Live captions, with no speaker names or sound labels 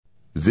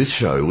This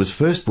show was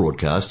first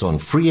broadcast on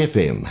Free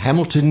FM,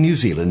 Hamilton, New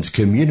Zealand's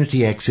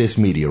community access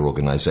media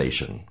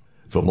organisation.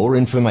 For more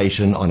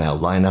information on our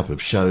lineup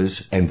of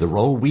shows and the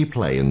role we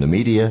play in the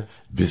media,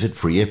 visit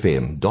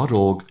freefm.org.nz.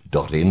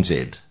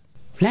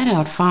 Flat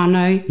Out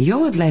whānau,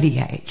 you're with Lady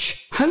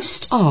H,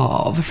 host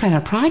of Flat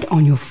Out Pride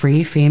on your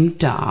Free FM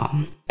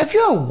dial. If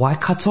you're a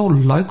Waikato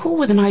local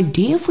with an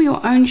idea for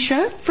your own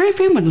show, Free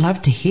FM would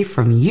love to hear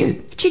from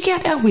you. Check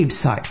out our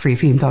website,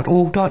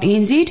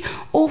 freefm.org.nz,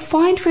 or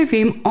find Free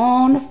FM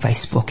on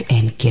Facebook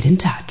and get in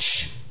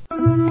touch.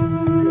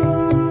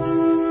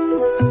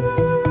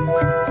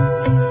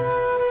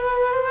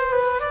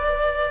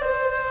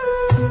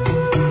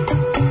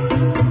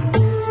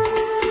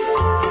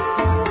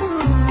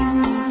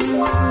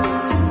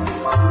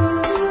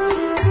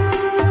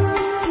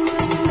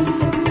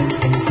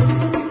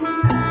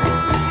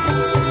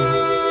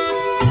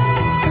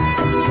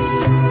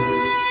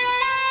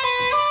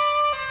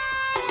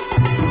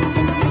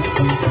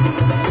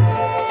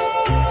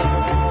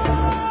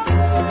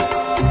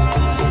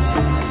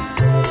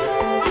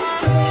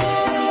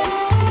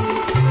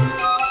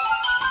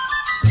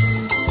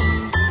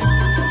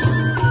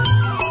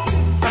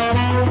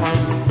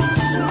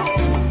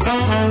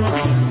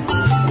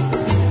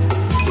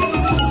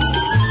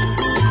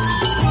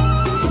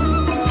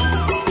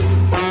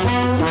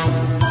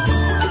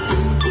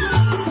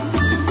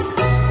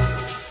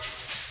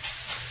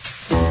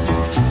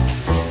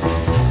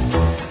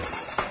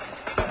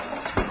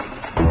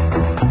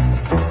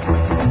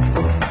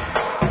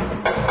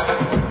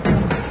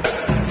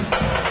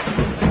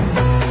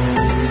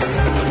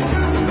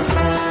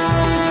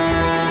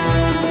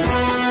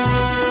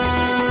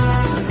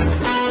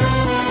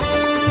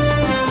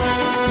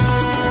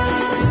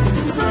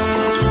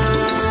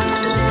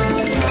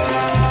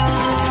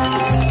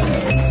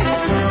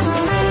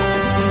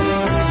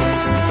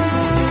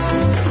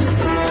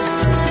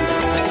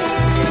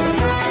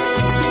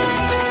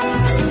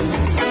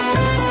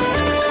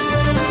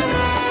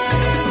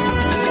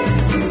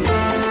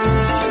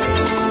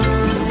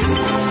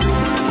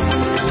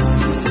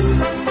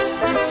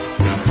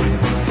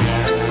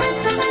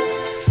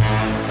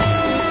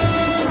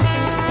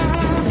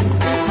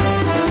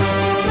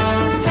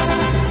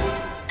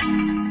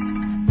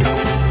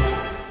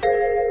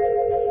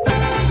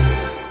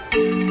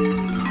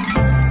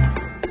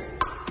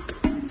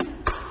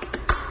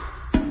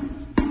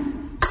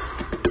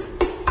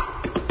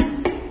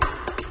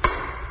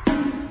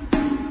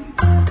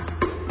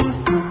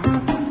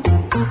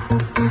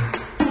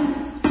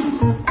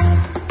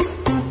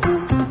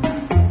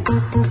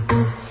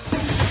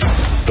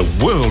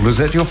 Is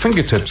at your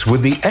fingertips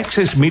with the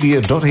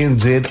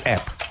accessmedia.nz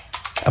app.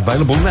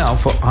 Available now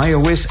for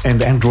iOS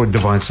and Android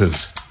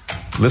devices.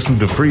 Listen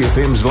to Free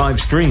FM's live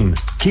stream.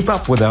 Keep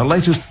up with our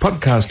latest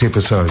podcast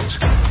episodes.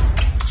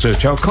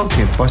 Search our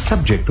content by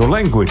subject or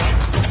language.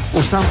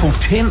 Or sample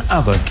 10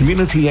 other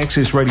community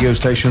access radio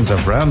stations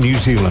around New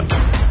Zealand.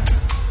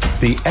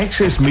 The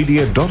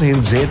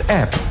accessmedia.nz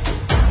app.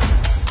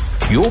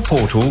 Your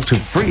portal to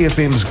Free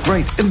FM's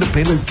great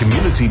independent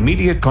community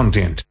media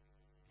content.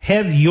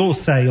 Have your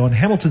say on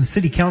Hamilton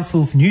City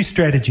Council's new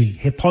strategy,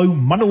 He Pou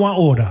Manawa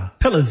Ora,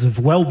 Pillars of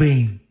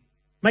Wellbeing.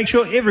 Make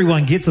sure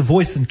everyone gets a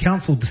voice in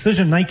council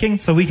decision making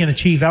so we can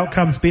achieve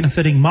outcomes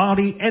benefiting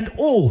Māori and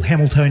all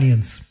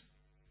Hamiltonians.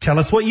 Tell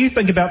us what you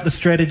think about the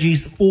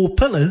strategy's 4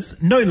 pillars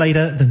no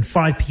later than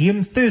 5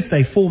 p.m.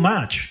 Thursday 4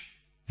 March.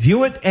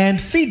 View it and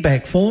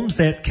feedback forms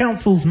at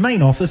Council's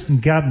main office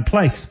in Garden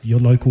Place, your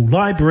local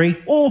library,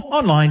 or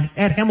online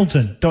at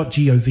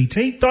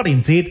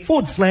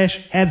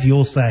hamilton.govt.nz/have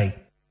your say.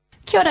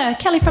 Kia ora,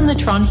 Kelly from the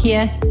Tron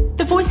here.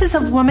 The Voices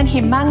of Women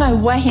He Mango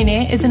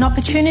Wahine is an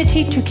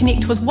opportunity to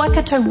connect with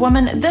Waikato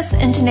women this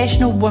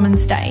International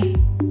Women's Day.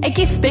 A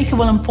guest speaker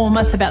will inform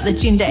us about the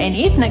gender and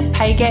ethnic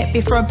pay gap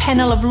before a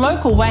panel of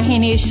local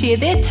wahines share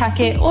their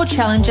take or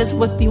challenges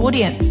with the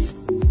audience.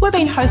 We're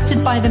being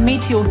hosted by the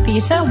Meteor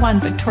Theatre,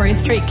 1 Victoria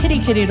Street,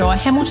 Kirikiriroa,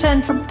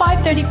 Hamilton from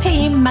 5:30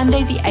 p.m.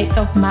 Monday the 8th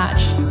of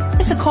March.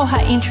 It's a koha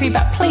entry,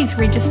 but please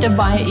register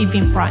via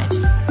Eventbrite.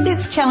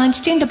 Let's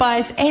challenge gender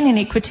bias and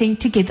inequity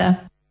together.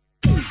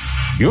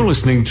 You're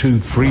listening to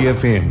Free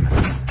FM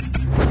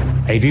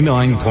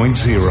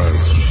 89.0.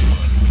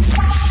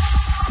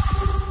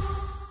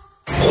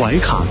 怀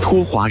卡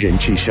托华人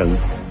之声，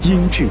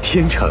音质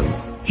天成，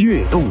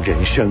悦动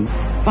人生，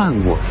伴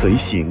我隨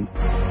行。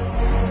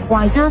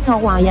懷卡托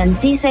華人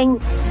之聲，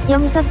音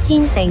質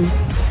天成，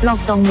樂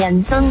動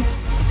人生，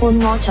伴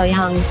我隨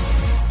行。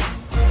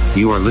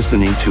You are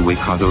listening to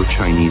Waikato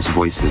Chinese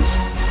Voices.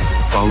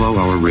 Follow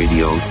our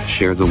radio,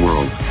 share the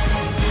world.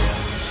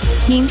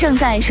 您正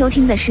在收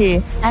听的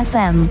是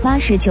FM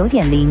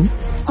 89.0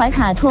怀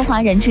卡托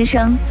华人之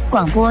声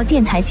广播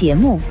电台节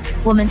目，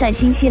我们在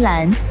新西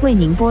兰为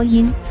您播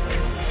音。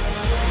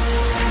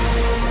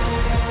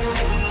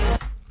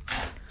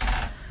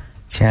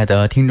亲爱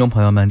的听众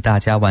朋友们，大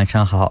家晚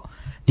上好，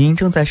您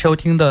正在收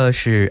听的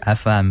是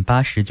FM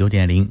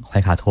 89.0怀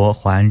卡托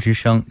华人之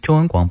声中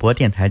文广播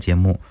电台节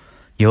目，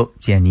由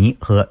简妮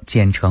和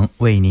建成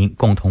为您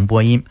共同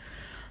播音。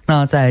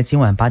那在今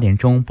晚8点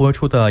钟播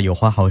出的有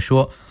话好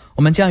说，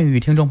我们将与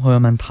听众朋友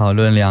们讨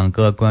论2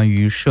个关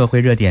于社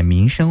会热点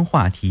民生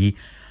话题。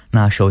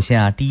那首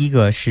先第一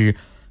个是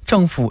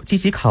政府积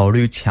极考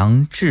虑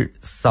强制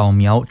扫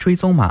描追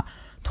踪码，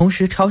同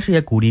时超市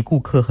也鼓励顾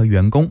客和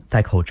员工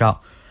戴口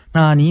罩。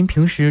那您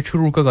平时出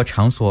入各个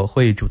场所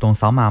会主动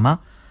扫码吗？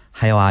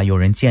还有有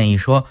人建议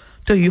说，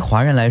对于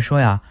华人来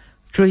说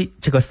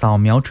这个扫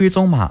描追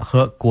踪码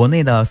和国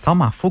内的扫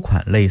码付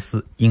款类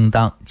似，应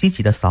当积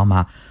极的扫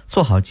码，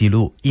做好记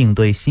录，应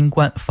对新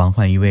冠，防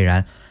患于未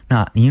然。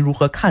那您如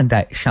何看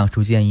待上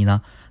述建议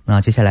呢？那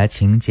接下来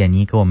请简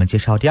妮给我们介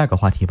绍第2个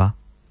话题吧。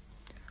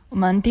我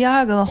们第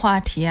2个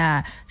话题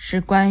是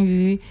关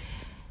于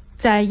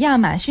在亚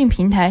马逊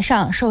平台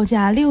上售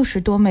价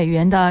60多美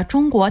元的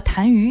中国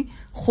痰盂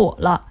火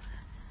了。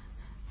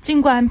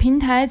尽管平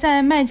台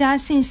在卖家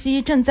信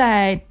息正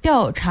在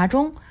调查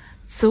中，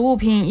此物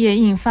品也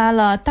引发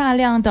了大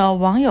量的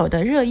网友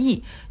的热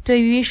议。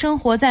对于生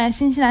活在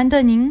新西兰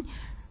的您，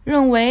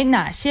认为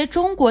哪些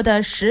中国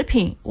的食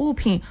品、物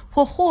品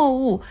或货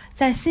物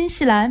在新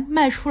西兰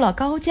卖出了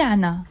高价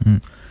呢？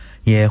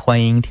也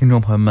欢迎听众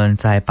朋友们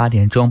在8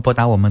点钟拨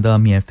打我们的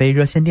免费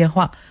热线电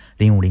话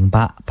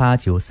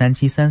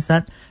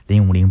0508893733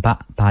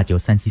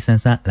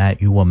 0508893733来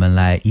与我们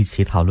来一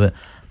起讨论。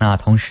那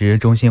同时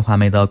中新华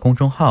媒的公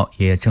众号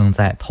也正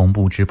在同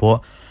步直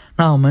播。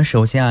那我们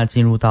首先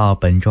进入到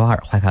本周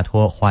2怀卡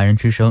托华人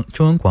之声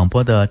中文广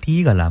播的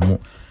第1个栏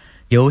目，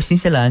由新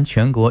西兰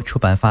全国出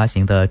版发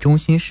行的《中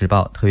新时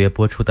报》特约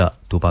播出的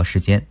读报时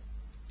间。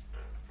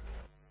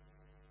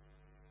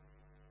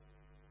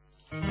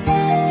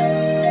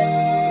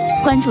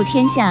关注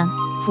天下，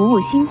服务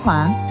新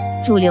华，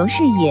主流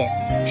视野，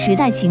时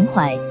代情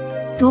怀。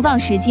读报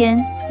时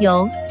间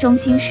由中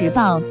新时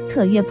报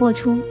特约播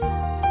出。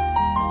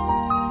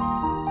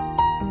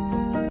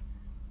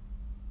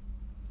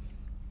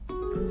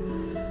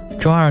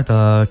周2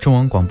的中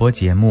文广播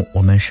节目，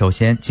我们首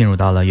先进入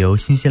到了由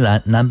新西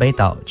兰南北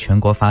岛全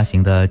国发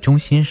行的《中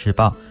新时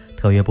报》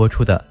特约播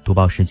出的读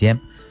报时间。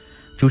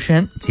主持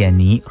人简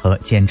妮和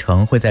简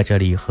成会在这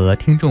里和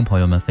听众朋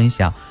友们分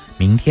享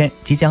明天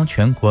即将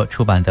全国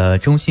出版的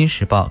《中新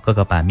时报》各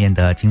个版面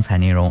的精彩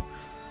内容。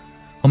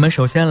我们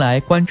首先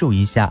来关注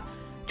一下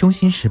《中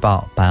新时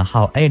报》版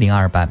号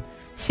A02 版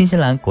新西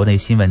兰国内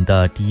新闻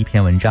的第1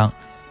篇文章，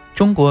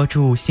中国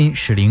驻新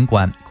使领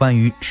馆关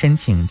于申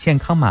请健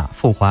康码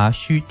赴华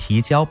需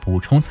提交补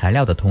充材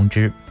料的通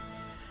知。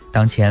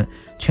当前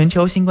全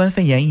球新冠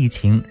肺炎疫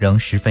情仍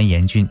十分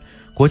严峻，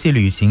国际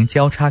旅行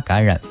交叉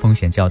感染风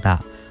险较大，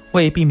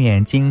为避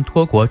免经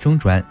托国中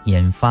转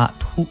引发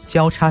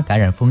交叉感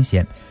染风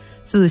险，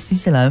自新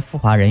西兰赴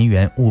华人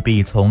员务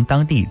必从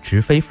当地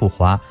直飞赴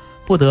华，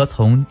不得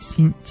从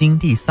经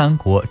第3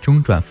国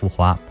中转赴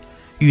华。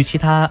与其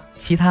他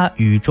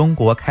与中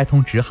国开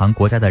通直航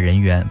国家的人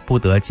员不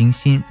得经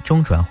新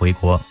中转回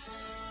国。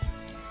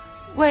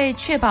为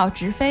确保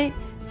直飞，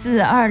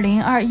自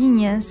2021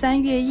年3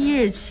月1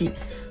日起，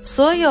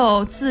所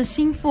有自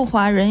新赴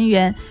华人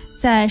员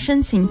在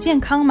申请健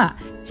康码、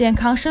健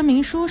康声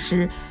明书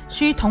时，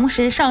需同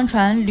时上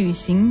传旅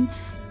行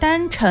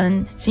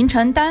行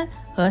程单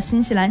和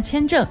新西兰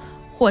签证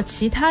或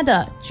其他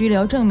的居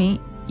留证明，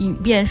以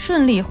便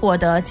顺利获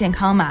得健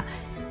康码、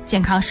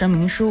健康声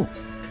明书。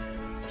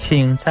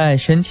请在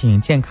申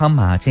请健康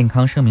码、健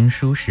康声明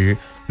书时，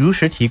如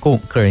实提供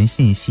个人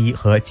信息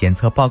和检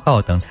测报告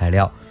等材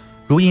料。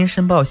如因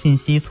申报信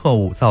息错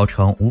误造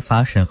成无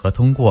法审核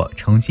通过、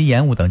成绩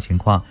延误等情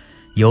况，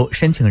由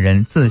申请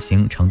人自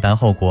行承担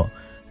后果。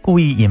故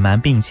意隐瞒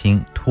病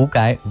情、涂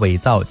改、伪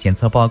造检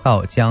测报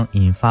告将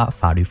引发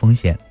法律风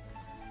险。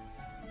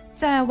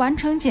在完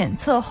成检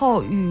测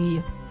后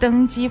与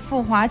登机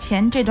赴华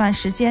前这段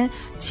时间，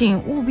请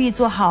务必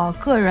做好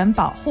个人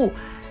保护，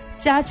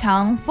加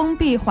强封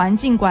闭环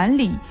境管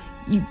理，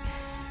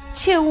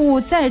切勿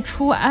再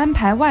出安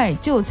排外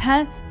就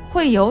餐、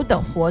会友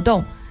等活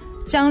动，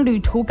将旅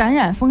途感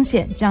染风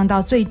险降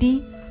到最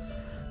低。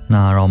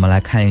那让我们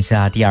来看一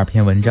下第2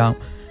篇文章，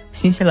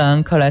新西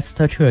兰克莱斯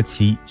特彻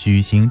奇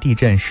举行地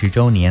震10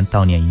周年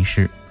悼念仪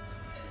式。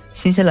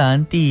新西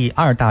兰第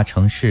2大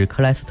城市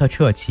克莱斯特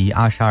彻奇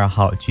22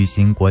号举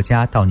行国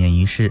家悼念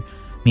仪式，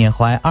缅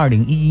怀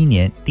2011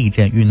年地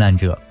震遇难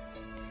者。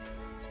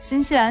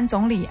新西兰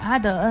总理阿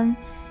德恩、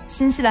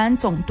新西兰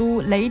总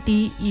督雷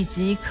迪以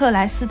及克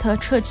莱斯特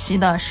彻奇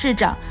的市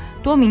长、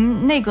多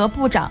名内阁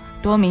部长、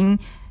多名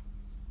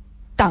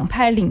党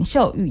派领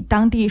袖与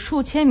当地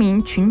数千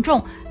名群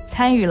众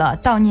参与了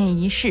悼念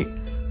仪式。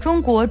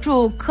中国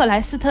驻克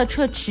莱斯特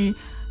彻奇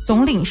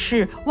总领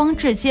事汪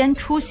志坚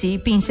出席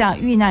并向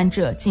遇难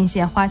者敬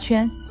献花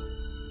圈。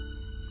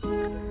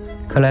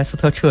克莱斯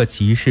特彻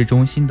奇市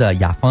中心的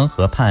雅芳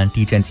河畔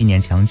地震纪念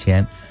墙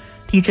前，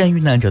地震遇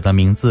难者的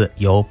名字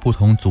由不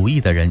同族裔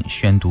的人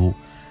宣读，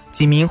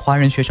几名华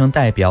人学生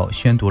代表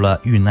宣读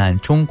了遇难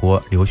中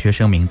国留学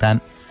生名单。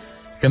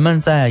人们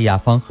在雅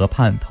芳河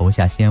畔投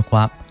下鲜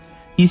花，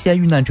一些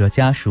遇难者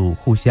家属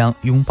互相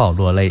拥抱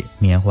落泪，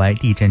缅怀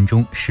地震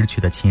中失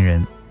去的亲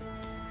人。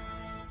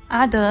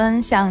阿德恩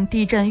向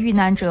地震遇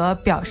难者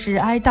表示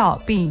哀悼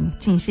并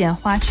敬献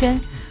花圈。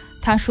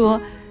他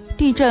说，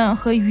地震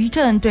和余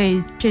震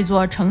对这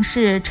座城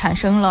市产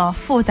生了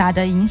复杂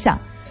的影响。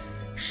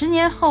10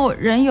年后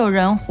仍有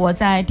人活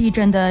在地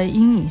震的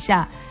阴影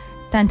下，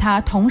但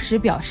他同时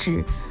表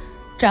示，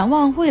展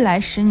望未来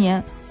10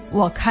年，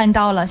我看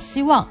到了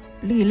希望、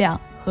力量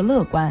和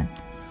乐观。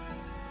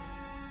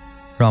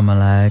让我们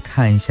来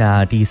看一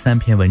下第3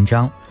篇文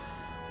章。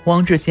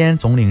汪志坚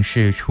总领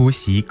事出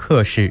席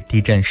克氏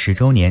地震10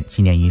周年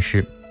纪念仪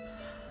式。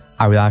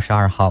2月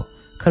22号，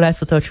克莱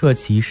斯特彻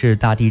奇市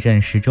大地震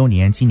10周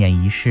年纪念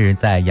仪式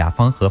在雅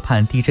芳河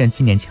畔地震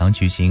纪念墙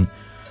举行。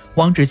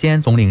汪志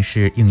坚总领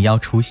事应邀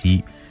出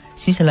席，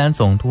新西兰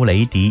总督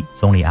雷迪、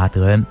总理阿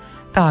德恩、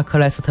大克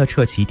莱斯特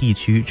彻奇地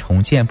区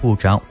重建部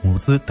长伍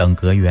兹等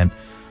阁员，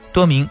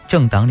多名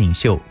政党领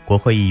袖、国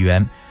会议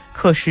员、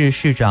克氏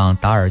市长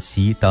达尔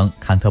奇等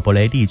坎特伯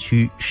雷地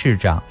区市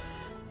长、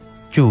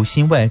驻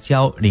新外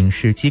交领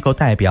事机构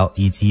代表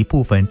以及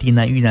部分地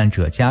难遇难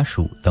者家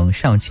属等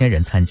上千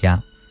人参加。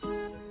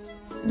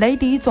雷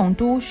迪总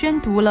督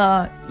宣读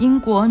了英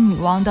国女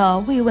王的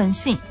慰问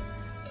信，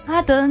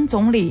阿德恩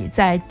总理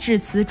在致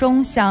辞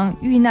中向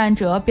遇难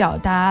者表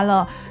达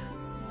了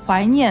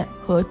怀念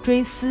和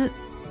追思，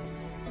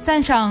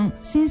赞赏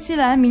新西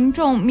兰民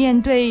众面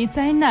对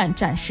灾难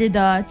展示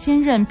的坚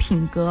韧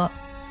品格，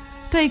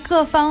对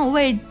各方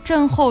为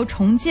震后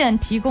重建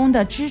提供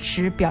的支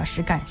持表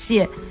示感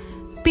谢，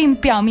并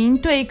表明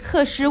对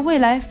克氏未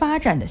来发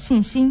展的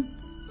信心。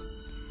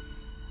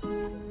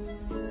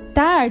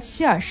达尔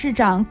齐尔市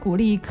长鼓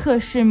励克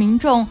氏民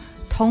众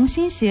同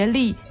心协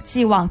力，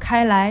继往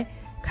开来，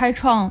开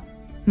创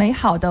美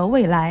好的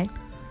未来。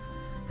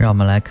让我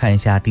们来看一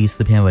下第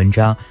4篇文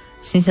章。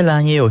新西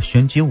兰也有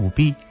选举舞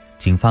弊，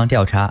警方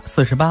调查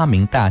48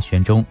名大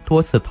选中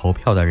多次投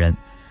票的人。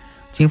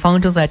警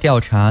方正在调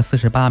查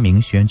48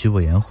名选举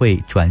委员会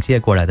转介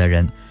过来的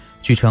人，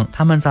据称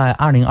他们在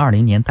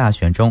2020年大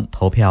选中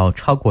投票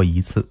超过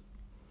1次。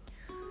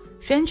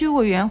选举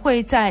委员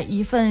会在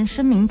一份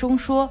声明中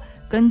说，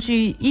根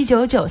据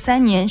1993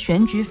年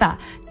选举法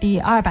第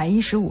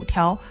215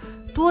条，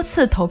多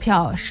次投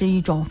票是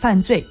一种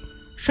犯罪。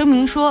声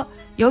明说，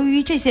由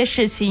于这些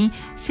事情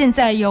现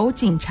在由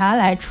警察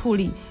来处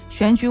理，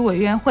选举委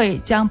员会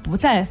将不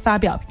再发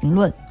表评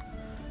论。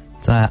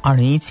在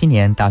2017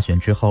年大选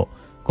之后，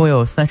共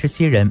有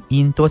37人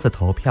因多次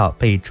投票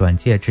被转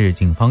介至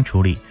警方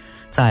处理。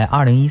在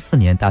2014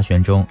年大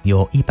选中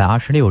有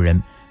126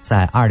人，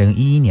在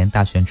2011年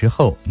大选之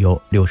后有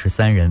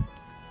63人。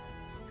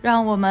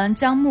让我们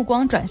将目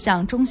光转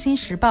向《中新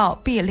时报》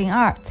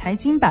B02财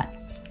经版。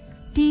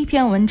第1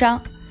篇文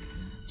章，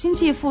经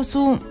济复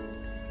苏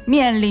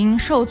面临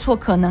受挫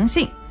可能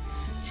性，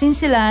新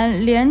西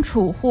兰联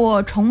储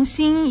或重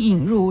新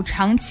引入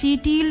长期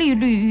低利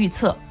率预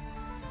测。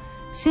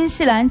新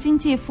西兰经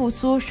济复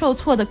苏受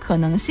挫的可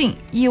能性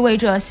意味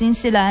着新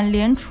西兰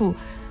联储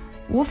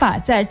无法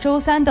在周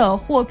3的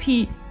货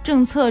币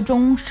政策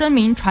中声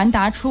明传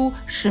达出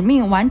使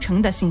命完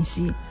成的信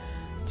息。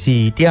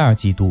继第2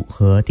季度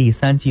和第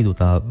3季度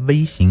的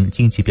微型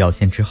经济表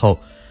现之后，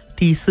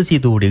第4季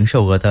度零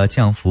售额的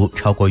降幅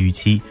超过预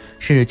期，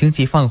是经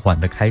济放缓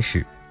的开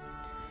始。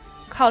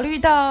考虑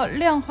到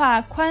量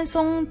化宽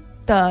松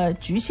的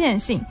局限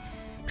性，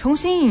重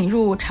新引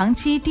入长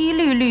期低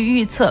利率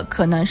预测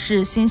可能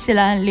是新西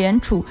兰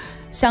联储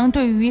相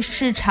对于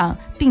市场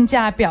定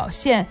价表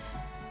现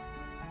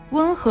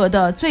温和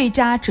的最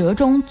佳折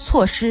中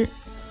措施。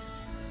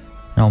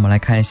让我们来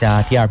看一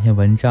下第2篇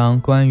文章，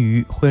关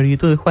于汇率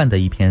兑换的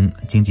一篇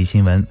经济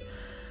新闻。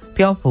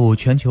标普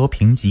全球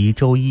评级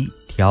周一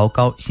调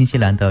高新西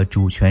兰的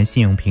主权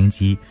信用评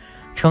级，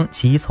称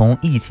其从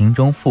疫情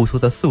中复苏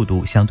的速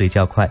度相对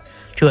较快，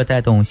这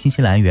带动新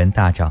西兰元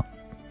大涨。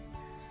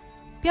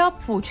标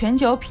普全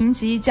球评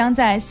级将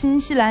在新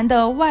西兰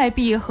的外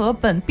币和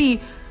本币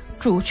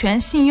主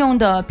权信用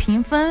的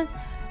评分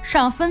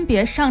上分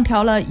别上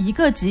调了1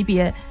个级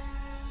别，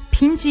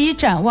评级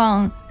展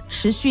望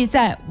持续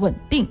在稳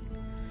定。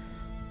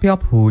标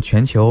普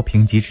全球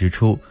评级指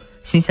出，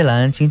新西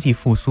兰经济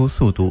复苏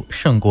速度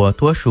胜过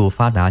多数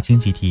发达经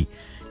济体，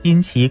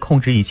因其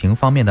控制疫情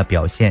方面的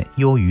表现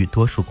优于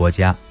多数国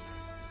家。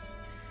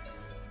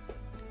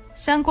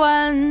相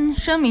关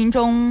声明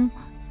中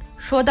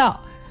说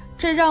道，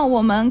这让我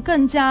们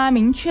更加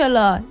明确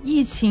了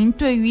疫情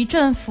对于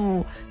政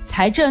府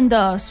财政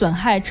的损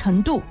害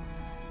程度。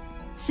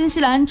新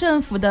西兰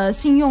政府的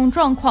信用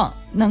状况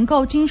能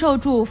够经受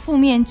住负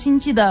面经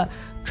济的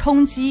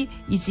冲击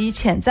以及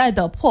潜在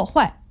的破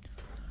坏。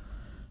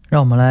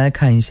让我们来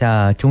看一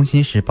下《中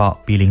新时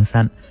报》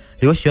B03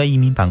留学移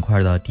民板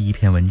块的第1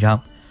篇文章。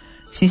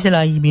新西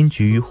兰移民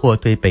局或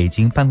对北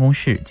京办公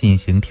室进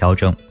行调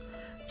整。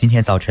今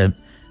天早晨，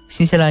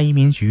新西兰移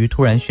民局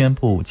突然宣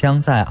布将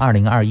在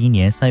2021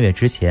年3月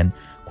之前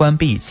关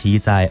闭其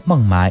在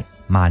孟买、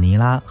马尼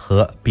拉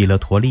和比勒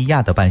陀利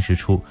亚的办事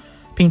处，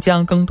并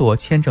将更多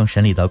签证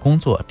审理的工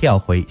作调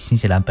回新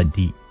西兰本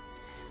地。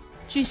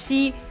据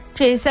悉，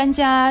这3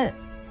家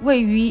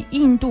位于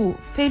印度、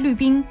菲律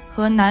宾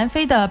和南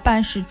非的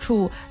办事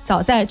处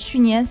早在去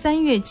年3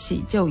月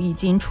起就已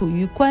经处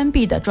于关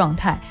闭的状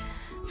态。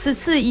此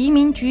次移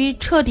民局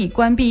彻底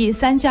关闭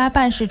3家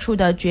办事处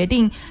的决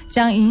定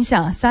将影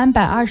响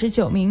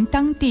329名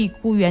当地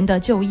雇员的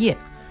就业。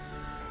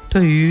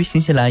对于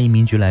新西兰移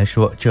民局来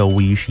说，这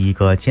无疑是一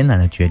个艰难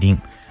的决定。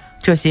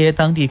这些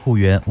当地雇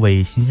员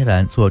为新西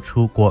兰做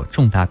出过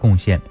重大贡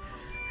献，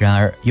然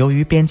而由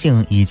于边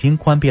境已经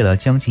关闭了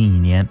将近1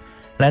年，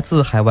来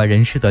自海外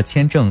人士的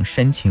签证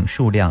申请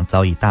数量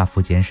早已大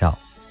幅减少。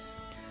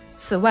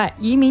此外，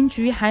移民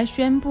局还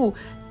宣布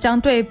将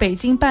对北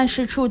京办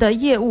事处的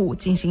业务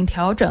进行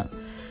调整。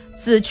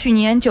自去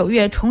年9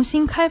月重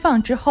新开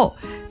放之后，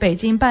北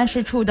京办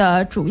事处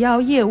的主要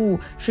业务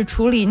是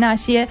处理那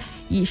些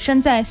已身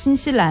在新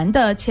西兰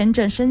的签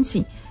证申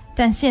请，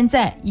但现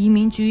在移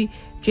民局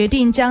决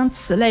定将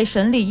此类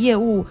审理业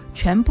务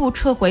全部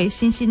撤回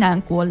新西兰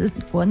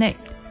国内。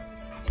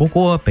不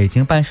过，北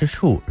京办事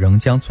处仍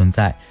将存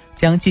在，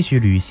将继续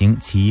履行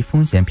其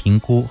风险评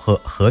估和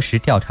核实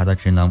调查的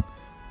职能。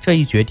这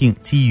一决定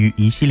基于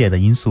一系列的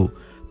因素，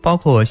包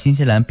括新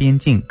西兰边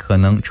境可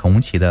能重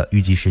启的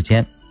预计时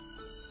间。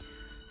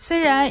虽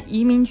然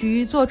移民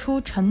局作出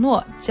承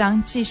诺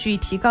将继续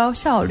提高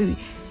效率，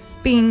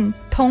并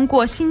通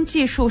过新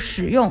技术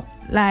使用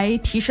来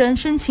提升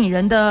申请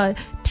人的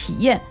体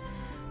验，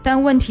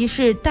但问题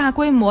是大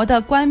规模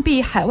的关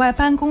闭海外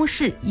办公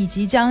室以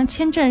及将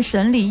签证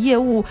审理业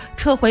务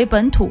撤回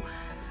本土，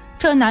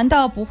这难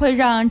道不会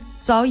让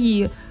早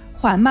已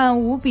缓慢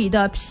无比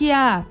的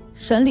PR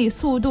审理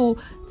速度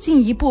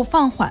进一步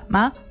放缓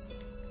吗？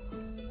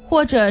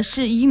或者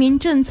是移民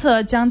政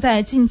策将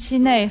在近期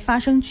内发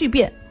生巨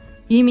变，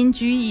移民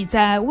局已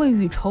在未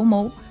雨绸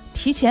缪，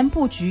提前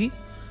布局。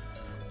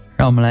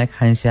让我们来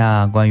看一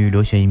下关于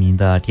留学移民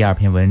的第2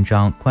篇文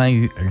章，关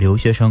于留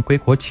学生归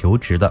国求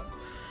职的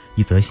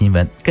一则新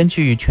闻。根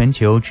据全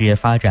球职业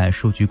发展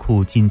数据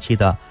库近期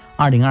的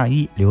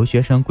2021留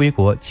学生归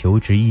国求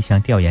职意向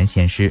调研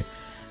显示，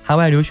海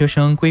外留学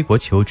生归国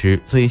求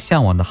职最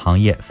向往的行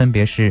业分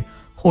别是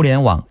互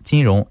联网、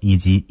金融以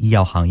及医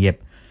药行业。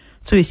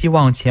最希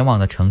望前往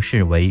的城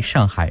市为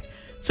上海，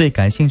最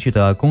感兴趣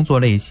的工作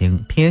类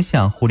型偏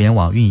向互联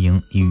网运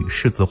营与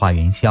数字化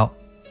营销。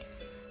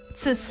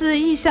此次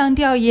意向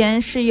调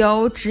研是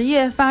由职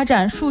业发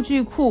展数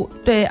据库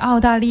对澳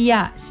大利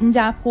亚、新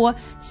加坡、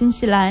新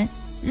西兰、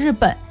日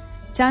本、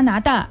加拿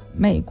大、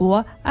美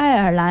国、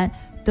爱尔兰、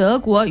德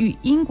国与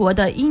英国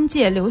的应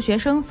届留学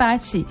生发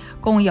起，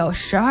共有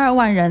12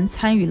万人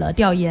参与了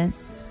调研。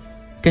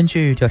根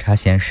据调查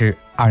显示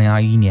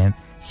，2021年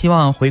希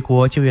望回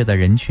国就业的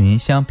人群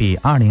相比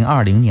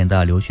2020年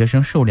的留学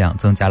生数量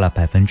增加了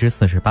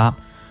 48%，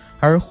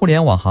 而互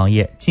联网行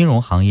业、金融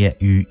行业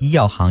与医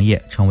药行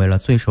业成为了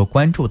最受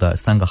关注的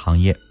3个行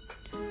业。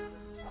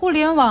互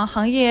联网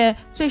行业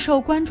最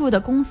受关注的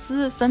公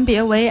司分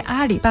别为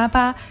阿里巴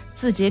巴、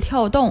字节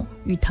跳动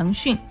与腾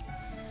讯，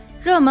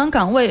热门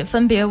岗位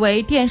分别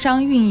为电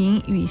商运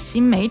营与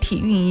新媒体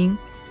运营。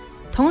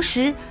同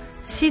时，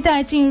期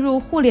待进入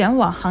互联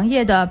网行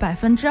业的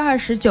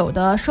 29%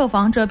 的受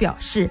访者表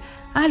示，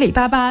阿里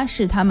巴巴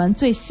是他们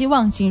最希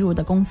望进入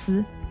的公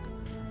司。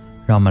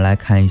让我们来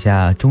看一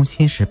下中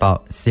新时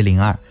报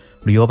C02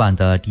 旅游版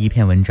的第1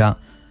篇文章。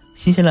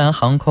新西兰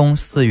航空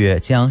4月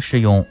将试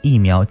用疫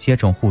苗接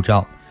种护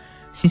照。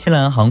新西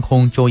兰航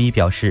空周一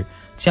表示，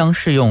将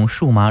试用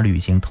数码旅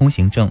行通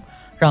行证，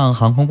让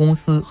航空公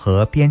司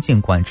和边境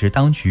管制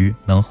当局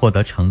能获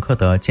得乘客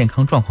的健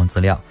康状况资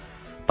料，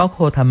包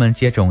括他们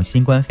接种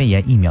新冠肺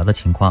炎疫苗的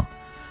情况。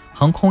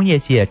航空业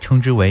界称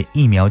之为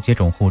疫苗接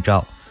种护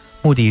照，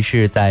目的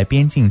是在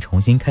边境重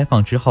新开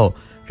放之后，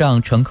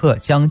让乘客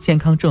将健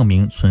康证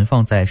明存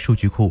放在数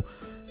据库。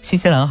新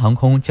西兰航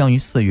空将于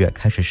4月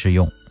开始试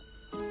用。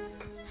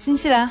新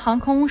西兰航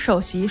空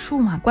首席数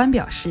码官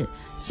表示，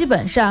基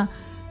本上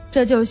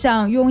这就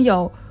像拥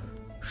有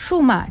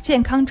数码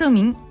健康证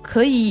明，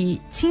可以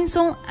轻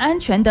松安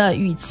全地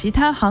与其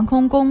他航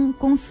空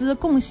公司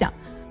共享。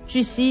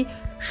据悉，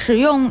使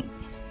用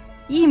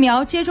疫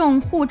苗接种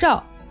护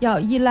照要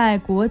依赖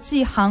国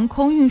际航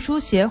空运输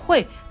协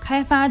会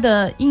开发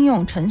的应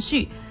用程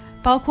序，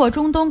包括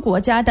中东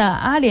国家的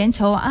阿联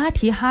酋阿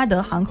提哈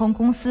德航空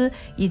公司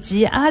以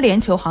及阿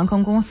联酋航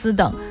空公司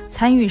等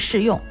参与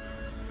试用。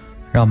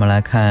让我们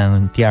来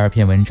看第2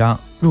篇文章，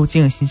入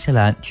境新西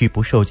兰拒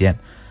不受检，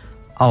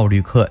澳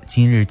旅客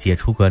今日解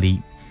除隔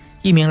离。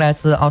一名来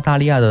自澳大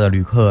利亚的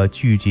旅客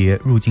拒绝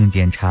入境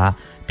检查，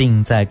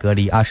并在隔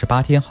离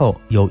28天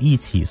后有意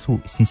起诉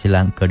新西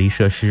兰隔离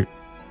设施。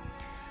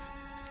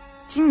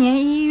今年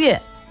1月，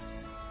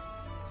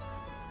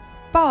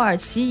鲍尔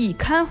奇以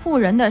看护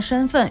人的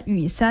身份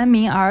与3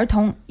名儿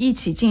童一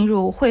起进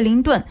入惠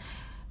灵顿，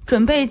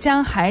准备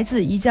将孩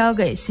子移交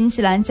给新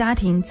西兰家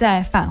庭，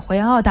再返回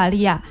澳大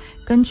利亚。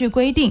根据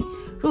规定，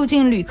入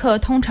境旅客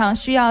通常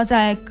需要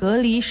在隔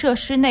离设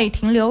施内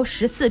停留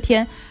14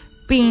天，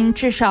并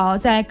至少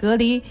在隔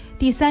离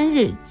第3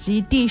日及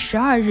第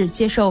12日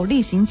接受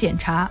例行检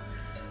查。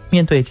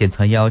面对检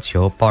测要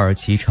求，鲍尔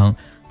奇称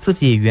自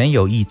己原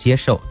有意接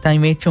受，但因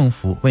为政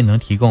府未能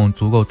提供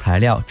足够材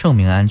料证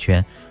明安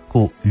全，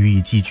故予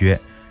以拒绝。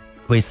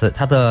为此，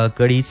他的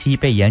隔离期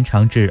被延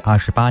长至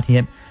28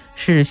天，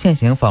是现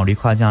行法律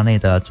框架内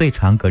的最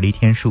长隔离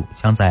天数，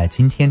将在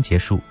今天结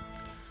束。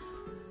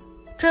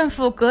政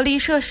府隔离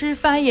设施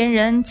发言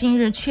人近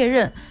日确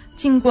认，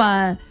尽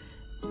管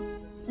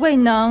未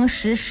能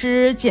实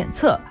施检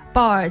测，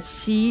鲍尔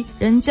奇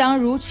仍将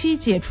如期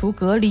解除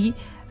隔离。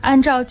按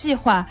照计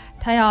划，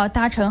他要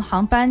搭乘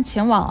航班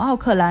前往奥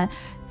克兰，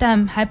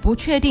但还不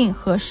确定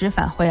何时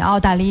返回澳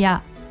大利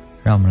亚。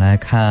让我们来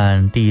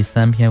看第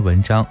3篇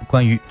文章，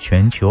关于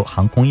全球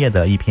航空业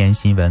的一篇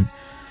新闻。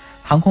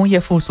航空业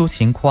复苏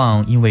情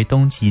况因为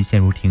冬季陷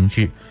入停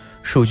滞，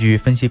数据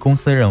分析公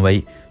司认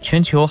为，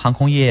全球航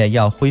空业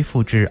要恢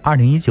复至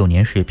2019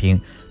年水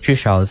平，至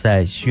少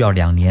需要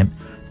2年，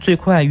最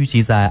快预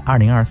计在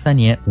2023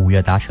年5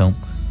月达成。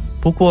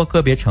不过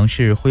个别城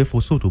市恢复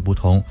速度不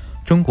同，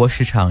中国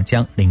市场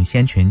将领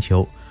先全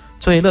球。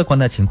最乐观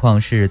的情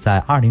况是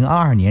在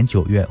2022年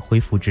9月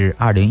恢复至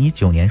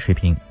2019年水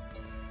平。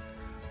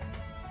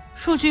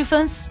数据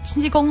分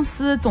析公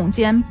司总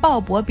监鲍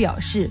勃表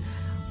示，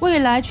未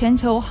来全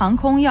球航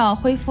空要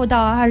恢复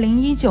到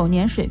2019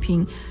年水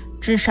平，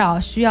至少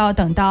需要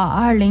等到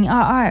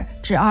2022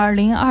至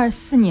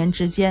2024年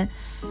之间。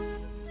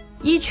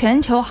依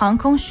全球航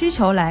空需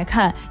求来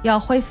看，要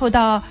恢复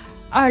到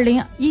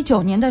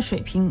2019年的水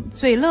平，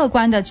最乐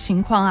观的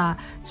情况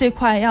最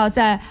快要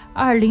在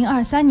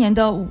2023年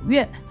的5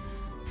月。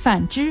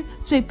反之，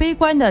最悲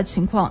观的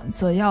情况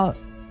则要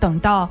等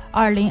到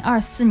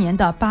2024年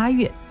的8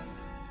月。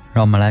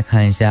让我们来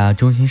看一下《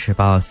中新时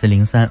报》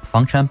403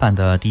房产版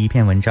的第一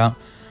篇文章。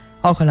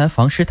奥克兰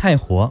房市太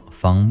火，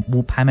房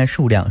屋拍卖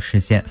数量实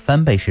现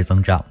翻倍式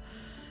增长。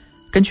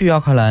根据奥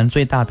克兰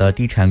最大的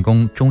地产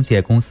中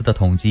介公司的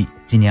统计，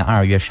今年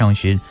2月上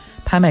旬，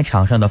拍卖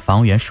场上的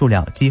房源数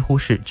量几乎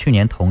是去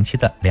年同期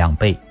的2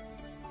倍。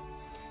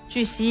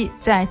据悉，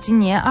在今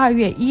年2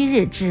月1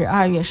日至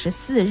2月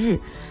14日，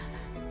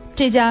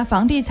这家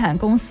房地产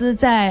公司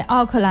在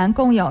奥克兰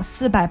共有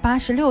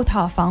486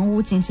套房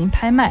屋进行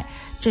拍卖，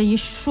这一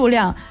数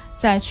量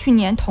在去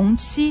年同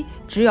期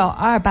只有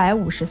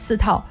254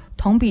套，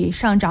同比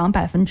上涨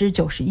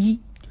91%。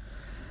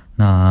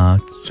那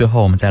最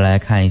后我们再来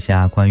看一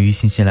下关于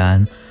新西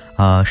兰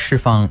释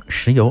放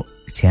石油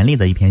潜力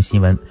的一篇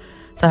新闻。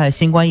在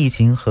新冠疫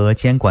情和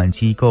监管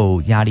机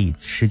构压力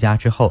施加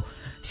之后，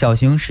小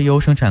型石油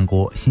生产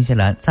国新西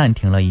兰暂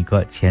停了一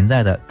个潜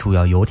在的主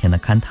要油田的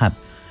勘探。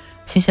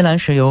新西兰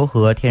石油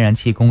和天然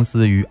气公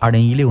司于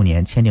2016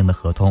年签订的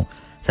合同，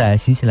在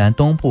新西兰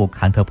东部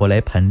坎特伯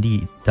雷盆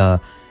地的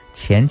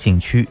前景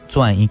区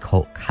钻一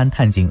口勘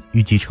探井，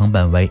预计成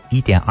本为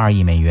1.2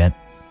亿美元。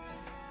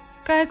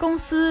该公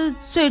司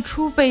最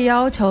初被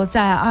要求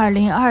在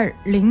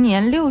2020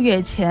年6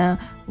月前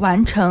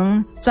完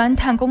成钻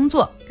探工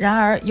作，然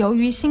而由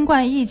于新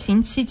冠疫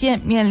情期间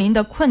面临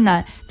的困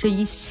难，这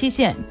一期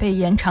限被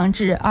延长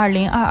至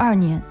2022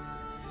年。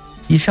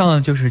以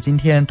上就是今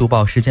天读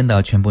报时间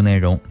的全部内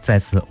容，在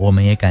此我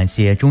们也感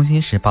谢中新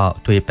时报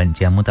对本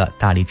节目的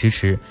大力支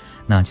持。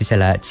那接下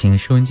来请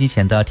收音机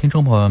前的听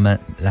众朋友们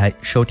来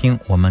收听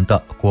我们的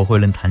国会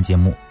论坛节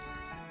目。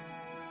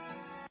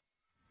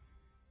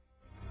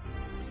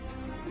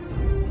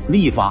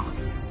立法、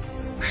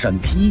审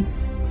批、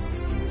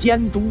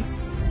监督，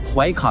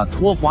怀卡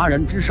托华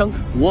人之声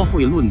国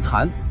会论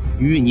坛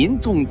与您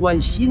纵观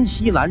新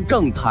西兰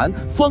政坛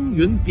风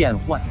云变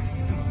幻。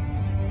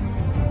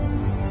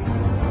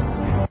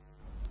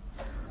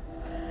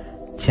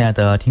亲爱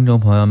的听众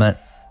朋友们，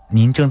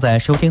您正在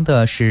收听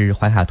的是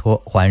怀卡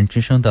托华人之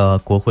声的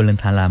国会论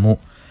坛栏目。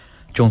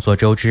众所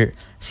周知，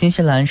新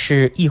西兰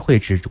是议会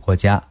制国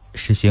家，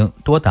实行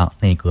多党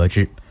内阁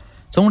制，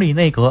总理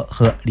内阁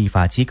和立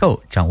法机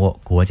构掌握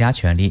国家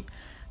权力，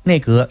内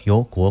阁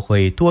由国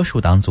会多数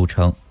党组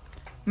成。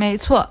没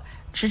错，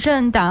执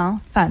政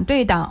党、反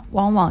对党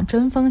往往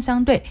针锋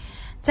相对。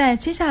在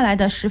接下来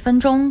的10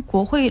分钟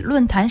国会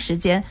论坛时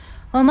间，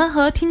我们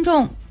和听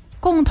众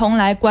共同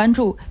来关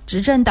注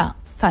执政党、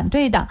反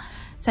对党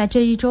在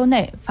这一周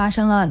内发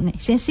生了哪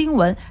些新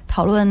闻，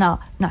讨论了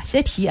哪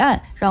些提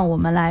案，让我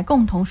们来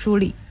共同梳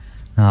理。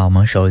那我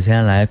们首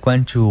先来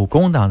关注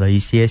工党的一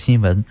些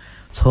新闻。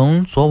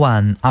从昨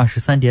晚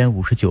23点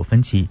59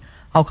分起，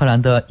奥克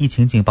兰的疫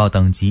情警报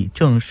等级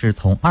正式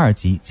从2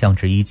级降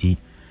至1级。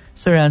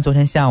虽然昨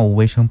天下午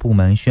卫生部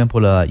门宣布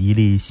了一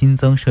例新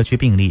增社区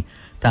病例，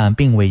但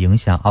并未影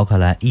响奥克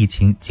兰疫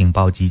情警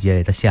报级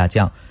别的下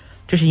降，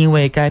这是因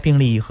为该病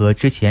例和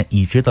之前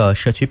已知的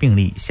社区病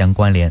例相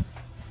关联。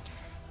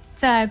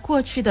在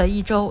过去的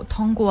1周，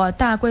通过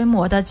大规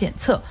模的检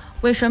测，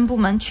卫生部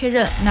门确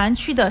认南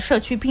区的社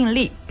区病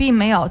例并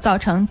没有造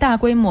成大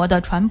规模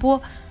的传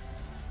播。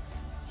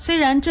虽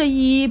然这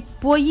一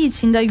波疫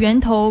情的源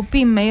头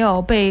并没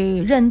有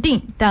被认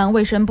定，但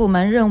卫生部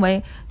门认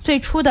为最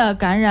初的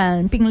感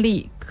染病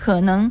例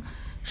可能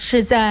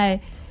是在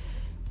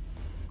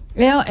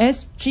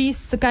LSG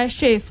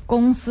Skychef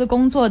公司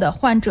工作的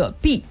患者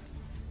B。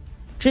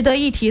值得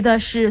一提的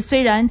是，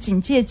虽然警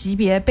戒级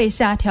别被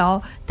下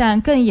调，但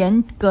更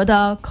严格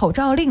的口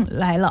罩令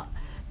来了。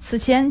此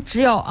前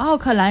只有奥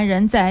克兰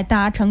人在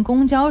搭乘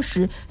公交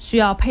时需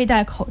要佩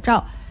戴口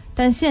罩，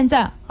但现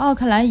在奥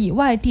克兰以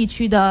外地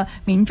区的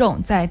民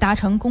众在搭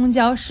乘公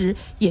交时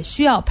也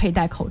需要佩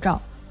戴口罩。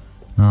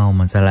那我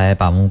们再来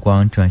把目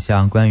光转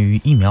向关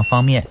于疫苗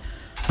方面。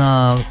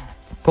那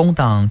工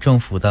党政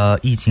府的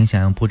疫情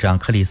响应部长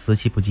克里斯·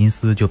希普金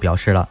斯就表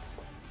示了，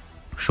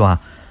说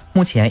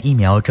目前疫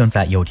苗正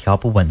在有条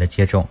不紊的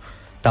接种，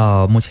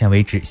到目前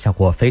为止效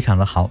果非常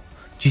的好。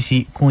据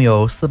悉，共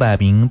有400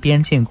名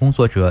边境工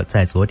作者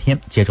在昨天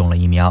接种了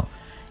疫苗，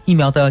疫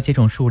苗的接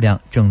种数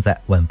量正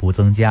在稳步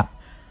增加。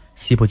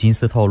希普金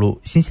斯透露，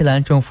新西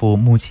兰政府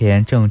目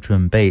前正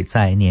准备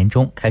在年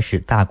中开始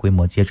大规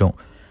模接种，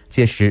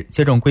届时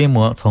接种规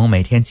模从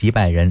每天几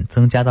百人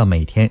增加到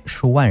每天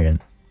数万人。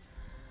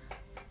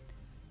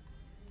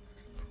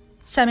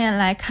下面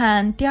来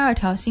看第二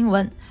条新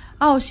闻，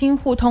澳新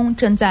互通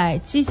正在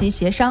积极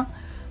协商。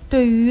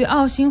对于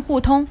澳新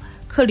互通，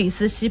克里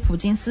斯·希普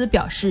金斯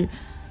表示，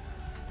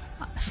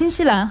新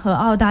西兰和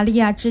澳大利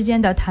亚之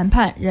间的谈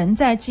判仍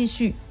在继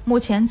续，目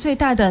前最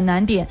大的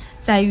难点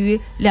在于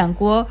两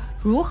国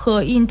如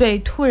何应对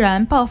突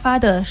然爆发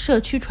的社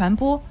区传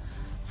播。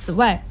此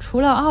外，除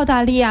了澳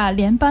大利亚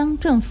联邦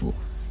政府，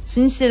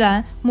新西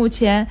兰目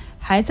前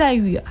还在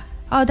与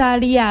澳大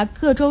利亚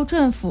各州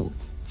政府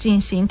进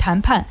行谈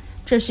判，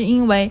这是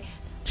因为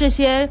这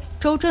些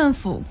州政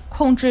府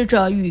控制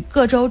着与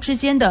各州之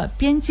间的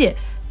边界，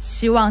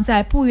希望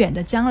在不远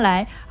的将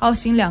来，澳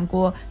新两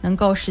国能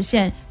够实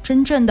现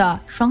真正的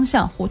双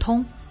向互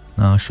通。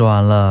说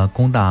完了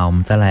工党，我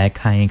们再来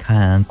看一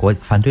看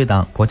反对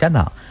党国家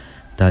党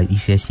的一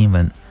些新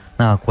闻。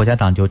那国家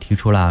党就提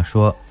出了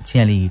说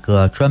建立一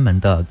个专门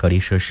的隔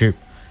离设施。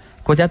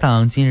国家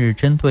党近日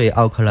针对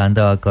奥克兰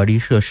的隔离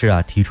设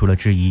施提出了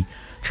质疑，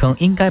称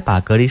应该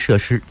把隔离设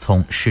施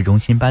从市中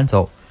心搬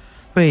走。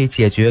为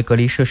解决隔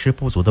离设施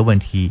不足的问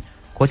题，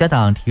国家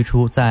党提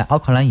出在奥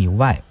克兰以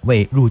外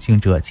为入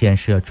境者建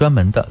设专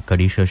门的隔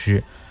离设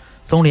施。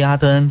总理阿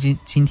德恩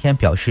今天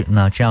表示，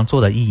这样做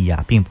的意义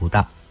并不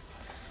大。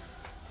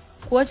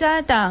国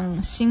家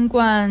党新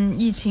冠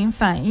疫情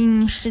反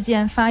应事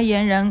件发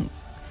言人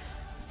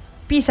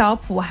毕晓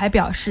普还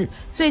表示，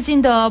最近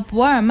的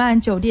博尔曼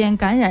酒店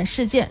感染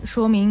事件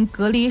说明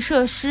隔离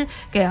设施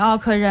给奥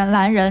克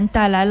兰人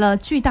带来了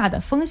巨大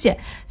的风险，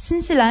新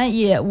西兰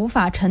也无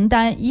法承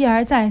担一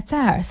而再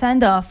再而三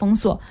的封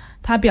锁。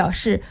他表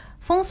示，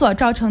封锁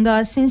造成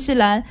的新西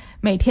兰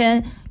每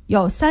天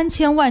有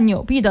3000万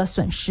纽币的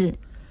损失。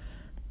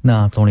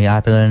总理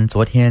阿德恩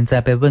昨天在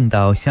被问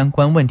到相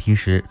关问题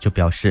时就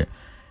表示，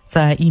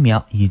在疫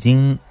苗已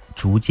经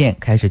逐渐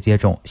开始接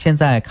种，现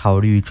在考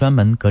虑专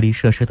门隔离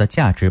设施的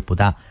价值不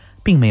大，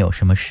并没有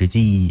什么实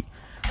际意义。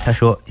他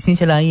说，新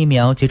西兰疫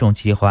苗接种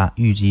计划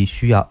预计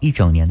需要1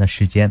整年的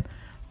时间，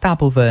大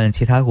部分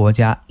其他国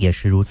家也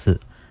是如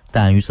此。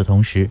但与此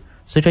同时，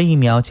随着疫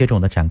苗接种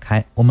的展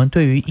开，我们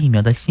对于疫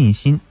苗的信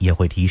心也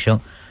会提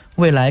升，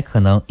未来可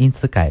能因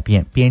此改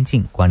变边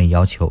境管理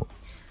要求。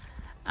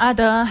阿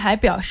德恩还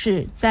表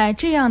示，在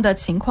这样的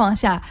情况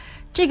下，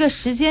这个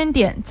时间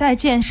点再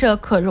建设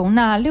可容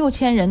纳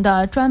6000人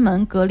的专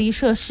门隔离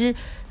设施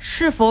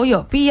是否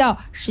有必要，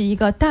是一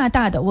个大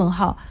大的问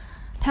号。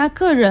他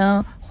个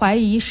人怀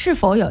疑是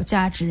否有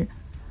价值。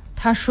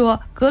他说，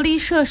隔离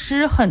设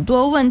施很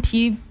多问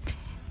题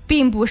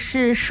并不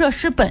是设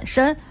施本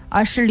身，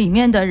而是里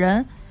面的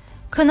人，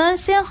可能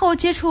先后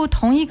接触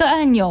同一个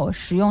按钮，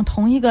使用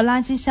同一个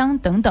垃圾箱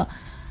等等，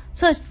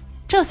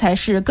这才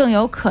是更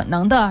有可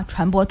能的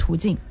传播途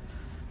径。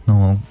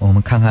我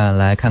们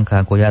来看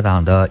看国家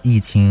党的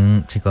疫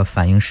情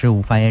反应事务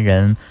发言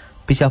人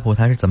毕晓普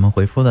他是怎么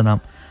回复的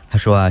呢？他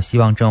说希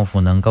望政府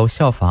能够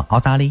效仿澳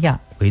大利亚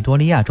维多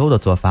利亚州的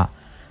做法，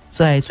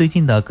在最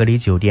近的隔离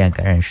酒店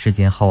感染事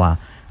件后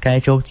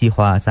该州计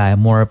划在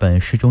墨尔本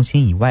市中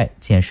心以外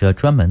建设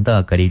专门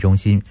的隔离中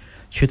心，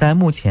取代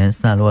目前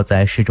散落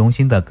在市中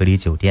心的隔离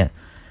酒店。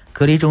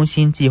隔离中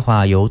心计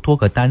划由多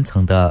个单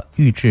层的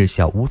预制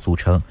小屋组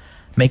成，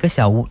每个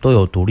小屋都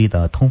有独立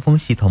的通风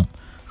系统，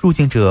入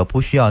境者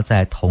不需要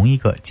在同一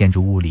个建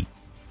筑物里。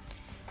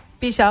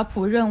毕晓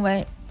普认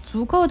为，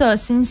足够的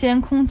新鲜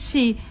空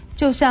气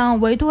就像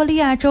维多利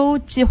亚州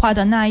计划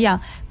的那样，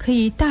可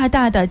以大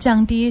大的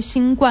降低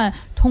新冠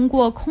通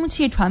过空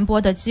气传播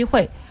的机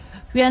会，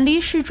远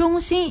离市中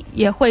心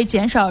也会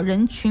减少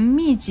人群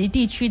密集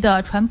地区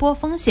的传播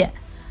风险。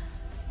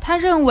他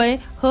认为，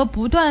和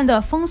不断的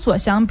封锁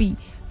相比，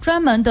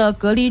专门的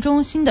隔离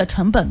中心的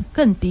成本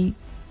更低。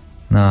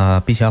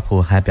毕晓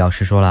普还表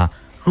示说了，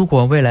如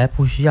果未来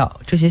不需要，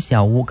这些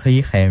小屋可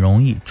以很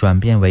容易转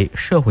变为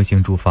社会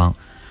性住房，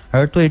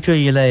而对这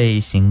一类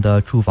型的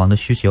住房的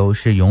需求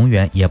是永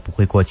远也不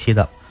会过期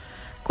的。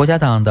国家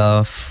党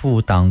的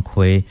副党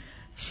魁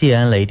谢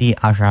恩雷蒂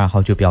22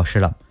号就表示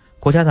了，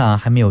国家党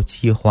还没有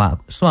计划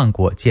算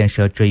过建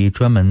设这一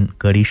专门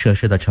隔离设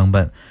施的成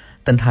本，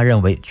但他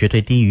认为绝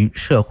对低于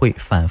社会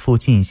反复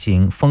进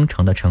行封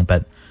城的成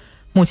本。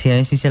目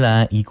前新西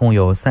兰一共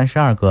有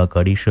32个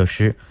隔离设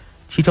施，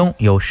其中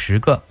有10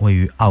个位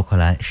于奥克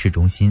兰市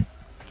中心。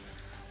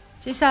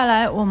接下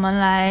来我们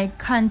来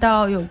看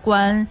到有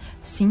关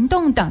行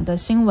动党的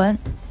新闻。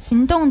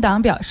行动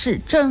党表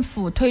示，政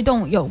府推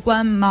动有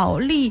关毛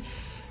利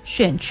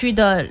选区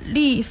的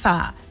立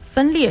法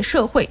分裂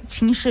社会，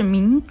轻视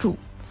民主。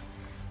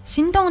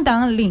行动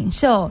党领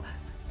袖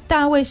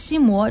大卫西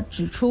摩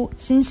指出，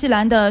新西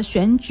兰的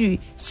选举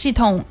系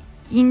统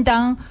应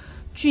当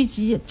聚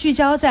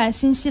焦在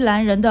新西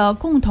兰人的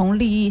共同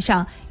利益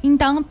上，应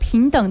当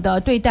平等地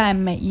对待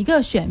每一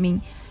个选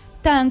民。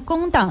但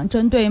工党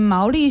针对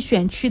毛利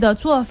选区的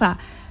做法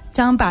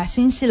将把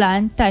新西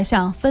兰带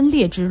向分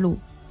裂之路。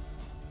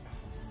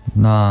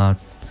那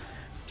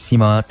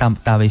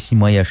大卫西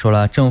摩也说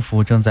了，政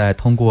府正在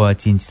通过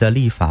紧急的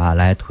立法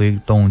来推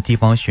动地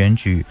方选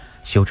举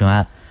修正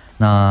案。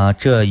那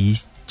这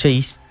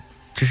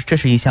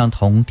是一项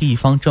同地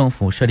方政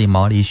府设立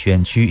毛利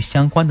选区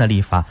相关的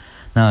立法，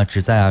那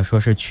旨在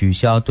说是取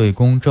消对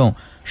公众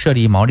设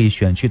立毛利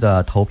选区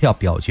的投票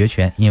表决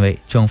权，因为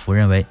政府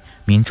认为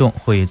民众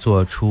会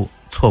做出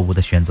错误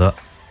的选择。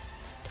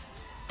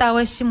大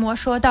卫西摩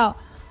说道，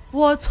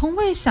我从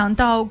未想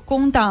到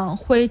工党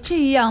会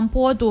这样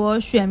剥夺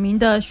选民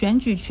的选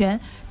举权，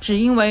只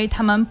因为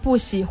他们不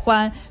喜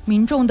欢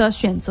民众的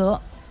选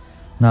择。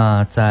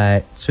那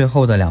在最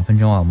后的2分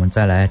钟我们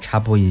再来插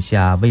播一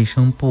下卫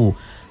生部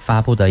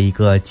发布的一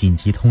个紧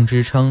急通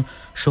知，称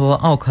说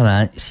奥克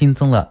兰新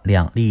增了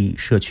2例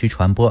社区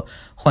传播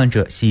患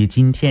者，系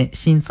今天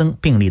新增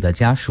病例的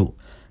家属。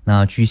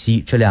那据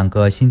悉，这2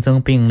个新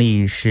增病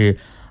例是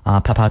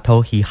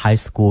Papatohi High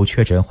School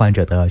确诊患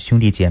者的兄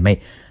弟姐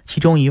妹，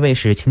其中一位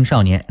是青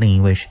少年，另一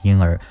位是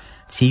婴儿，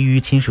其余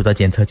亲属的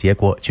检测结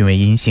果均为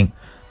阴性。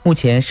目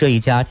前涉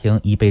疫家庭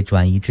已被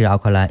转移至奥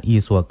克兰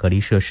一所隔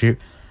离设施。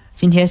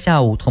今天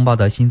下午通报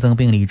的新增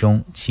病例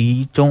中，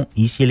其中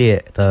一系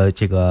列的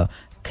这个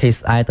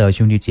Case I 的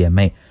兄弟姐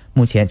妹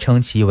目前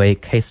称其为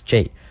Case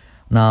J。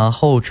 那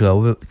后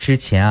者之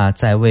前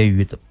在位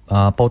于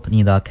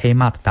Botany 的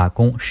Kmart 打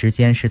工，时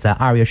间是在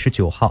2月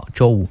19号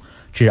周五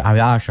至2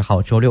月20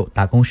号周六，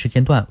打工时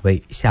间段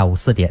为下午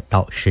4点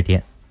到10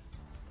点。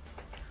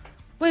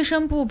卫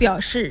生部表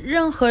示，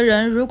任何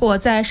人如果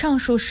在上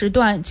述时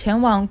段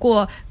前往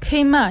过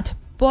Kmart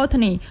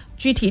Botany，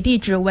 具体地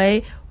址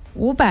为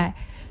500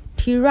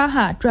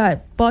 Tiraha Drive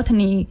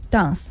Botany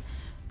Downs，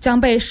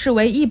 将被视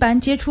为一般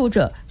接触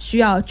者，需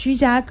要居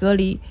家隔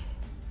离，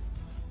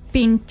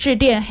并致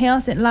电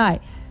Health Line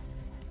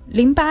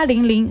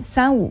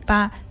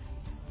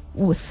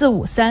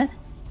 0800-358-5453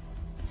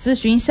咨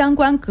询相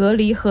关隔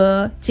离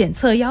和检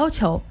测要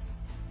求。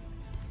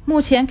目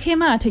前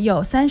Kmart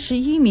有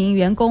31名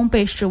员工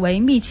被视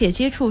为密切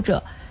接触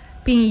者，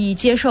并已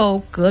接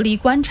受隔离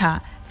观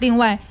察。另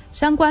外，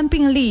相关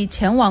病例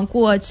前往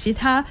过其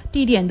他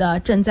地点的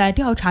正在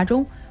调查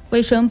中，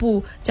卫生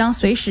部将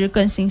随时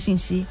更新信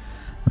息。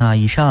那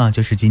以上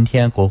就是今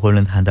天国会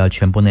论坛的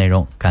全部内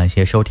容，感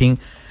谢收听。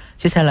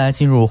接下来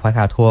进入怀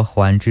卡托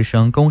华人之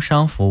声工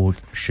商服务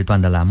时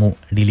段的栏目，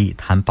丽丽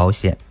谈保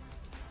险。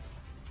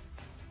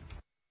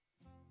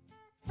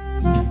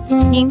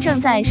您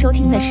正在收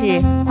听的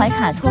是怀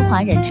卡托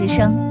华人之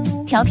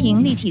声，调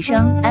频立体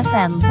声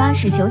FM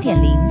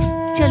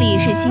 89.0，这里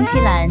是新西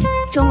兰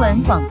中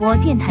文广播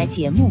电台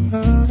节目。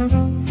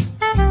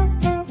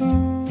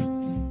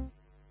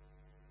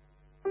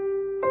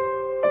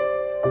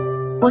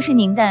我是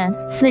您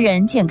的私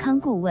人健康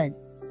顾问，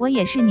我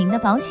也是您的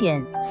保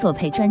险索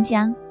赔专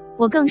家，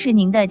我更是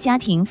您的家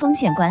庭风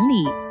险管理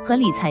和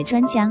理财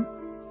专家。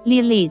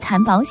丽丽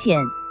谈保险，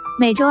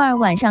每周二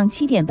晚上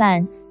7点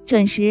半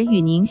准时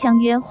与您相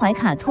约怀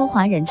卡托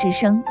华人之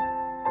声。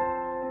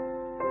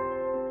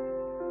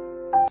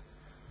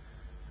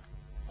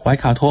怀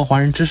卡托华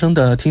人之声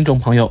的听众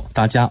朋友，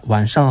大家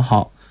晚上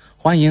好，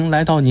欢迎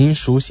来到您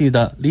熟悉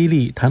的丽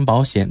丽谈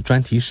保险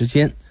专题时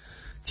间。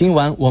今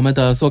晚我们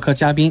的做客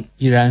嘉宾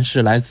依然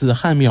是来自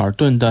汉密尔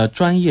顿的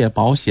专业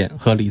保险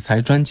和理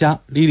财专家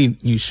丽丽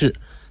女士，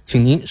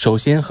请您首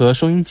先和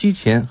收音机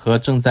前和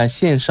正在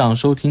线上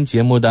收听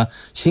节目的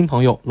新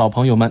朋友老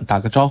朋友们打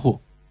个招呼。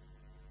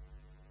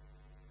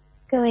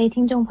各位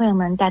听众朋友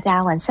们，大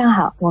家晚上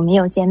好，我们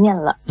又见面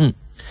了。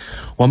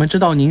我们知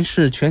道您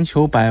是全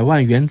球100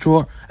万圆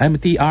桌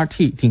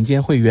MDRT 顶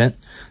尖会员，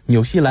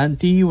纽西兰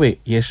第一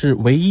位也是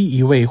唯一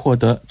一位获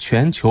得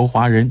全球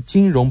华人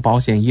金融保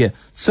险业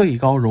最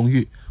高荣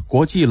誉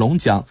国际龙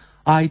奖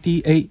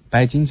IDA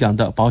白金奖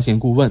的保险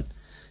顾问，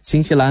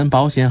新西兰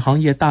保险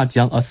行业大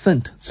奖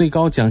Ascent 最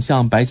高奖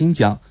项白金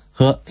奖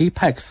和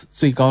Apex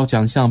最高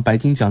奖项白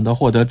金奖的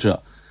获得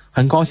者。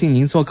很高兴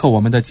您做客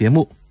我们的节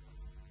目。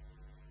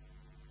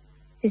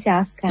谢谢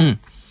奥斯卡。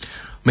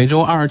每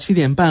周二7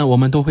点半我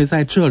们都会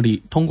在这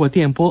里通过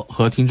电波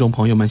和听众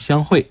朋友们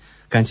相会，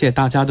感谢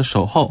大家的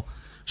守候。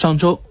上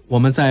周我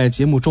们在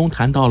节目中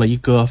谈到了一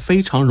个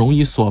非常容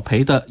易索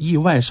赔的意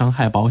外伤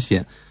害保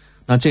险，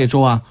那这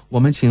周我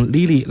们请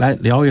Lily 来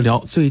聊一聊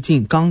最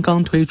近刚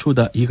刚推出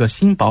的一个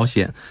新保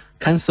险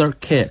Cancer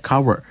Care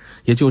Cover，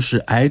 也就是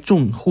癌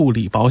重护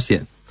理保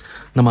险。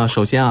那么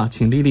首先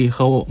请 Lily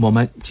和我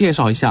们介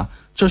绍一下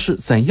这是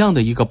怎样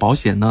的一个保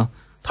险呢？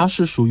它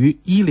是属于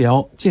医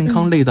疗健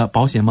康类的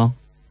保险吗？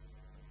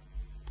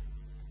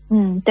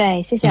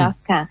对，谢谢奥斯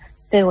卡。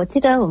对，我记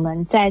得我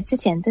们在之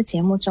前的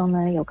节目中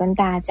呢，有跟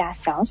大家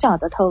小小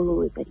的透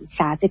露一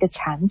下这个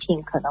产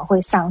品可能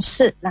会上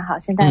市。那好，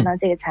现在呢，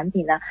这个产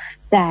品呢，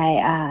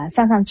在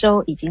上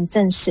周已经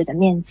正式的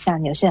面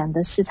向纽西兰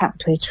的市场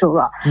推出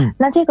了。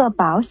那这个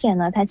保险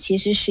呢，它其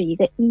实是一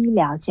个医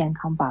疗健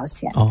康保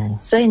险。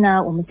所以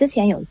呢，我们之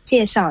前有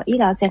介绍医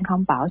疗健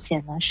康保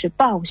险呢是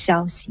报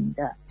销型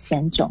的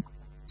险种，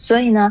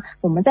所以呢，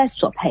我们在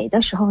索赔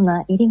的时候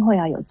呢，一定会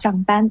要有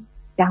账单。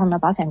然后呢，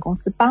保险公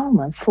司帮我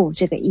们付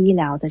这个医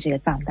疗的这个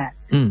账单。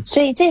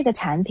所以这个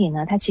产品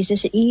呢，它其实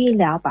是医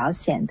疗保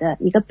险的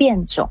一个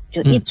变种，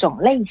就一种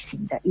类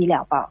型的医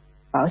疗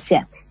保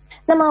险。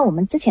那么我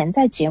们之前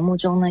在节目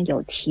中呢，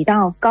有提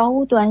到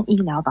高端医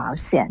疗保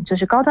险，就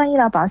是高端医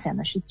疗保险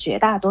呢是绝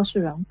大多数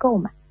人购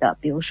买的，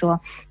比如说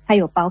它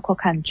有包括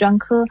看专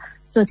科、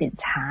做检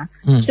查、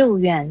住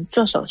院、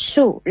做手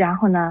术，然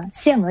后呢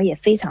限额也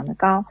非常的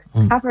高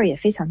，cover 也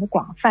非常的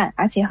广泛，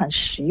而且很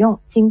实用，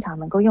经常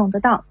能够用得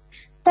到。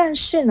但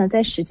是呢，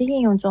在实际应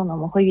用中呢，我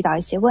们会遇到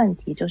一些问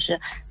题，就是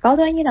高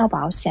端医疗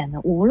保险呢，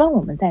无论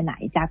我们在哪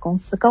一家公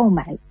司购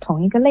买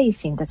同一个类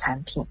型的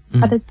产品，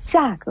它的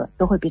价格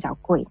都会比较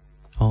贵。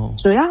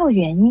主要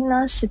原因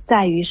呢是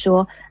在于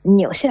说，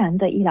纽西兰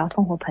的医疗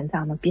通货膨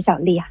胀呢比较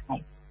厉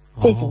害，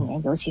这几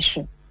年尤其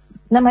是，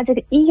那么这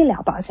个医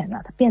疗保险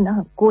呢，它变得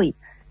很贵。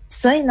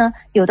所以呢，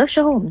有的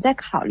时候我们在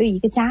考虑一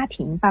个家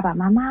庭，爸爸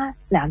妈妈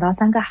2到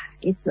3个孩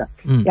子，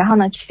然后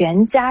呢，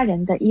全家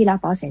人的医疗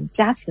保险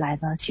加起来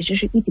呢，其实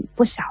是一笔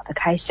不小的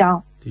开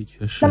销。的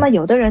确是。那么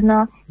有的人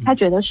呢，他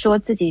觉得说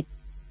自己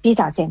比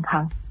较健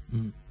康，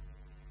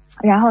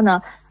然后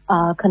呢，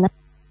可能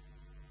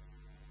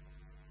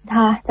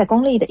他在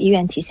公立的医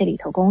院体系里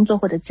头工作，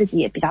或者自己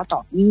也比较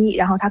懂医，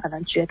然后他可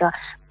能觉得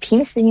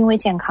平时因为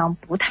健康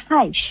不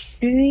太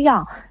需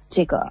要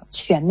这个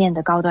全面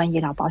的高端医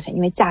疗保险，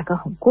因为价格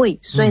很贵，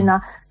所以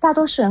呢，大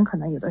多数人可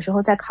能有的时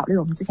候在考虑，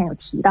我们之前有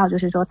提到，就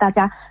是说大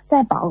家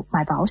在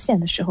买保险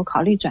的时候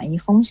考虑转移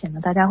风险呢，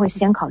大家会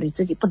先考虑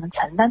自己不能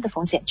承担的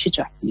风险去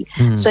转移。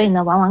所以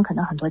呢，往往可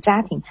能很多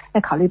家庭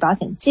在考虑保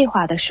险计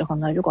划的时候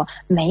呢，如果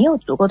没有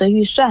足够的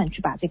预算去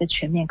把这个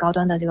全面高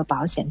端的这个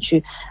保险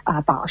去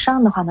保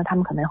上的话呢，他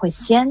们可能会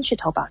先去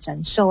投保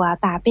人寿啊、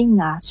大病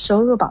啊、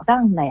收入保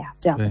障类啊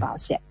这样的保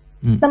险。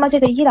那么这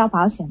个医疗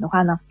保险的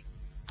话呢，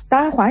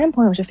当然华人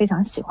朋友是非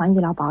常喜欢医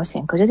疗保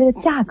险，可是这个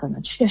价格呢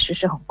确实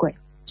是很贵。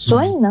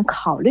所以呢，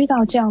考虑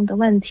到这样的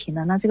问题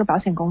呢，那这个保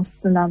险公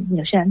司呢，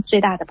纽西兰最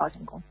大的保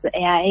险公司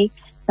AIA，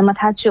 那么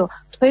它就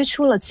推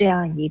出了这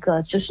样一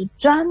个就是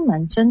专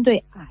门针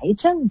对癌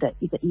症的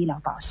一个医疗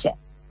保险。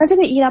那这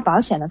个医疗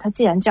保险呢，它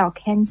既然叫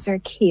Cancer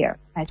Care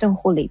癌症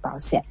护理保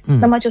险，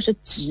那么就是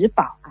只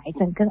保癌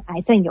症跟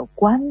癌症有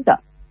关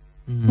的，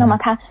那么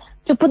它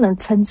就不能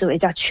称之为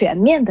叫全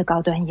面的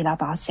高端医疗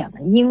保险了，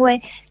因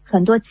为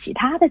很多其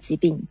他的疾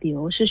病，比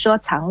如是说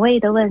肠胃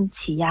的问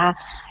题呀，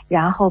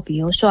然后比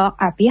如说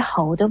耳鼻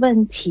喉的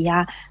问题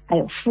呀，还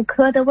有妇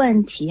科的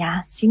问题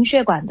呀，心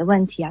血管的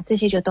问题啊，这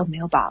些就都没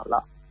有保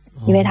了，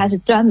因为它是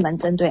专门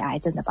针对癌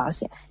症的保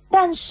险。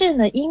但是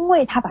呢，因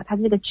为它把它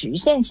这个局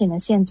限性的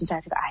限制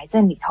在这个癌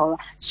症里头了，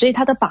所以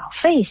它的保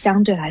费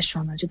相对来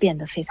说呢就变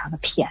得非常的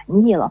便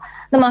宜了。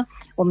那么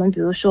我们比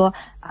如说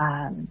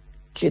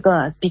举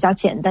个比较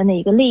简单的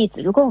一个例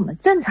子，如果我们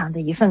正常的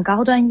一份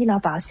高端医疗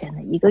保险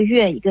呢，一个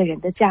月一个人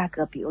的价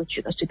格，比如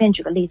随便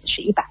举个例子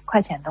是100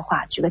块钱的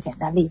话，举个简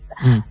单例子，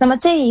那么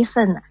这一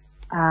份呢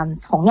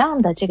同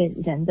样的这个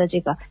人的这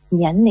个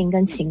年龄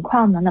跟情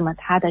况呢，那么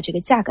它的这个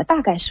价格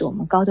大概是我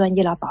们高端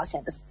医疗保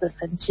险的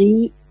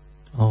1/4，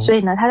所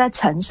以呢，它在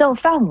承受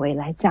范围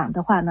来讲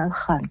的话呢，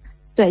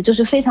就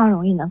是非常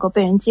容易能够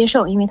被人接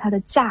受，因为它的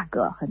价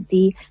格很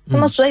低。那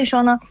么所以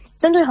说呢，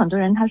针对很多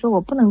人他说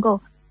我不能够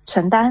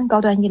承担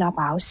高端医疗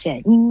保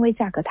险，因为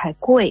价格太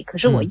贵，可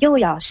是我又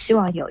要希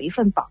望有一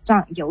份保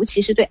障，尤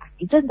其是对癌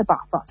症的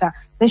保障。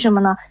为什么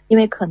呢？因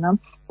为可能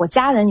我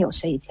家人有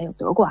谁以前有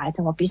得过癌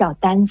症，我比较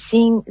担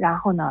心，然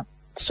后呢，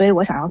所以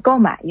我想要购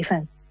买一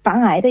份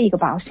防癌的一个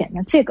保险，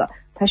那这个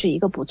它是一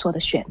个不错的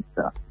选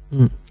择。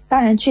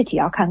当然具体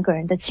要看个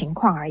人的情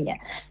况而言。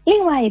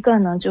另外一个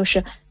呢，就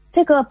是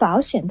这个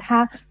保险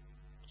它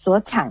所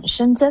产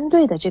生针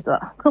对的这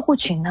个客户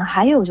群呢，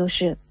还有就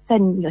是在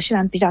纽西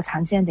兰比较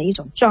常见的一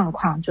种状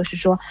况，就是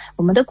说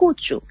我们的雇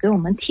主给我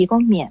们提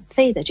供免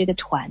费的这个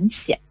团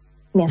险，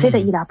免费的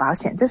医疗保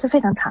险，这是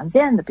非常常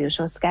见的，比如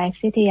说 Sky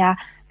City 啊，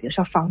比如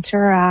说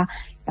Frontier 啊，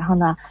然后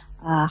呢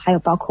还有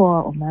包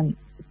括我们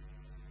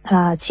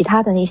其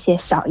他的那些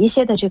小一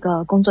些的这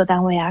个工作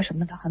单位啊什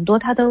么的，很多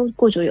他都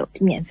雇主有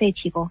免费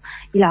提供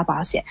医疗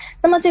保险。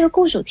那么这个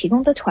雇主提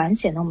供的团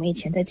险呢，我们以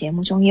前在节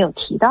目中也有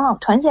提到，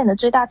团险的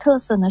最大特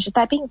色呢是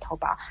带病投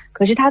保，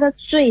可是它的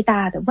最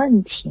大的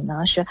问题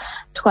呢是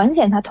团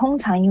险它通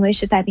常因为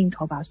是带病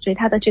投保，所以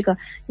它的这个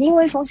因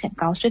为风险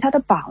高，所以它的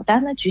保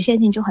单呢局限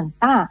性就很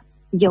大，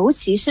尤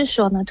其是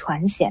说呢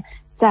团险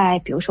在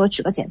比如说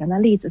举个简单的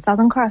例子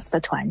Southern Cross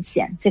的团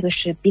险，这个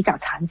是比较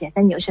常见，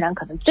但纽西兰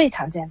可能最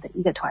常见的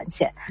一个团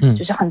险，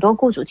就是很多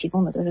雇主提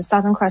供的都是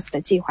Southern Cross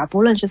的计划，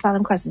不论是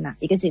Southern Cross 哪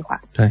一个计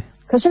划。对。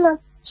可是呢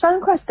Southern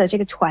Cross 的这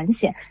个团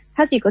险，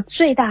它是一个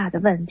最大的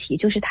问题，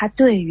就是它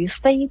对于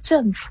非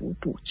政府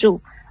补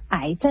助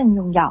癌症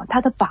用药，它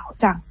的保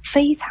障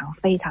非常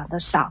非常的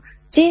少，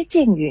接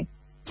近于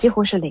几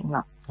乎是零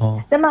了。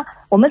那么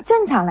我们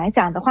正常来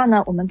讲的话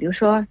呢，我们比如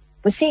说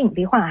不幸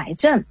罹患癌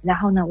症，然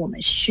后呢我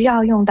们需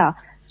要用到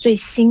最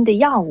新的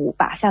药物，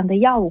靶向的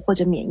药物或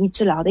者免疫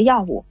治疗的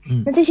药物。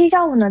那这些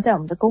药物呢在我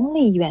们的公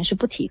立医院是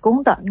不提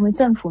供的，因为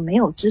政府没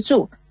有资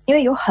助，因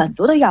为有很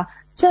多的药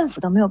政府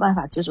都没有办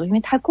法资助，因为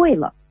太贵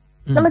了。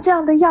那么这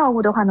样的药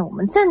物的话呢，我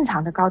们正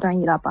常的高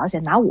端医疗保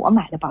险，拿我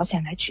买的保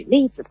险来举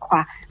例子的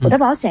话，我的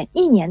保险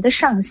1年的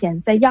上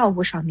限在药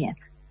物上面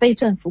非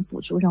政府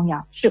补助用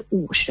药是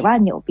50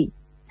万纽币。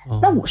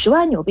那50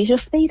万纽币是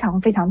非常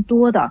非常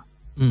多的。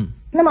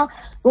那么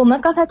我们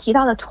刚才提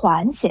到的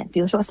团险，比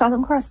如说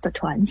Southern Cross 的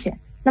团险，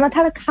那么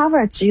它的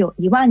cover 只有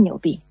1万纽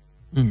币。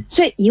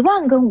所以1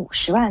万跟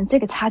50万这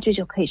个差距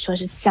就可以说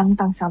是相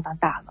当相当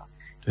大了。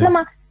那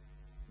么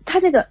它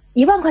这个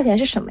1万块钱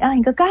是什么样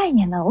一个概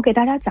念呢？我给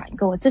大家讲一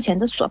个我之前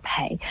的索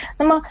赔。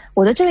那么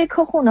我的这位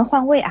客户呢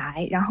患胃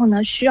癌，然后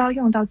呢需要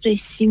用到最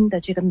新的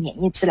这个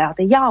免疫治疗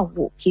的药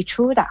物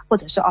Keytruda 或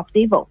者是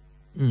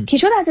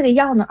Opdivo。Keytruda 这个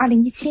药呢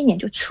2017年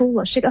就出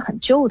了，是一个很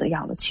旧的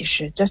药了，其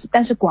实就是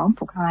但是广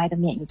谱抗癌的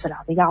免疫治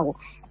疗的药物。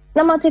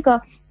那么这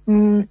个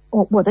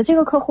我的这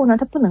个客户呢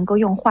他不能够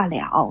用化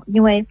疗，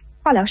因为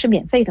化疗是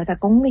免费的在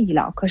公立医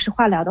疗，可是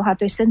化疗的话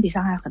对身体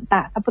伤害很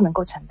大，他不能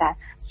够承担，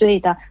所以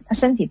的他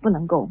身体不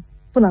能够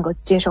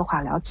接受化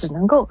疗，只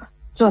能够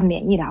做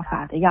免疫疗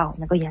法的药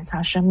能够延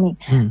长生命。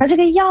那这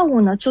个药物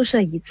呢注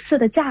射一次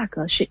的价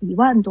格是1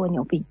万多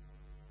纽币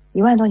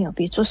，1万多纽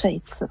币注射一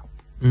次。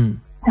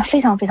那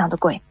非常非常的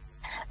贵。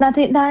那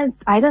当然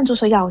癌症注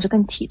射药物是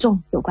跟体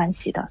重有关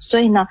系的，所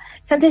以呢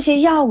像这些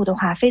药物的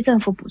话，非政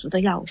府补助的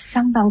药物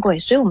相当贵，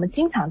所以我们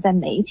经常在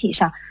媒体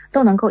上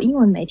都能够，英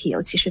文媒体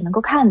尤其是能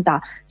够看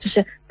到，就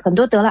是很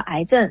多得了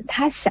癌症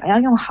他想要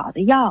用好的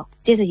药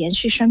接着延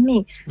续生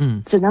命，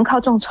只能靠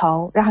众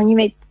筹，然后因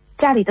为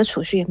家里的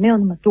储蓄也没有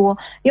那么多，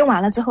用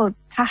完了之后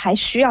他还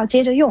需要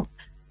接着用。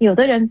有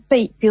的人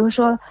比如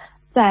说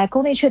在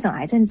公立确诊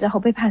癌症之后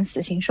被判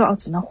死刑，说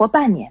只能活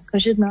半年，可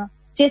是呢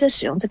接着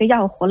使用这个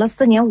药活了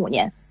4年5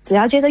年，只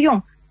要接着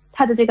用，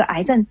他的这个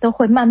癌症都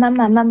会慢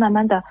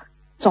慢的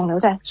肿瘤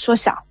在缩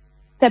小，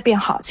在变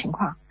好情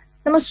况。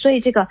那么所以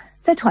这个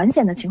在团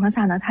险的情况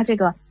下呢，他这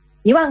个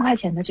1万块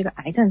钱的这个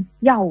癌症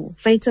药物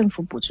非政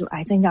府补助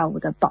癌症药物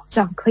的保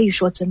障可以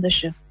说真的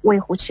是微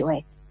乎其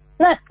微。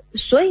那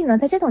所以呢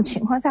在这种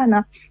情况下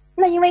呢，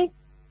那因为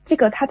这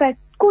个他在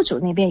雇主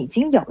那边已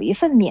经有一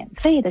份免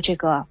费的这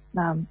个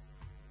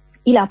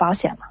医疗保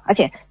险了，而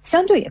且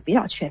相对也比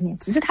较全面，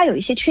只是它有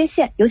一些缺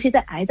陷，尤其在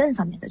癌症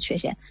上面的缺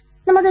陷。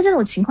那么在这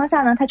种情况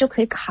下呢，他就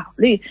可以考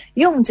虑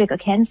用这个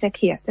Cancer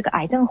Care 这个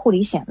癌症护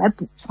理险来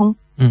补充。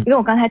因为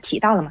我刚才提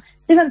到了嘛，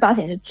这份保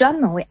险是专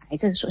门为癌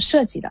症所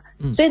设计的，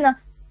所以呢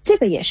这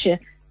个也是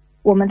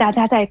我们大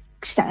家在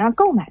想要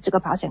购买这个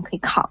保险可以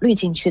考虑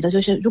进去的，就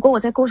是如果我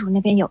在雇主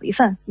那边有一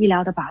份医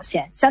疗的保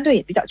险，相对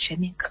也比较全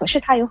面，可是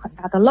它有很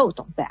大的漏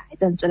洞在癌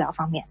症治疗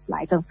方面，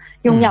癌症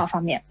用药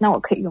方面，那我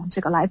可以用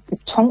这个来补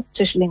充，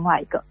这是另外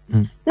一个。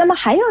那么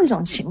还有一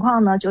种情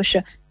况呢，就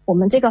是我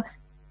们这个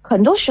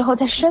很多时候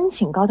在申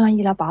请高端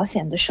医疗保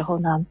险的时候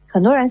呢，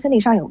很多人身体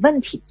上有问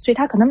题，所以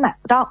他可能买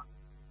不到。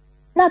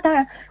那当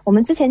然我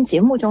们之前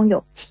节目中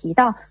有提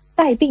到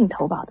带病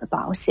投保的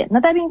保险，那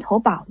带病投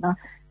保呢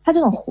它这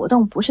种活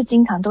动不是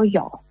经常都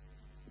有，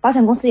保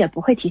险公司也不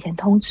会提前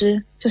通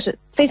知，就是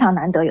非常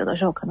难得，有的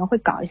时候可能会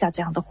搞一下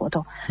这样的活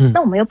动。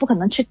那我们又不可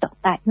能去等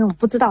待，因为我们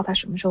不知道它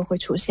什么时候会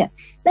出现。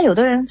那有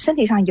的人身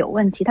体上有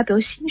问题，他比如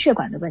心血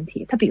管的问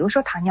题，他比如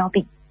说糖尿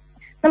病，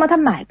那么他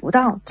买不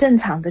到正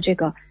常的这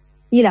个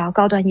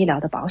高端医疗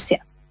的保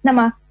险，那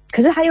么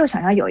可是他又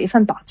想要有一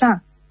份保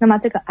障，那么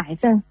这个癌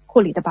症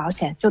护理的保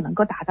险就能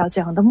够达到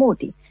这样的目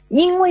的。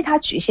因为它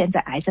局限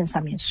在癌症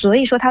上面，所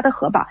以说它的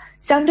核保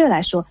相对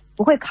来说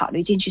不会考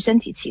虑进去身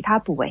体其他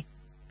部位，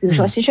比如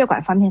说心血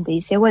管方面的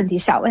一些问题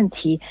小问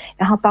题，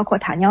然后包括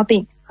糖尿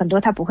病，很多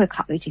它不会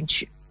考虑进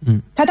去。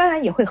它当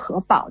然也会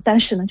核保，但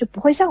是呢就不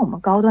会像我们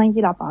高端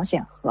医疗保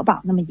险核保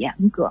那么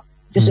严格，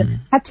就是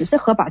它只是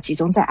核保集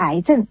中在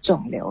癌症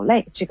肿瘤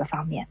类这个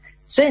方面。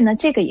所以呢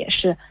这个也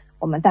是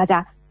我们大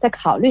家在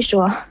考虑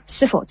说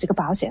是否这个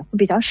保险会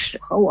比较适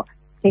合我，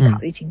可以考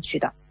虑进去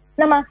的。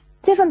那么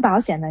这份保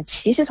险呢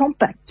其实从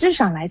本质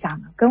上来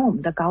讲呢，跟我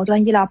们的高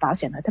端医疗保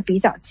险呢它比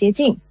较接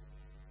近，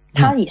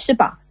它也是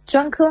保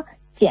专科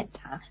检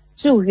查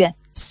住院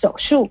手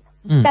术，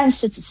但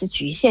是只是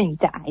局限于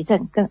在癌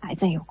症跟癌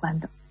症有关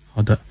的。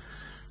好的，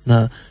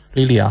那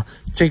莉莉啊，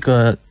这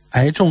个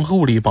癌症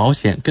护理保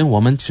险跟我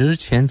们之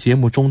前节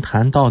目中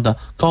谈到的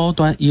高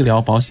端医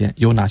疗保险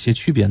有哪些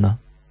区别呢？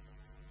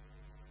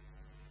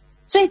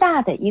最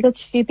大的一个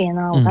区别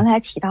呢，我刚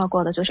才提到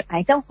过的就是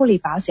癌症护理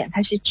保险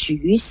它是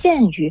局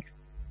限于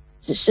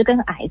只是跟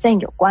癌症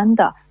有关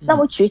的。那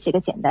我举几个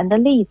简单的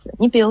例子，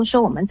你比如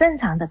说我们正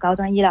常的高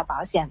端医疗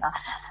保险呢，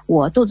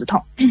我肚子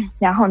痛，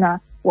然后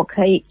呢我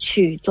可以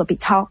去做 B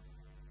超，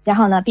然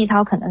后呢 B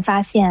超可能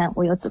发现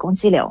我有子宫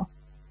肌瘤，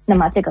那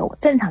么这个我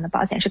正常的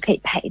保险是可以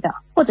赔的。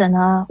或者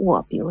呢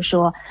我比如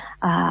说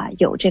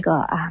有这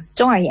个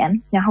中耳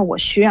炎，然后我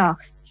需要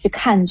去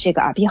看这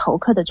个耳鼻喉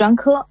科的专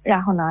科，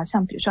然后呢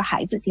像比如说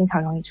孩子经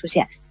常容易出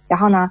现，然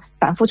后呢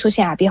反复出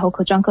现耳鼻喉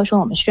科专科说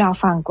我们需要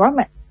放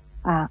Grommet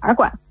耳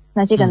管，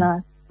那这个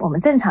呢我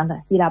们正常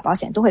的医疗保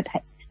险都会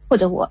赔。或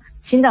者我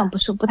心脏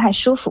不太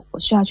舒服，我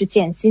需要去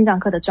见心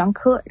脏科的专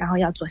科，然后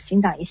要做心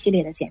脏一系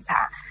列的检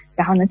查，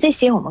然后呢这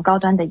些我们高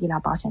端的医疗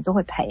保险都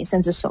会赔，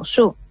甚至手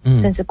术，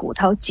甚至骨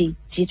头脊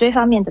椎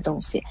方面的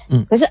东西。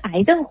可是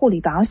癌症护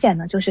理保险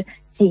呢就是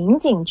仅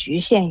仅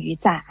局限于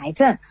在癌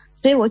症。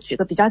所以我举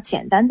个比较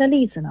简单的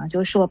例子呢，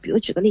就是说比如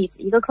举个例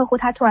子，一个客户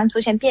他突然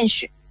出现便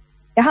血，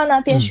然后呢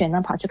便血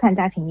呢跑去看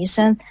家庭医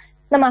生，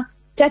那么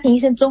家庭医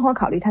生综合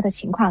考虑他的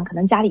情况，可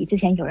能家里之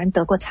前有人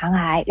得过肠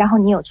癌，然后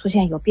你有出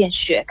现有便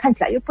血，看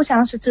起来又不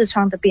像是痔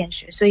疮的便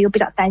血，所以又比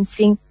较担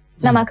心，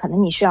那么可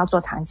能你需要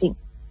做肠镜，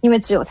因为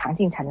只有肠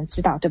镜才能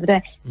知道，对不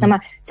对？那么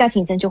家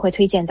庭医生就会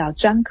推荐到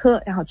专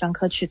科，然后专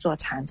科去做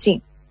肠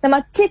镜。那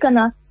么这个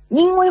呢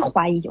因为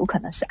怀疑有可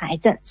能是癌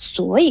症，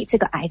所以这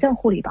个癌症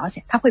护理保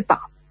险它会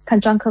保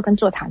看专科跟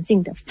做肠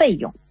镜的费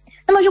用。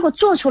那么如果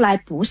做出来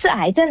不是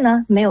癌症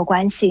呢没有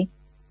关系，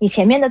你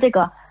前面的这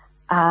个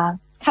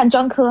看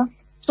专科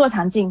做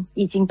肠镜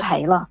已经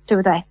赔了，对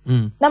不对？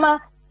那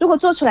么如果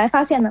做出来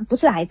发现呢不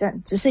是癌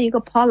症，只是一个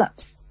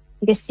polyps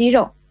一个息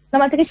肉，那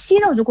么这个息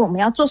肉如果我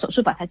们要做手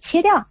术把它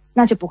切掉，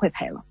那就不会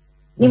赔了，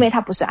因为它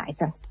不是癌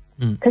症。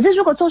可是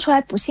如果做出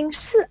来不幸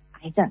是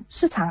癌症，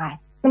是肠癌，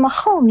那么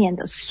后面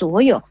的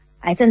所有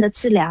癌症的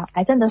治疗、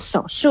癌症的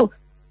手术，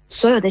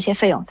所有的一些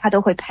费用它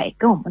都会赔，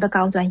跟我们的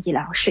高端医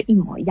疗是一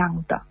模一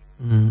样的。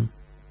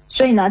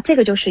所以呢这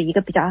个就是一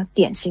个比较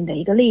典型的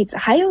一个例子。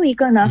还有一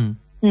个呢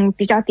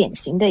比较典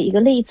型的一个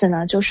例子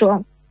呢，就是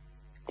说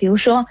比如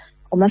说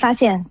我们发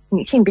现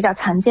女性比较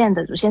常见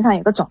的乳腺上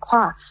有个肿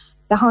块，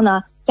然后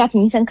呢家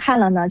庭医生看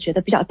了呢觉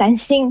得比较担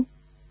心，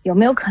有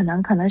没有可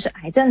能是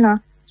癌症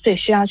呢，所以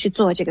需要去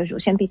做这个乳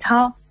腺 B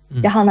超，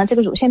然后呢这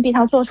个乳腺 B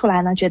超做出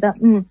来呢觉得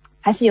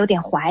还是有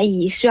点怀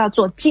疑，需要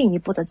做进一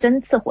步的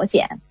针刺活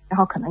检，然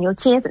后可能又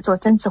接着做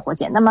针刺活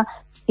检。那么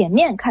前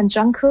面看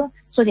专科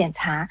做检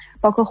查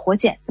包括活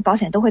检保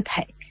险都会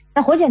赔，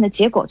那活检的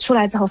结果出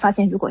来之后发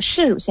现如果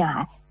是乳腺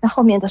癌，那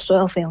后面的所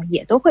有费用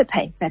也都会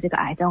赔在这个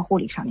癌症护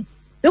理上面。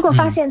如果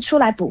发现出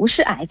来不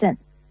是癌症，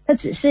它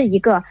只是一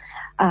个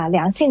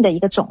良性的一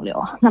个肿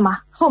瘤，那么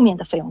后面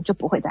的费用就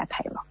不会再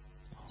赔了。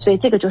所以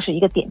这个就是一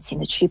个典型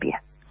的区别。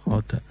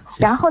好的，谢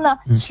谢。然后呢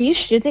其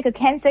实这个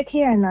Cancer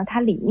Care 呢它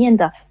里面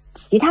的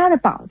其他的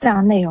保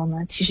障内容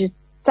呢，其实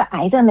在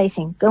癌症类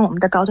型跟我们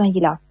的高端医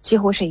疗几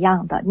乎是一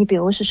样的。你比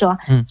如是说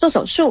做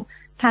手术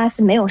它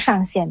是没有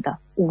上限的，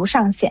无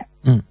上限。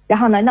然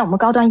后呢那我们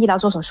高端医疗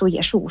做手术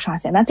也是无上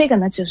限，那这个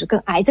呢就是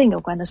跟癌症有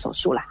关的手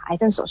术啦，癌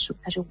症手术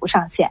它是无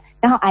上限，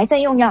然后癌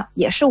症用药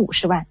也是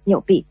50万纽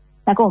币，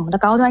那跟我们的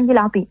高端医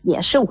疗比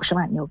也是50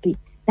万纽币。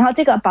然后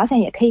这个保险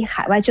也可以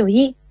海外就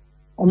医，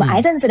我们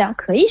癌症治疗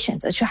可以选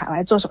择去海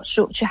外做手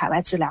术，去海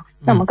外治疗，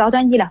那我们高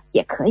端医疗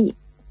也可以。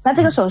那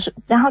这个手术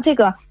然后这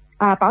个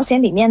保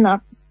险里面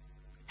呢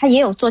它也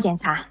有做检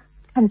查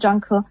看专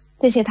科，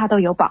这些它都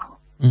有保。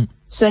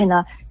所以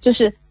呢就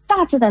是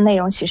大致的内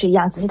容其实一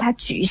样，只是它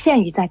局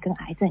限于在跟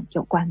癌症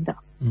有关的。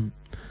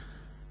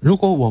如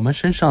果我们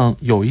身上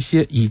有一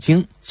些已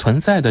经存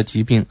在的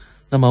疾病，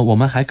那么我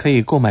们还可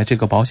以购买这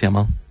个保险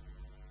吗？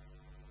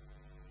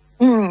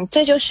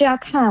这就是要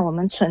看我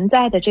们存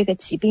在的这个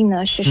疾病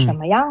呢是什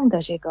么样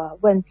的这个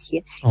问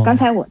题。刚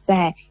才我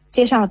在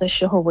介绍的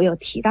时候我有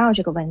提到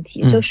这个问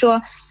题，就是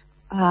说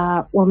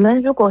我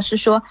们如果是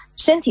说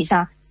身体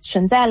上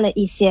存在了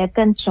一些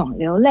跟肿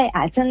瘤类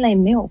癌症类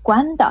没有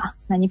关的，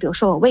那你比如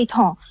说我胃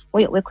痛，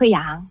我有胃溃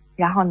疡，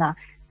然后呢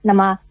那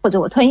么或者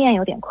我吞咽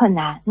有点困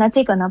难，那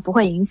这个呢不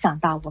会影响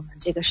到我们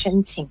这个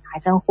申请癌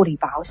症护理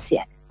保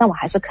险，那我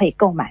还是可以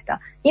购买的。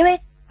因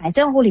为癌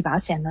症护理保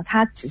险呢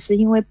它只是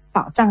因为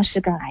保障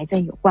是跟癌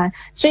症有关，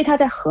所以它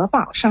在核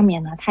保上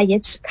面呢它也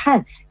只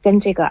看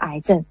跟这个癌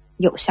症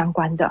有相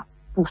关的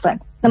部分，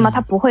那么它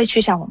不会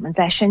去像我们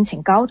在申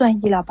请高端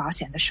医疗保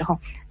险的时候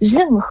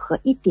任何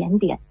一点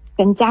点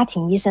跟家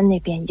庭医生那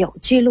边有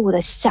记录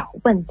的小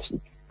问题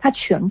它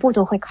全部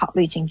都会考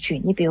虑进去。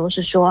你比如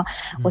是说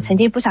我曾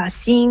经不小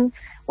心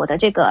我的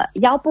这个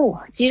腰部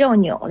肌肉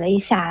扭了一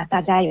下，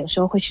大家有时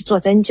候会去做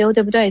针灸，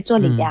对不对？做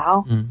理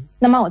疗。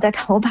那么我在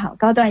投保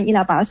高端医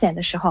疗保险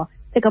的时候，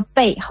这个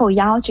背后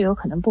腰就有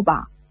可能不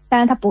保，当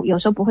然它有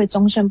时候不会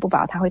终身不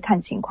保，它会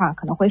看情况，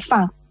可能会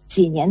放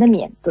几年的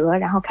免责，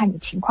然后看你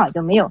情况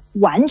有没有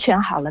完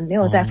全好了没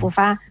有再复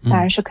发，当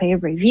然是可以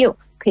review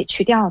可以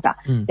去掉的。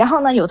然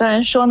后呢有的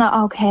人说呢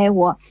OK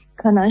我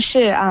可能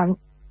是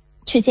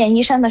去见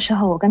医生的时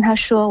候我跟他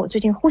说我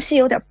最近呼吸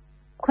有点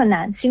困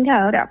难，心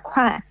跳有点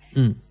快，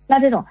那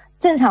这种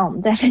正常我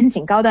们在申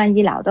请高端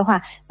医疗的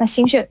话，那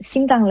心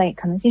脏类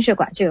可能心血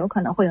管就有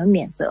可能会有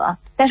免责，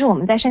但是我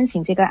们在申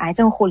请这个癌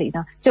症护理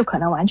呢，就可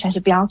能完全是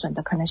标准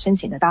的，可能申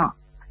请得到。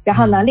然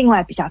后呢，另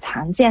外比较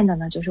常见的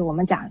呢，就是我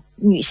们讲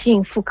女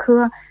性妇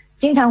科，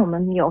经常我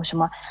们有什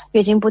么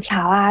月经不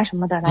调啊什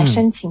么的来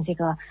申请这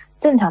个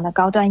正常的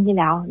高端医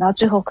疗，然后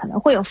最后可能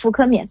会有妇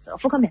科免责，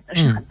妇科免责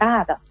是很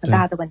大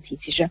的问题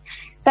其实，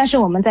但是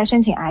我们在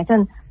申请癌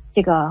症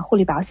这个护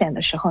理保险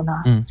的时候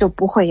呢，就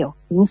不会有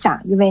影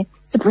响，因为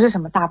这不是什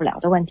么大不了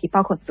的问题，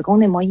包括子宫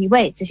内膜异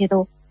位这些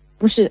都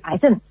不是癌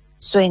症，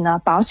所以呢，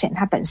保险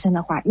它本身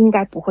的话应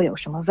该不会有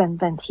什么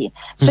问题。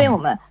所以我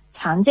们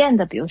常见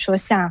的，比如说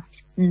像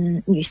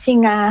女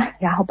性啊，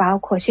然后包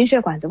括心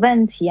血管的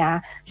问题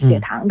啊，血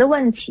糖的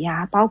问题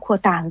啊，包括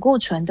胆固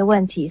醇的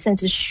问题，甚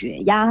至血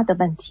压的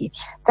问题，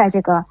在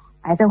这个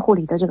癌症护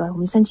理的我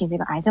们申请这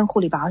个癌症护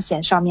理保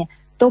险上面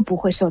都不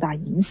会受到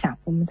影响，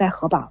我们在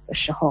核保的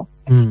时候。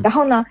然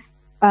后呢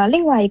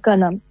另外一个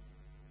呢，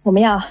我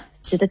们要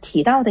值得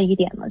提到的一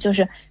点呢，就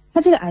是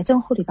它这个癌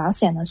症护理保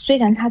险呢，虽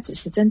然它只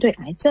是针对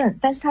癌症，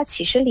但是它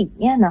其实里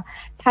面呢，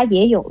它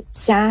也有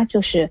加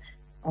就是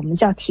我们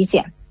叫体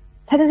检。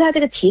它这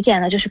个体检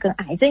呢，就是跟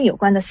癌症有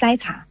关的筛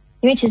查，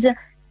因为其实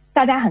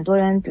大家很多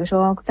人比如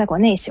说在国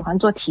内喜欢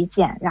做体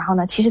检，然后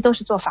呢其实都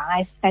是做防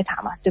癌筛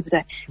查嘛，对不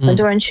对？很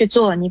多人去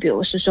做你比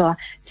如是说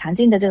肠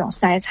镜的这种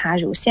筛查，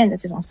乳腺的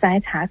这种筛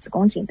查，子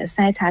宫颈的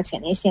筛查，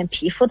前列腺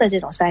皮肤的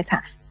这种筛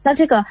查。那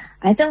这个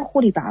癌症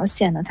护理保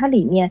险呢，它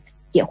里面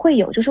也会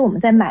有，就是我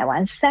们在买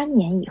完3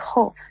年以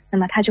后，那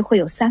么它就会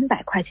有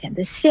300块钱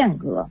的限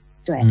额，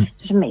对，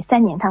就是每3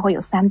年它会有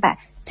300。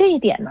这一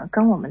点呢，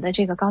跟我们的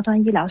这个高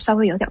端医疗稍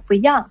微有点不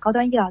一样，高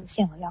端医疗的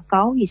限额要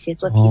高一些，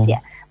做体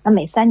检，那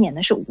每3年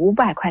呢是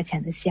500块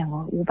钱的限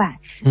额，500。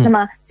那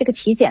么这个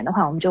体检的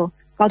话，我们就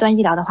高端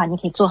医疗的话，你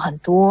可以做很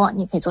多，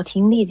你可以做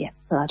听力检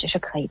测，这是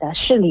可以的，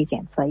视力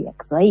检测也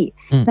可以，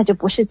那就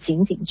不是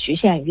仅仅局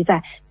限于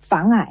在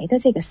防癌的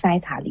这个筛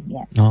查里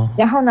面。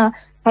然后呢，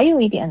还有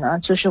一点呢，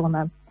就是我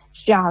们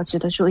需要值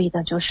得注意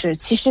的，就是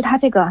其实它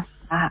这个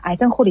癌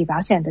症护理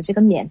保险的这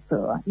个免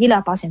责，医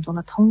疗保险中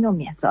的通用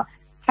免责，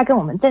它跟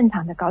我们正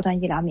常的高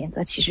端医疗免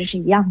责其实是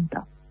一样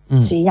的，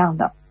是一样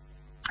的。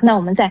那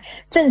我们在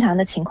正常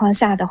的情况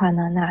下的话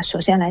呢，那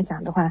首先来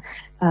讲的话，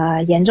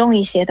严重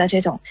一些的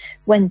这种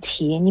问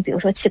题，你比如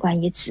说器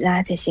官移植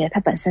啊这些，它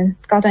本身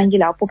高端医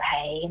疗不赔，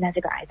那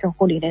这个癌症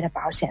护理类的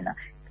保险呢，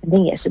肯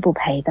定也是不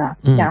赔的。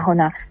然后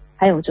呢，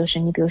还有就是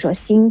你比如说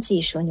新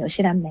技术，纽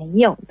西兰没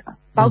有的，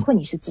包括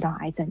你是知道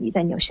癌症，你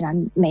在纽西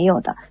兰没有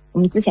的，我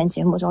们之前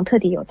节目中特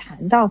地有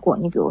谈到过，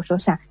你比如说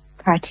像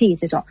CAR-T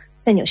这种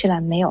在纽西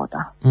兰没有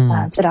的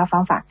治疗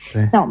方法，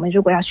那我们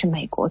如果要去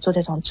美国做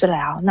这种治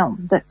疗，那我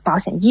们的保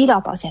险医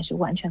疗保险是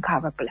完全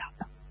cover 不了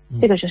的，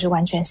这个就是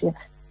完全是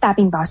大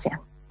病保险，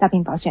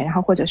然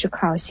后或者是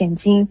靠现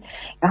金。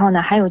然后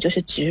呢，还有就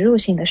是植入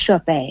性的设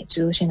备，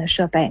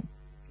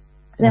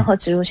任何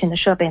植入性的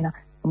设备呢，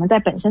我们在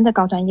本身的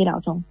高端医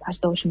疗中它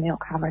都是没有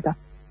cover 的。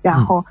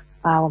然后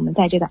我们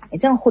在这个癌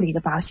症护理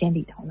的保险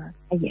里头呢，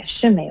它也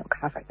是没有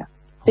cover 的。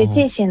所以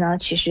这些呢，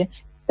其实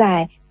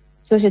在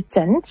就是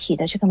整体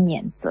的这个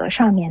免责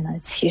上面呢，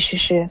其实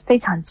是非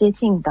常接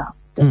近的。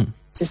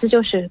只是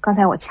就是刚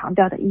才我强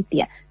调的一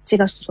点，这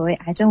个所谓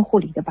癌症护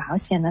理的保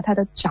险呢，它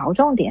的着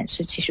重点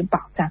是其实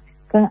保障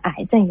跟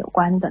癌症有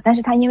关的，但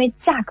是它因为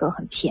价格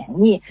很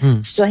便宜，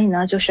所以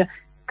呢就是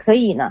可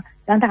以呢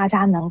让大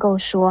家能够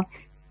说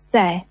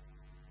在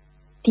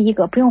第一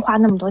个不用花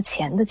那么多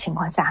钱的情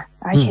况下，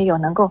而且有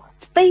能够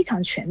非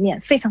常全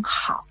面非常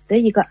好的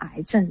一个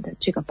癌症的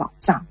这个保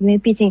障。因为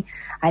毕竟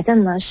癌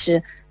症呢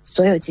是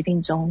所有疾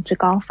病中最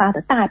高发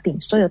的大病，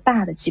所有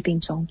大的疾病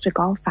中最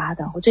高发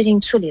的。我最近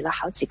处理了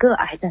好几个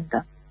癌症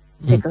的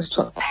这个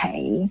索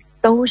赔，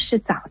都是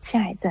早期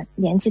癌症，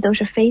年纪都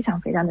是非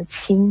常非常的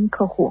轻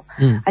客户，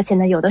而且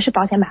呢有的是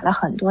保险买了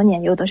很多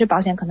年，有的是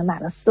保险可能买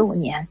了4-5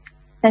年，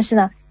但是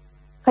呢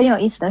很有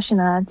意思的是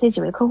呢，这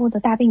几位客户的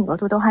大病额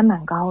度都还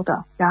蛮高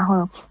的，然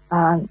后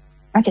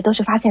而且都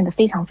是发现的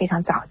非常非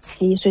常早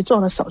期，所以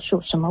做了手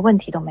术什么问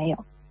题都没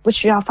有，不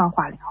需要放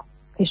化疗，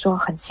可以说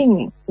很幸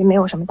运，也没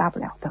有什么大不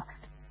了的。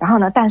然后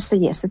呢，但是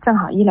也是正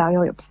好医疗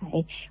又有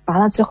赔，完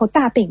了之后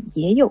大病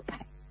也有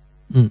赔，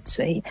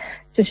所以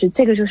就是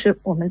这个就是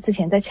我们之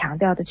前在强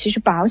调的，其实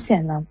保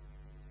险呢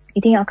一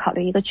定要考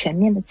虑一个全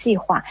面的计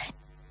划。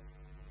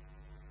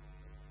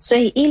所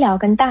以医疗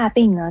跟大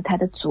病呢，它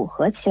的组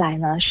合起来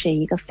呢，是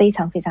一个非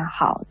常非常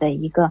好的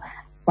一个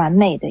完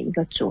美的一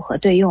个组合，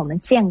对于我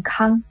们健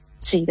康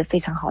是一个非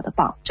常好的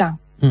保障。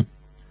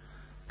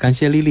感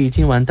谢丽丽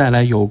今晚带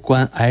来有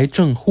关癌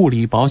症护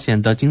理保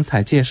险的精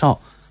彩介绍，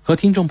和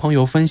听众朋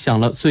友分享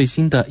了最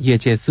新的业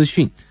界资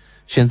讯。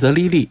选择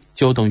丽丽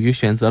就等于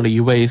选择了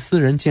一位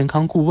私人健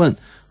康顾问、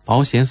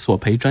保险索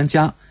赔专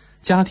家、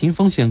家庭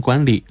风险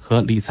管理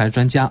和理财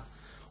专家。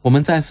我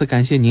们再次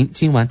感谢您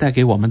今晚带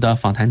给我们的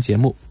访谈节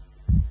目。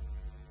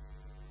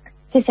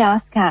谢谢奥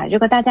斯卡。如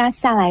果大家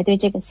下来对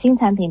这个新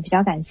产品比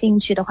较感兴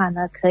趣的话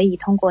呢，可以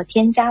通过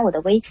添加我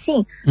的微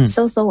信，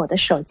搜索我的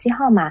手机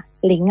号码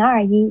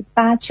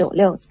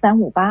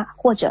0218963558，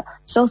或者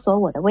搜索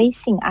我的微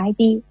信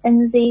ID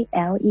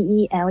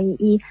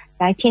NZLEELEE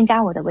来添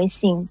加我的微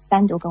信，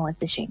单独跟我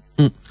咨询。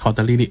好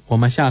的，丽丽，我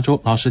们下周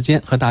老时间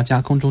和大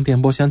家空中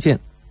电波相见。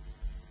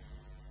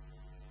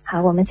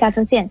好，我们下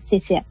周见，谢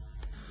谢。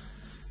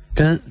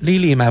跟丽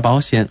丽买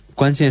保险，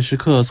关键时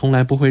刻从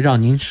来不会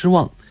让您失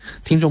望。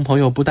听众朋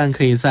友不但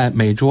可以在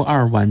每周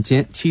二晚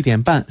间7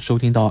点半收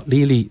听到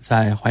丽丽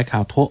在怀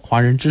卡托华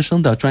人之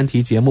声的专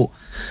题节目，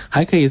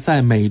还可以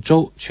在每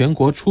周全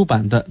国出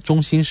版的中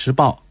新时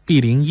报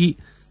B01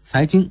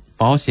 财经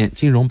保险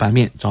金融版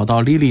面找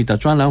到丽丽的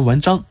专栏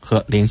文章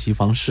和联系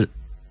方式。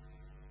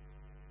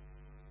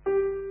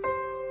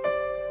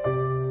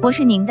我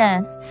是您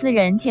的私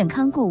人健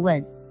康顾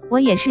问，我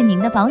也是您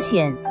的保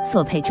险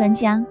索赔专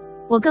家，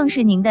我更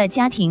是您的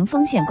家庭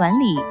风险管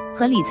理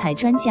和理财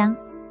专家。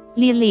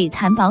丽丽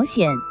谈保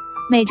险，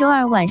每周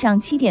二晚上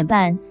7点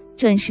半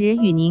准时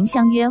与您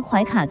相约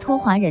怀卡托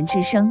华人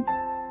之声。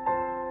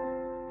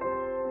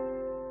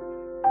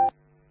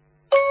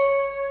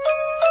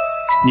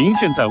您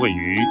现在位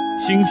于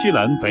新西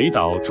兰北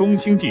岛中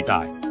心地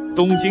带，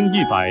东经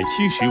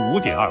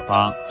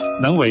175.28，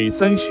南纬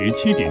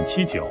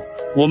37.79，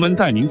我们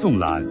带您纵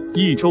览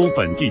一周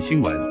本地新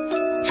闻。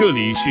这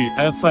里是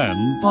FM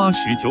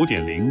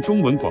 89.0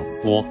中文广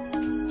播。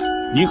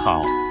你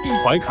好，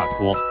怀卡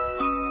托。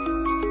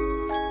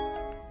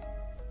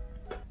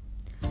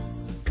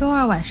周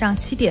二晚上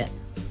7点，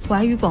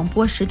华语广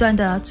播时段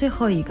的最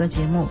后一个节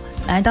目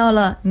来到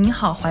了你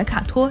好怀卡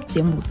托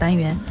节目单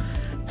元。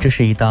这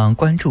是一档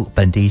关注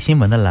本地新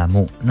闻的栏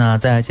目。那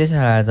在接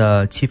下来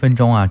的7分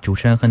钟啊，主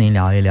持人和您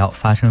聊一聊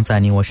发生在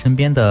你我身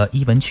边的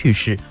医闻趣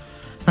事。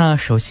那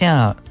首先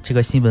啊，这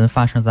个新闻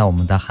发生在我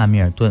们的汉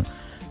密尔顿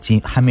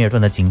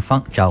的警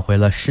方找回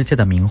了失窃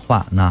的名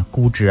画，那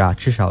估值啊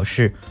至少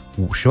是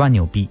50万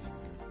纽币。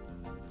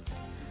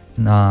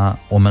那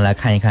我们来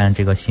看一看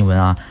这个新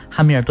闻啊，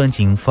汉密尔顿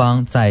警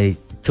方在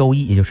周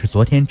一，也就是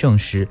昨天证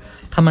实，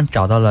他们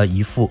找到了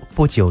一幅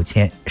不久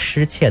前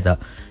失窃的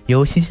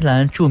由新西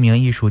兰著名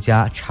艺术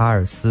家查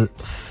尔斯·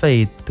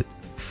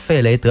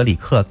费雷德里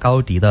克·高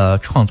迪的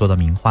创作的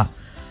名画。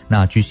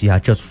那据悉啊，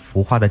这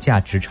幅画的价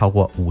值超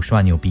过50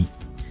万纽币。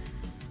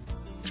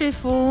这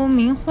幅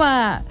名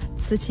画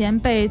此前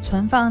被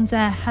存放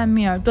在汉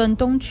密尔顿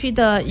东区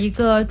的一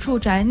个住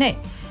宅内，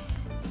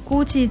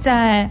估计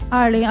在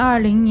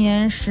2020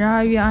年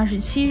12月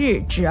27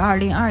日至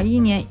2021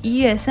年1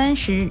月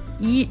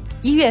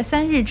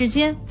3日之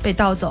间被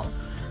盗走。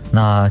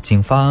那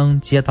警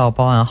方接到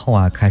报案后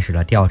啊，开始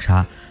了调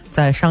查，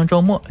在上周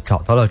末找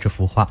到了这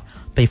幅画，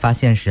被发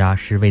现时啊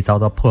是未遭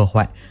到破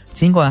坏，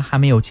尽管还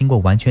没有经过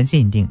完全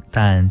鉴定，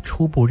但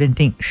初步认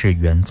定是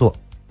原作。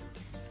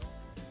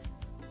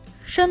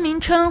声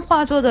明称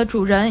画作的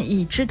主人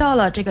已知道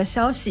了这个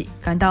消息，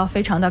感到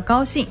非常的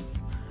高兴。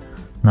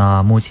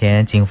那目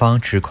前警方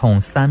指控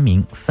3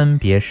名分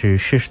别是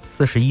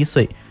41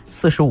岁、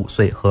45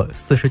岁和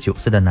49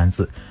岁的男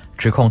子，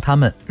指控他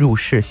们入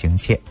室行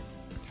窃。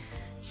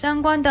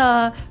相关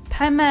的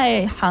拍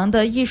卖行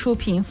的艺术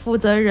品负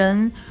责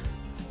人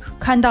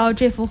看到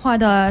这幅画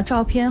的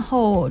照片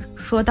后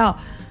说道，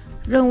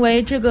认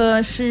为这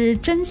个是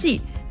真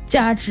迹，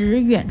价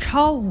值远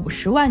超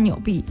50万纽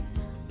币。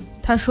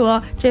他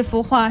说这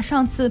幅画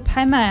上次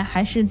拍卖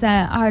还是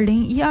在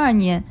2012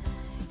年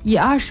以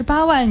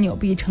28万纽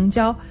币成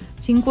交，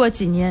经过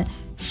几年，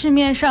市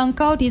面上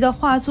高迪的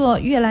画作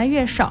越来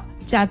越少，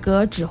价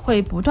格只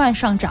会不断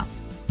上涨。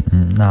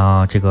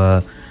那这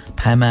个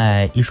拍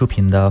卖艺术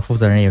品的负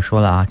责人也说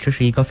了啊，这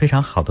是一个非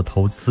常好的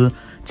投资，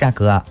价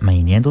格啊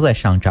每年都在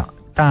上涨，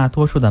大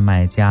多数的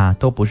买家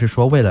都不是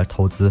说为了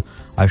投资，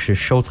而是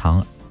收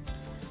藏。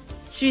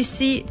据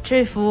悉，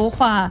这幅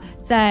画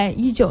在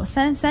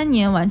1933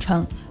年完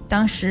成，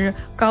当时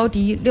高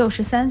迪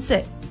63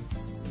岁。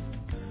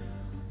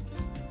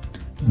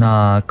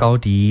那高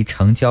迪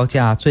成交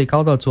价最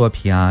高的作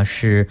品啊，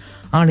是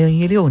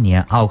2016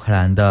年奥克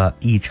兰的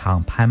一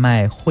场拍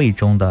卖会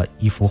中的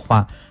一幅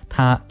画，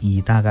它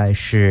以大概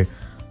是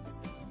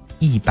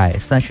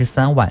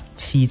133万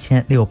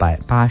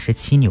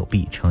7687纽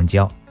币成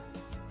交。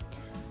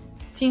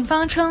警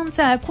方称，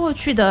在过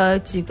去的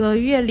几个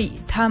月里，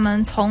他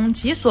们从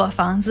几所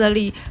房子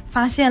里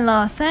发现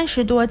了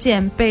30多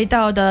件被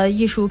盗的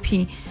艺术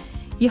品，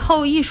以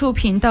后艺术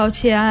品盗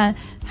窃案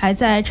还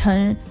在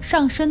呈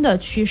上升的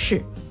趋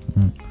势。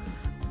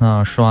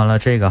那说完了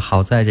这个，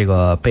好在这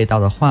个被盗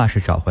的画是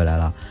找回来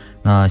了。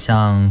那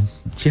像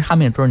其实汉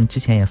密尔顿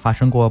之前也发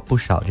生过不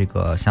少这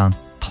个像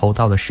偷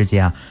盗的事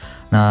件啊，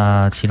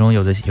那其中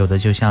有的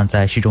就像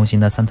在市中心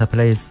的 Santa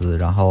Place，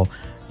 然后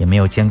也没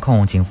有监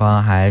控，警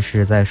方还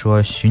是在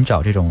说寻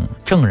找这种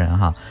证人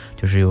哈，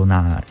就是有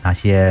哪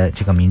些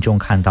这个民众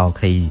看到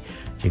可以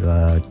这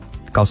个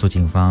告诉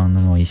警方。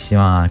那么也希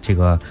望啊，这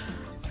个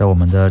在我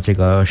们的这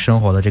个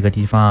生活的这个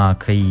地方啊，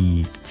可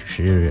以就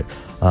是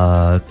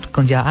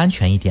更加安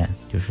全一点，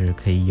就是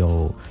可以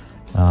有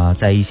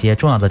在一些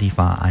重要的地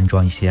方安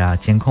装一些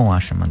监控啊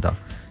什么的，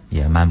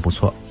也蛮不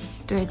错。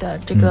对的，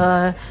这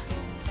个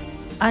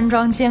安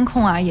装监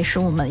控啊，也是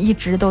我们一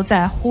直都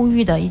在呼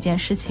吁的一件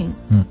事情。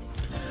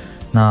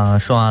那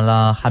说完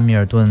了汉密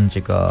尔顿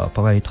这个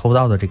关于偷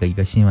盗的这个一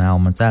个新闻啊，我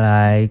们再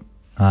来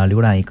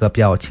浏览一个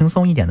比较轻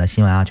松一点的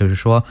新闻啊，就是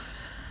说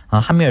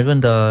汉密尔顿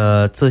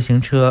的自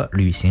行车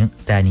旅行，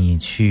带你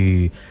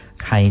去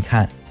看一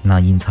看那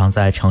隐藏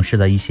在城市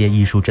的一些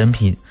艺术珍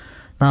品。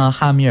那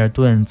汉密尔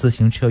顿自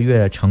行车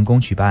月成功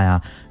举办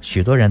啊，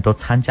许多人都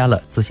参加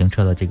了自行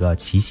车的这个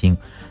骑行，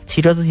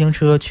骑着自行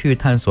车去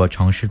探索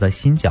城市的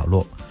新角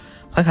落。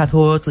怀卡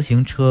托自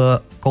行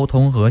车沟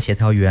通和协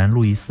调员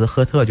路易斯·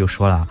赫特就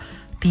说了，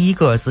第一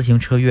个自行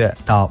车月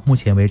到目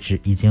前为止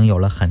已经有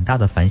了很大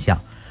的反响。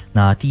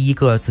那第一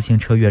个自行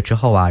车月之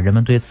后啊，人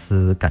们对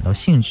此感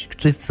兴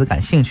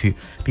趣，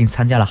并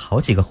参加了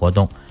好几个活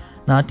动。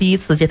那第一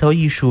次街头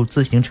艺术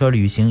自行车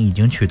旅行已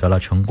经取得了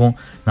成功。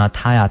那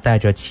他呀带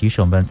着骑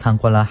手们参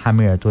观了汉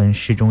密尔顿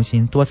市中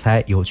心多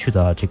彩有趣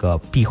的这个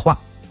壁画。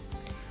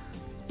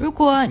如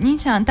果您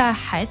想带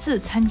孩子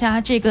参加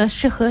这个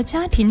适合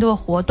家庭的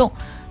活动，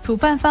主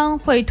办方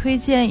会推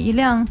荐一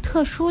辆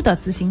特殊的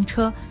自行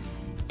车，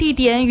地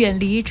点远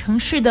离城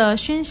市的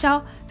喧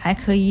嚣，还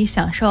可以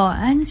享受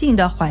安静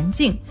的环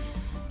境。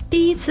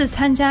第一次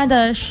参加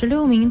的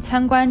16名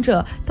参观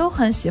者都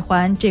很喜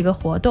欢这个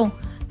活动，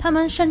他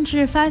们甚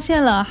至发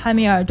现了汉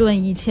密尔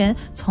顿以前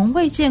从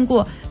未见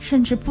过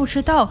甚至不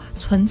知道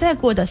存在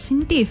过的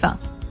新地方。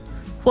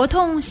活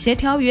动协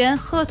调员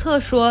赫特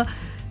说，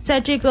在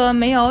这个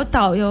没有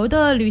导游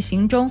的旅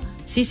行中，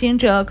骑行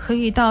者可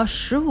以到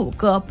15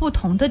个不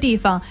同的地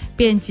方，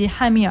遍及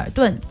汉密尔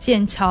顿、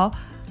剑桥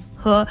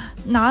和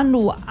纳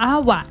鲁阿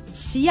瓦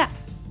西亚。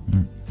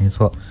没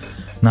错。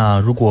那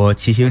如果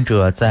骑行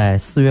者在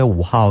4月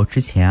5号之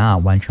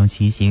前完成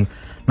骑行，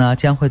那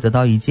将会得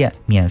到一件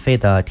免费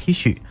的 T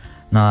恤。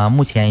那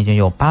目前已经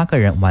有8个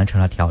人完成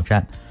了挑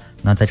战。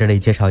那在这里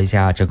介绍一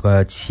下，整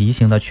个骑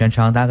行的全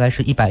长大概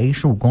是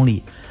115公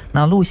里。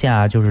那路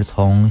线就是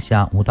从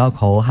像五道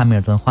口、汉密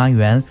尔顿花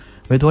园、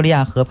维多利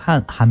亚河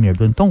畔、汉密尔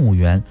顿动物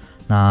园、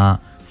那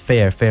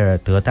菲尔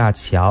德大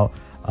桥、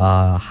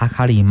哈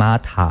卡里马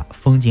塔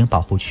风景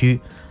保护区、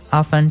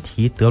阿凡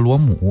提德罗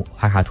姆、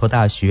怀卡托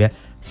大学、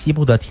西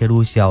部的铁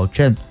路小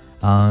镇、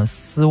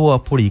斯沃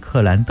布里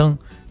克兰登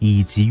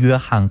以及约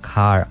翰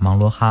卡尔芒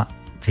罗哈，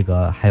这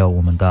个还有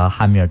我们的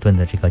汉密尔顿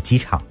的这个机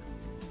场。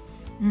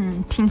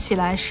听起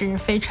来是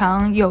非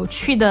常有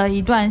趣的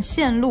一段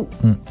线路。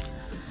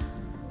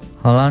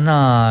好了，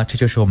那这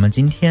就是我们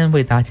今天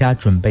为大家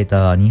准备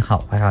的你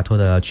好怀卡托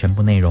的全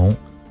部内容。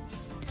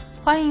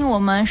欢迎我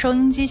们收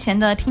音机前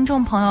的听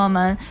众朋友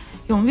们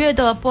踊跃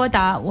的拨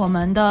打我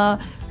们的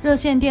热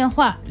线电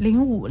话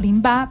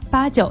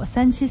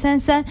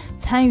0508893733，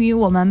参与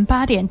我们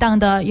8点档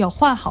的有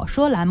话好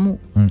说栏目。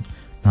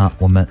那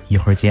我们一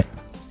会儿见。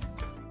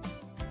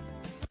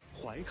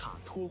怀卡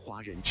托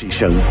华人之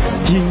声，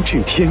音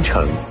质天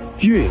成，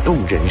悦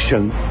动人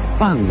生，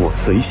伴我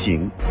随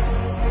行。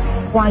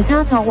怀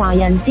卡托华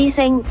人之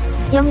声，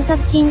音质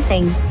天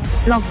成，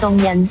乐动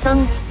人生，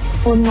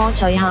伴我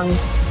随行。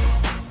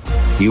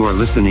You are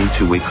listening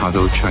to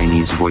Waikato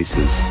Chinese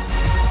Voices.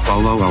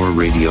 Follow our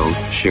radio,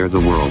 share the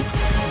world.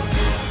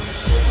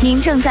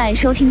 您正在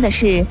收听的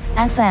是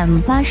FM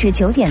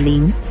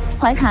 89.0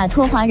怀卡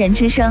托华人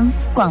之声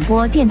广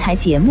播电台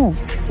节目，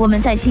我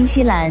们在新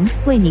西兰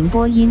为您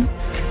播音。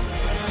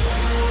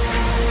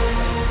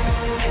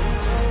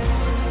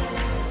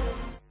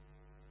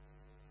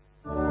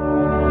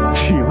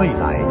是未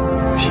来，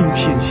听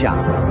天下，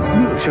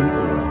乐生活。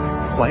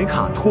怀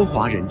卡托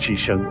华人之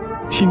声，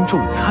听众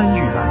参与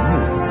栏目，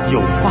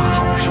有话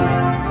好说，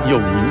有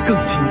您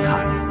更精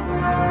彩。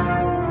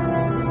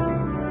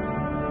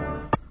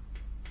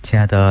亲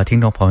爱的听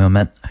众朋友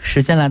们，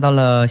时间来到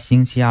了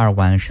星期二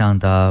晚上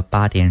的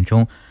8点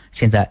钟，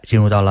现在进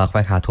入到了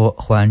怀卡托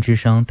华人之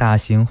声大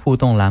型互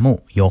动栏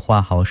目有话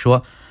好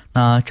说。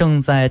那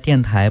正在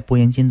电台播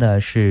音间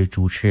的是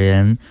主持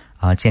人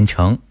建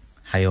成，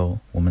还有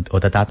我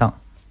的搭档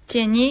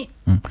简妮。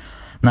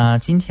那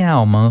今天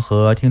我们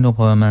和听众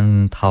朋友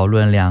们讨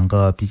论2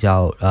个比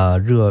较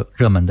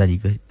热门的一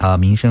个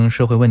民生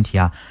社会问题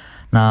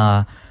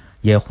那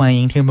也欢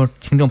迎听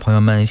众朋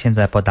友们现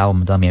在拨打我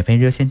们的免费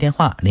热线电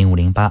话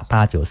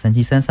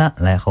0508893733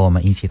来和我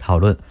们一起讨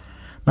论。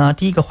那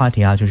第一个话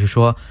题就是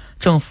说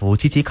政府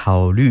积极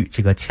考虑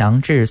这个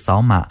强制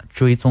扫描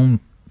追踪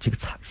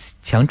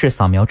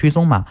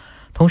码，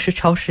同时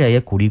超市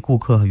也鼓励顾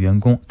客和员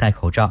工戴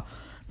口罩。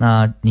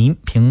那您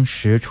平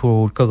时出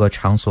入各个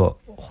场所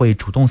会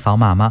主动扫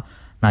码吗？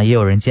那也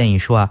有人建议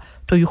说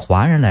对于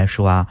华人来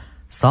说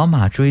扫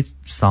描追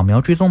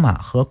踪码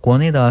和国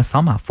内的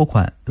扫码付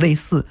款类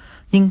似，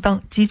应当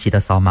积极的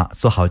扫码，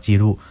做好记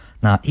录，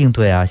那应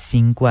对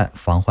新冠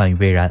防患于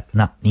未然。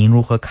那您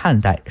如何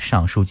看待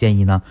上述建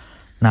议呢？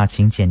那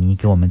请简妮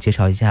给我们介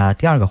绍一下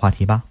第2个话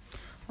题吧。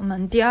我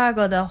们第2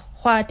个的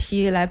话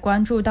题来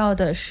关注到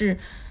的是，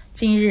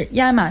近日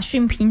亚马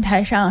逊平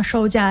台上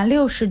售价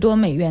$60多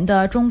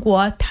的中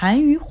国痰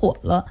盂火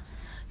了。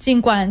尽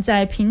管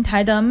在平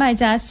台的卖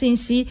家信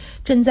息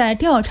正在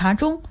调查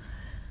中，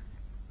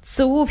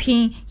此物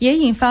品也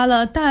引发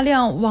了大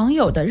量网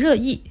友的热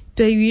议。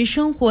对于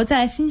生活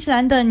在新西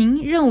兰的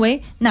您，认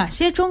为哪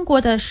些中国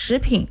的食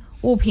品、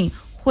物品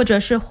或者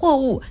是货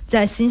物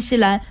在新西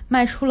兰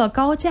卖出了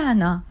高价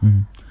呢？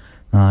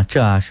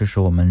这是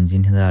我们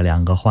今天的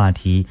2个话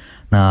题。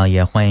那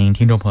也欢迎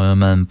听众朋友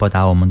们拨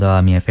打我们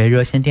的免费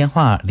热线电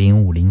话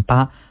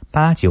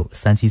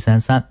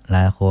0508893733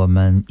来和我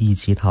们一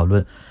起讨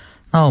论。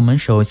那我们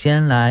首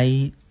先来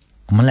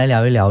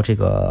聊一聊这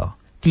个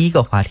第一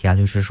个话题啊，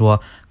就是说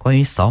关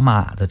于扫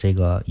码的这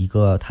个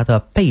它的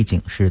背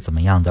景是怎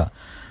么样的。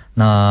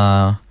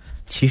那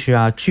其实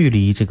啊，距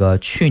离这个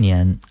去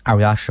年2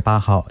月28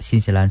号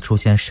新西兰出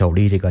现首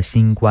例这个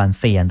新冠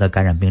肺炎的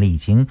感染病例已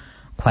经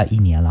快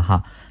1年了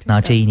哈。那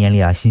这1年里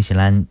啊，新西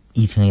兰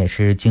疫情也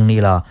是经历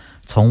了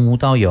从无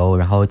到有，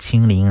然后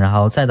清零，然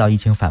后再到疫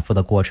情反复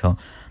的过程。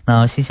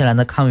那新西兰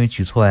的抗疫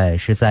举措也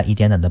是在一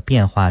点点的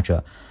变化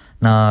着。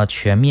那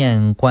全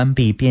面关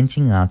闭边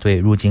境啊，对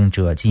入境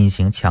者进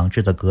行强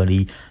制的隔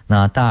离，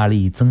那大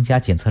力增加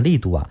检测力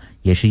度啊，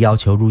也是要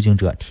求入境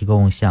者提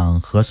供像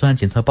核酸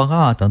检测报告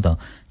啊等等，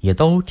也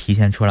都体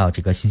现出了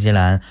这个新西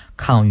兰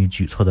抗疫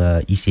举措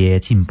的一些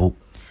进步。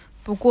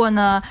不过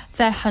呢，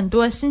在很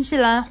多新西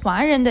兰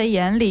华人的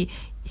眼里，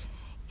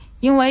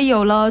因为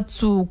有了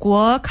祖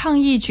国抗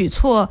疫举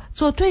措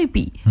做对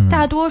比，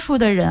大多数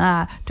的人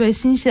啊，对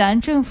新西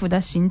兰政府的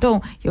行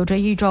动有着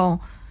一种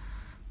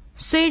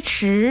虽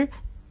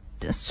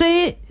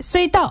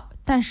到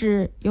但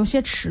是有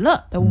些迟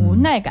了的无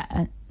奈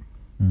感。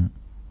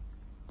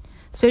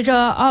随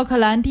着奥克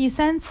兰第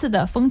3次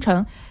的封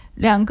城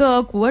，2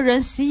个国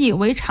人习以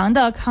为常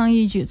的抗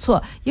疫举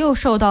措又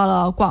受到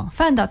了广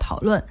泛的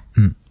讨论。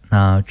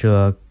那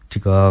这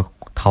个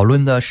讨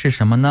论的是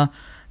什么呢？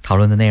讨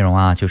论的内容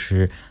啊，就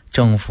是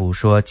政府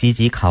说积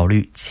极考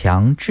虑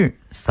强制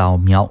扫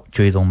描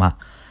追踪码。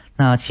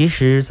那其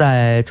实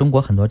在中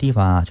国很多地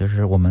方啊，就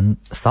是我们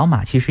扫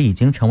码其实已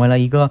经成为了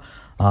一个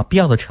必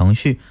要的程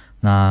序。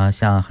那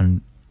像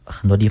很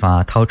多地方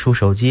啊，掏出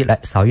手机来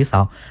扫一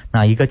扫，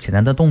那一个简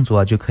单的动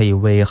作就可以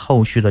为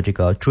后续的这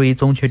个追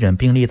踪确诊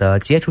病例的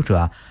接触者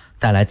啊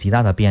带来极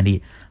大的便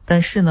利。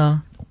但是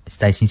呢，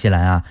在新西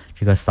兰啊，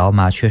这个扫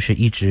码确实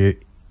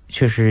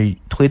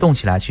推动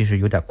起来其实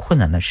有点困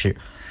难的事。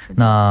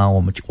那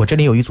我这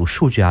里有一组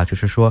数据啊，就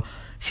是说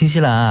新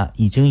西兰啊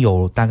已经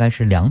有大概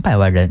是200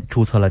万人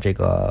注册了这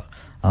个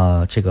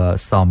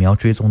扫描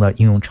追踪的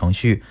应用程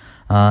序。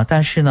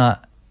但是呢，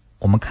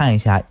我们看一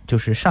下，就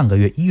是上个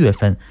月1月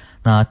份，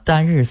那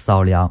单日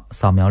扫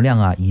描量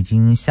啊已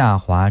经下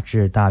滑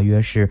至大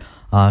约是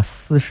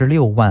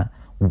46万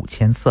5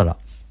千次了。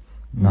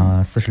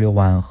那46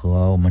万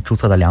和我们注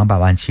册的200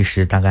万其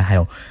实大概还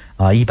有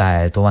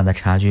100多万的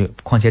差距，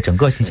况且整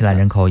个新西兰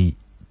人口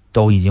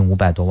都已经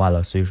500多万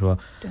了，所以说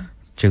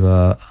这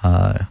个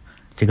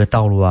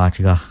道路啊，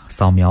这个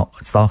扫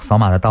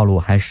码的道路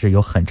还是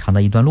有很长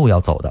的一段路要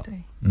走的。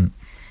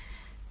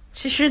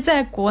其实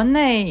在国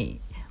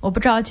内，我不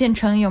知道建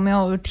成有没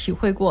有体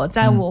会过，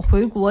在我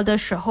回国的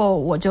时候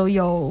我就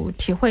有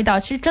体会到，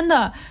其实真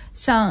的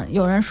像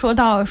有人说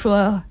到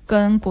说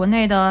跟国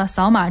内的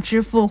扫码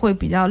支付会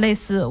比较类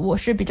似，我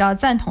是比较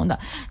赞同的。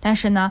但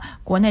是呢，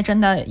国内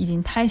真的已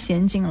经太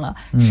先进了，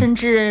甚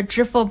至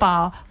支付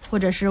宝或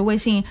者是微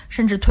信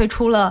甚至推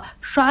出了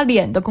刷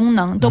脸的功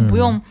能，都不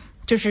用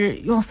就是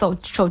用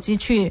手机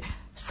去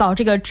扫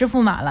这个支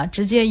付码了，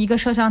直接一个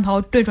摄像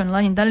头对准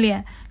了你的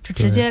脸，就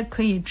直接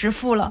可以支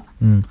付了。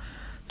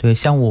对，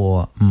像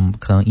我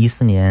可能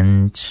14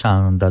年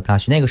上的大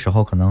学，那个时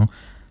候可能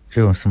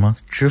这种什么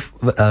支付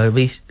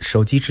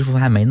手机支付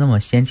还没那么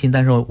先进，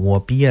但是我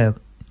毕业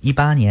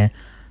18年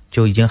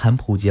就已经很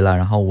普及了。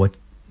然后我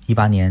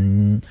18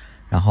年，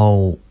然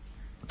后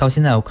到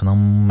现在我可能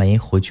没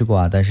回去过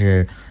啊，但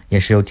是也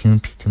是有挺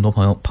多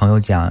朋友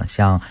讲，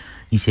像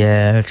一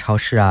些超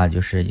市啊，就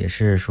是也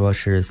是说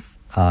是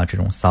这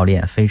种扫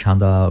脸非常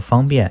的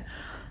方便。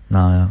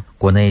那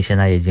国内现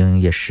在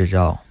也是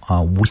叫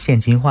无现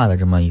金化的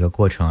这么一个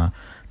过程啊，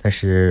但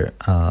是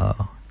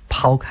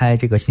抛开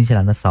这个新西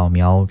兰的扫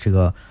描这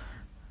个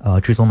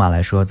追踪码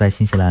来说，在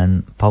新西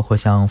兰包括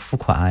像付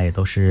款啊，也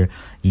都是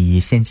以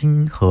现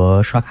金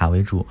和刷卡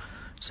为主。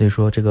所以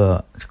说这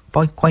个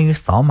关于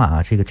扫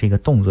码这个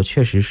动作，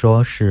确实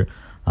说是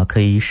可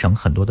以省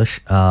很多的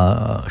事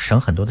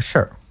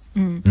儿。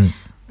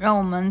让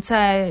我们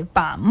再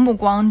把目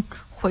光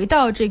回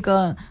到这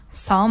个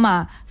扫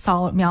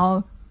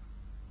描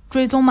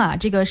追踪码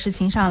这个事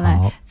情上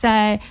来。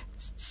在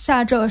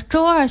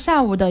周二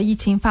下午的疫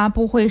情发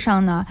布会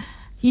上呢，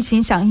疫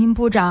情响应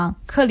部长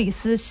克里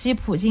斯西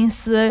普金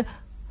斯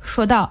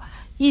说到，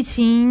疫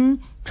情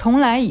重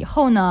来以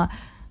后呢，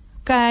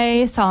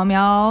该扫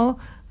描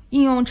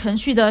应用程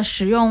序的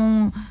使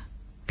用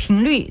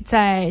频率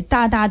在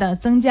大大的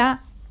增加。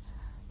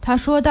他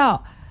说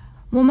道，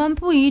我们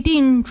不一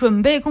定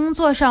准备工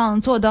作上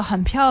做得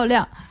很漂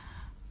亮，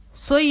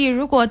所以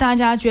如果大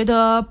家觉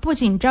得不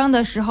紧张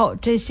的时候，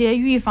这些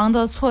预防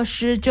的措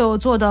施就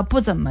做得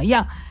不怎么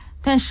样，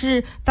但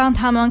是当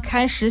他们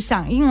开始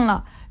响应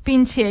了，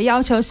并且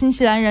要求新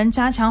西兰人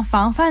加强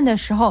防范的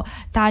时候，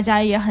大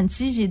家也很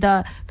积极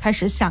的开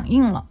始响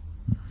应了。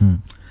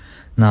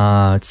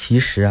那其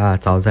实啊，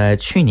早在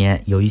去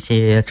年有一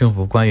些政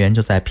府官员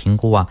就在评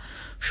估啊，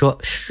说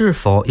是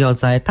否要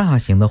在大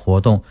型的活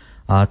动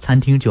餐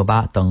厅、酒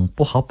吧等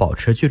不好保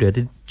持距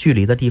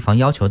离的地方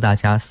要求大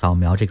家扫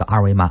描这个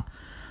二维码。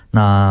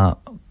那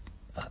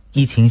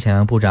疫情响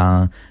应部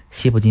长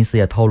希普金斯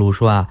也透露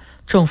说啊，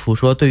政府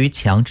说对于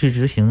强制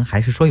执行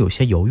还是说有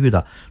些犹豫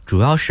的，主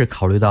要是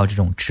考虑到这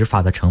种执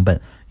法的成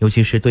本，尤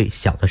其是对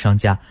小的商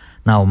家。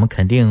那我们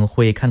肯定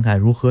会看看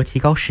如何提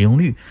高使用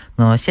率。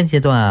那现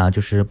阶段啊，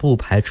就是不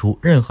排除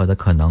任何的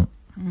可能。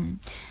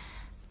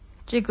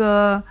这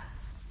个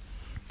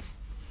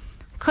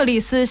克里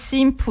斯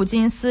辛普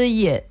金斯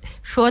也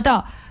说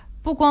到，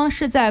不光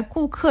是在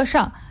顾客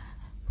上，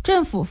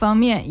政府方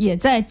面也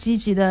在积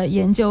极的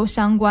研究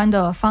相关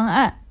的方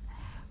案。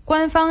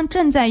官方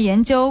正在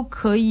研究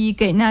可以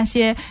给那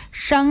些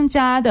商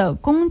家的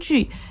工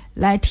具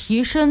来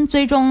提升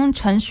追踪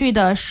程序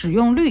的使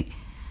用率，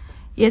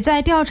也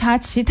在调查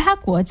其他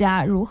国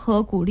家如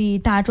何鼓励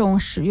大众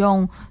使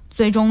用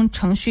追踪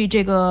程序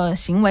这个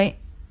行为。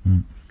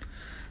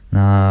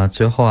那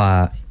最后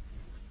啊，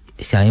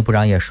响应部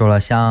长也说了，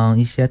像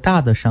一些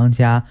大的商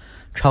家、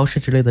超市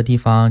之类的地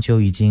方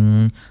就已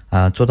经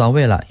做到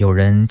位了，有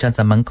人站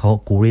在门口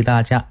鼓励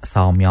大家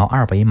扫描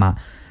二维码。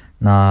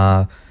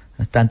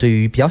但对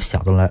于比较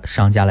小的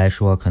商家来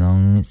说，可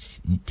能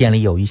店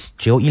里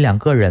只有1-2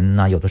个人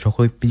呢，有的时候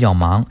会比较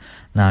忙，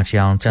那这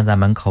样站在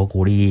门口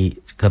鼓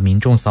励个民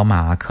众扫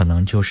码，可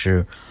能就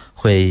是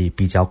会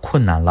比较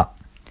困难了。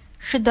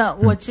是的，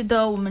我记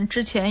得我们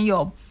之前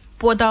有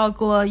播到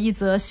过一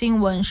则新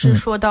闻，是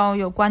说到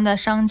有关的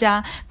商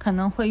家可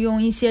能会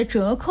用一些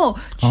折扣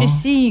去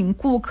吸引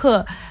顾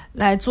客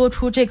来做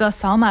出这个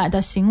扫码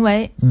的行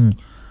为。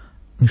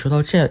你说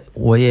到这，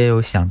我也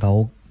有想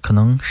到，可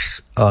能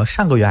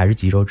上个月还是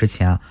几周之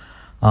前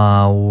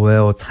我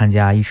有参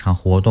加一场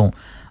活动，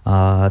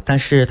但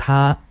是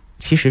它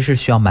其实是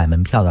需要买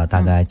门票的，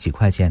大概几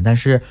块钱，但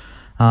是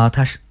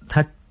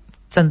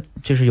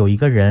就是有一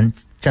个人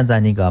站在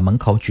那个门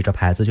口举着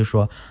牌子，就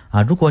说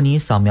如果你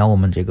扫描我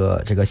们这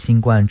个新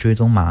冠追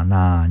踪码，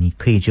那你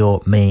可以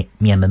就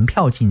免门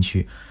票进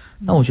去。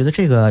那我觉得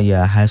这个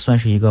也还算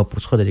是一个不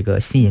错的这个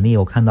吸引力，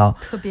我看到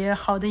特别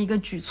好的一个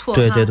举措。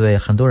对，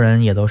很多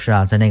人也都是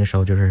在那个时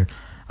候就是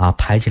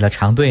排起了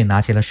长队，拿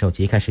起了手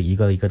机，开始一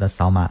个一个的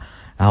扫码，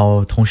然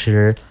后同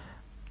时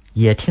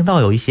也听到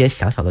有一些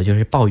小小的就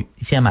是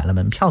先买了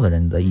门票的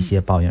人的一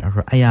些抱怨，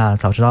说哎呀，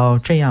早知道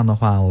这样的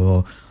话，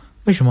我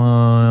为什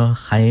么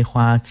还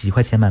花几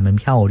块钱买门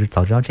票，我就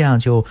早知道这样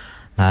就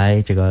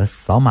来这个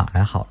扫码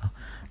来好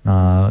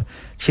了。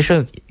其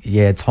实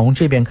也从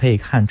这边可以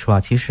看出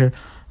其实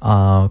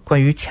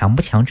关于强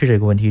不强制这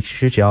个问题，其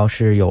实只要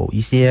是有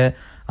一些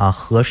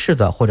合适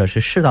的或者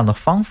是适当的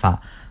方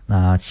法，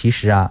那其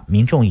实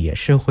民众也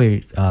是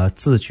会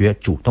自觉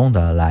主动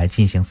的来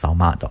进行扫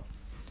码的。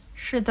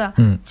是的，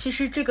其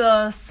实这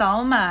个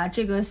扫码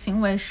这个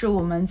行为是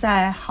我们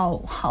在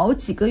好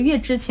几个月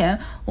之前，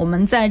我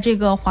们在这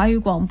个华语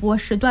广播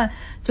时段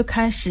就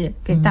开始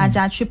给大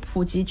家去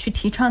普及，去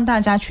提倡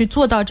大家去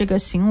做到这个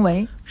行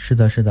为。是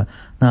的。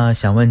那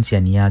想问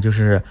简妮就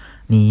是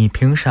你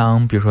平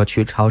常比如说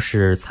去超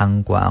市、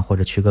餐馆或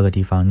者去各个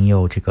地方，你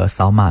有这个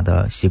扫码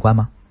的习惯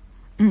吗？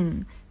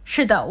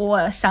是的，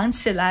我想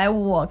起来，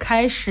我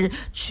开始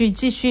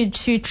继续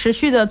去持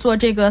续的做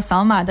这个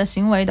扫码的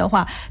行为的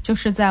话，就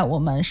是在我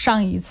们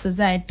上一次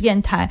在电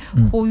台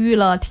呼吁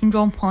了听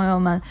众朋友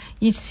们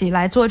一起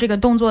来做这个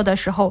动作的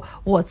时候，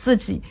我自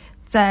己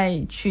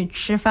在去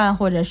吃饭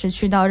或者是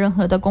去到任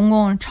何的公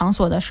共场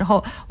所的时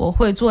候，我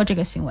会做这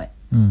个行为。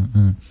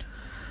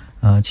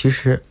其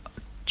实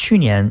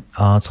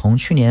从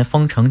去年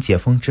封城解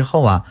封之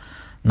后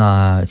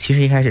那其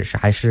实一开始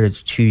还是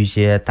去一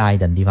些大一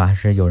点的地方，还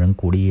是有人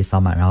鼓励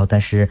扫码，然后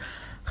但是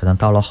可能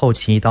到了后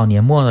期，到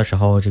年末的时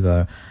候，这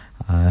个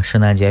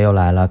圣诞节又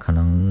来了，可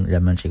能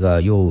人们这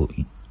个又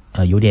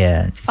有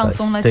点放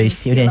松了，对，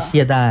有点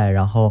懈怠，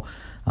然后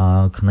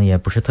可能也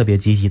不是特别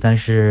积极。但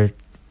是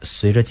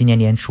随着今年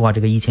年初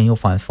这个疫情又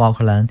反复，奥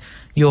克兰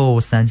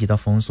又3级的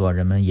封锁，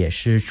人们也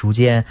是逐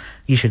渐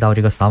意识到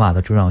这个扫码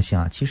的重要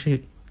性其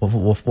实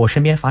我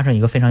身边发生一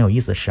个非常有意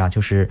思的事就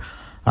是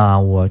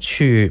我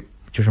去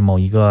就是某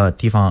一个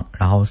地方，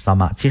然后扫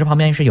码，其实旁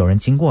边是有人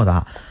经过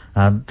的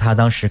他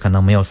当时可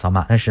能没有扫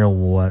码，但是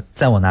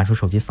在我拿出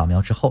手机扫描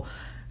之后，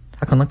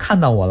他可能看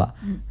到我了，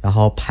然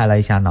后拍了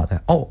一下脑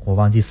袋，我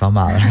忘记扫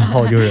码了，然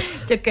后就是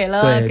就给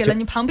了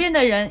你旁边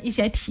的人一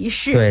些提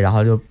示，对，然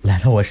后就来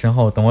到我身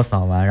后等我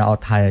扫完，然后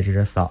他也接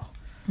着扫。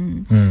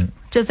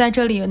就在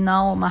这里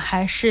呢，我们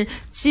还是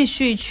继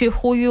续去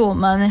呼吁我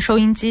们收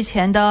音机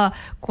前的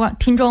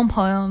听众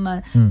朋友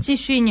们，继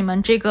续你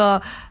们这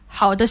个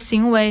好的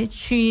行为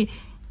去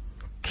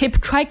keep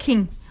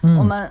tracking，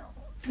我们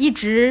一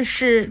直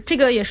是这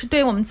个也是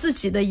对我们自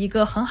己的一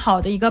个很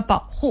好的一个保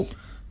护。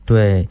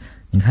对，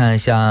你看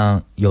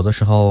像有的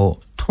时候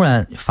突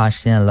然发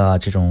现了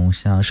这种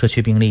像社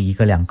区病例一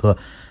个两个，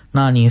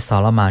那你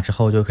扫了码之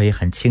后就可以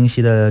很清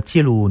晰的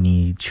记录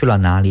你去了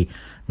哪里，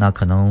那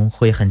可能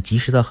会很及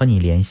时的和你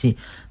联系。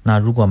那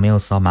如果没有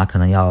扫码，可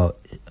能要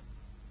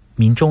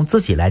民众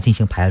自己来进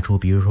行排除，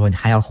比如说你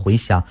还要回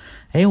想，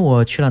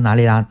我去了哪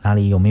里哪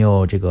里有没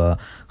有这个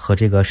和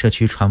这个社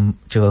区传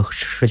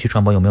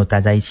播有没有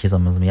待在一起，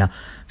怎么样，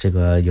这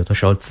个有的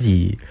时候自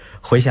己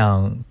回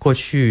想过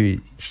去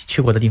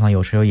去过的地方，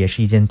有时候也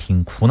是一件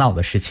挺苦恼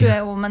的事情。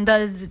对，我们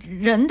的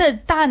人的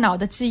大脑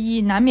的记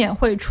忆难免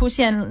会出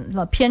现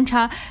了偏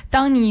差，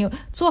当你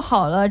做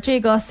好了这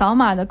个扫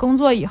码的工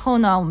作以后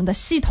呢，我们的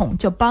系统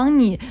就帮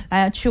你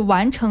来去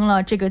完成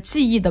了这个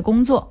记忆的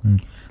工作。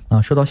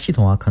说到系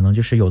统啊，可能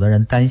就是有的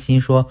人担心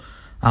说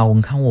我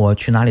们看我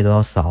去哪里都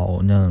要扫，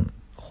那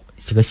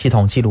这个系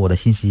统记录我的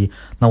信息，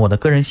那我的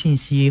个人信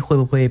息会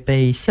不会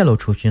被泄露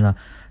出去呢？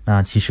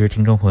那其实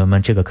听众朋友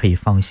们，这个可以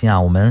放心啊，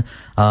我们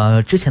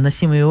之前的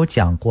新闻有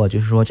讲过，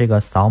就是说这个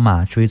扫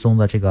码追踪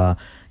的这个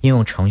应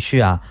用程序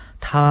啊，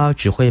它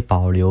只会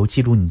保留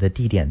记录你的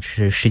地点，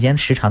是时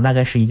长大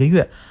概是1个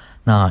月。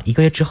那1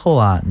个月之后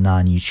啊，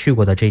那你去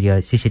过的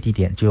这些地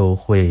点就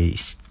会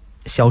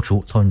消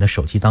除，从你的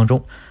手机当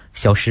中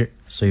消失。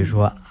所以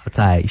说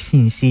在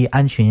信息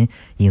安全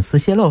隐私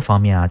泄露方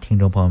面啊，听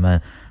众朋友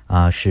们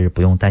是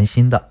不用担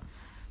心的。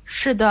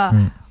是的，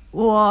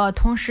我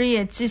同时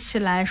也记起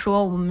来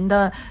说，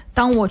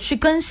当我去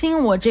更新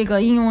我这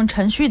个应用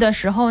程序的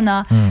时候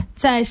呢，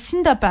在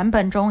新的版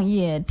本中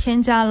也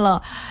添加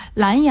了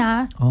蓝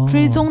牙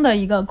追踪的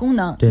一个功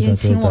能，也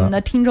请我们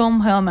的听众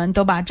朋友们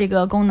都把这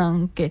个功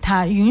能给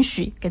它允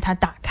许，给它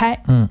打开。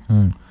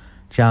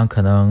这样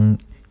可能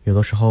有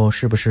的时候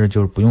是不是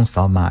就是不用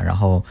扫码，然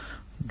后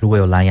如果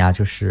有蓝牙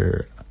就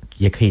是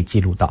也可以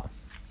记录到。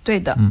对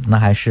的，那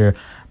还是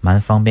蛮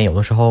方便。有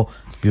的时候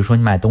比如说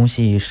你买东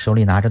西手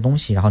里拿着东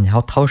西，然后你还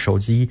要掏手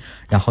机，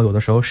然后有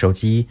的时候手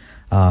机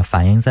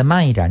反应再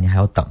慢一点，你还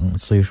要等。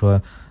所以说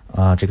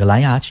这个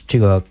蓝牙，这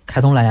个开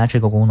通蓝牙这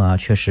个功能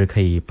确实可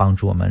以帮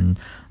助我们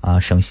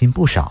省心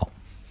不少。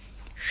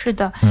是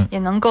的，也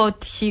能够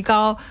提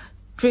高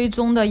追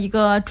踪的一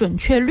个准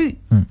确率。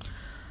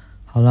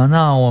好了，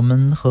那我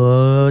们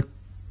和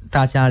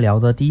大家聊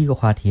的第一个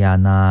话题啊，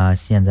那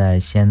现在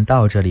先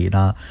到这里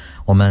呢，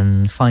我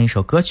们放一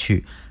首歌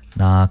曲。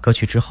那歌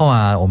曲之后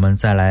啊，我们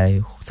再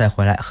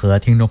回来和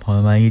听众朋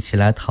友们一起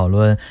来讨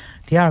论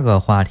第二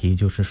个话题，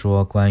就是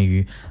说关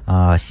于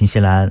新西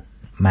兰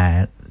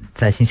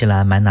在新西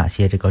兰买哪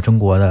些这个中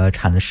国的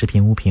产的食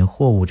品物品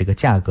货物这个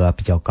价格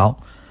比较高。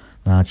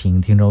那请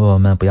听众朋友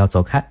们不要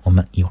走开，我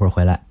们一会儿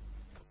回来。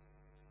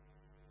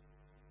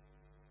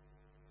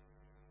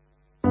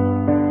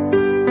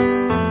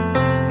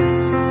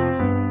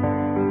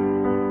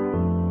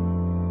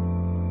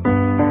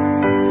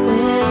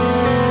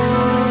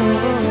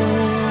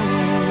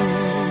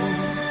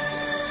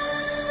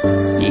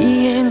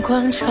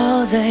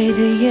超载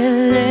的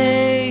眼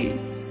泪，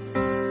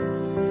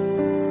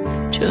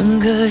整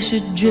个是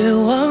绝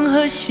望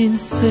和心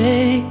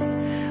碎。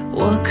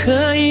我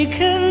可以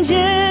看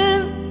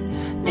见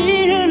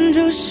你忍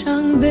住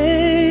伤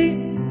悲，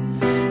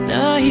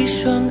那一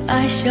双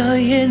爱笑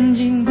眼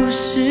睛不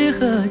适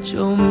合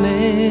皱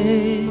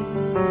眉。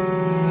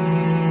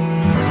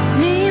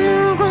你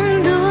目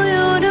光独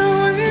有的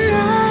温暖，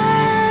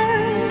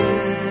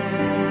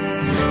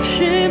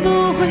是不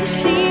会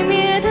熄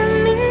灭的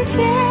明天。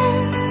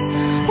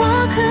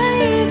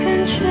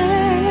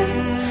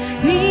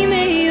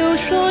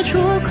说出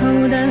口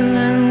的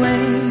安慰，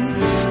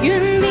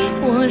远比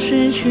我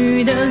失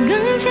去的更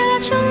加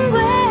珍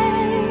贵。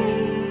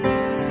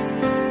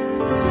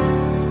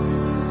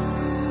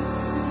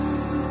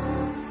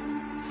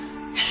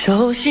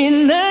熟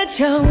悉的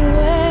香味，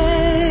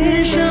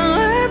自生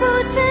而不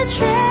自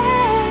觉，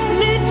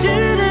你值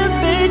得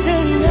被疼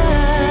爱。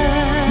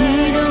你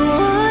懂我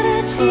的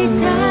期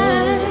待，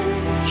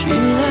绚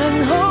烂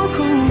后枯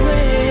萎，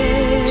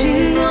经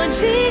过几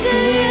个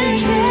月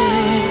却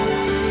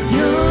又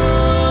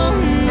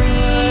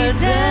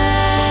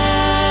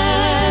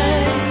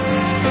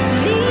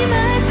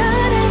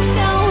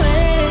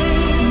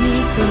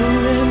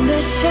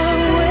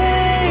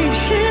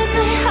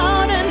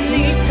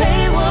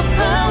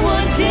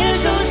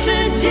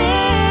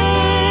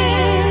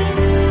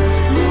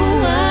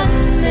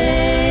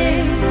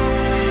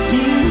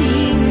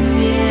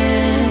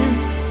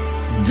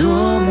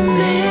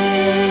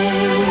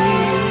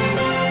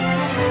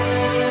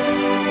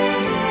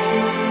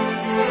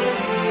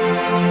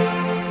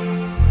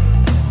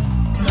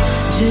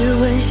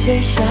写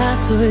下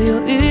所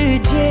有遇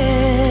见，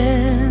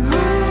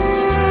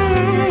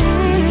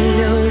你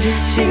留着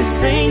心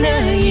碎那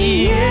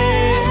一页，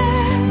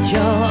骄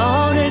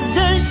傲的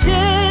展现，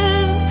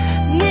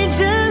你真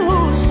无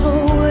所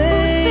谓。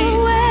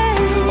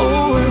偶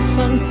尔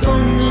放纵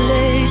的泪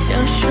像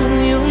汹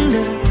涌的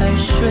海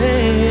水。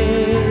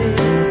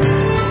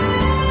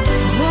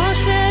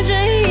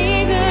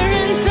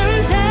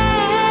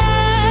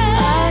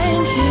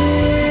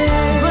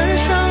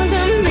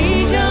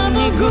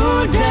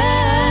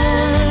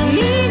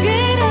给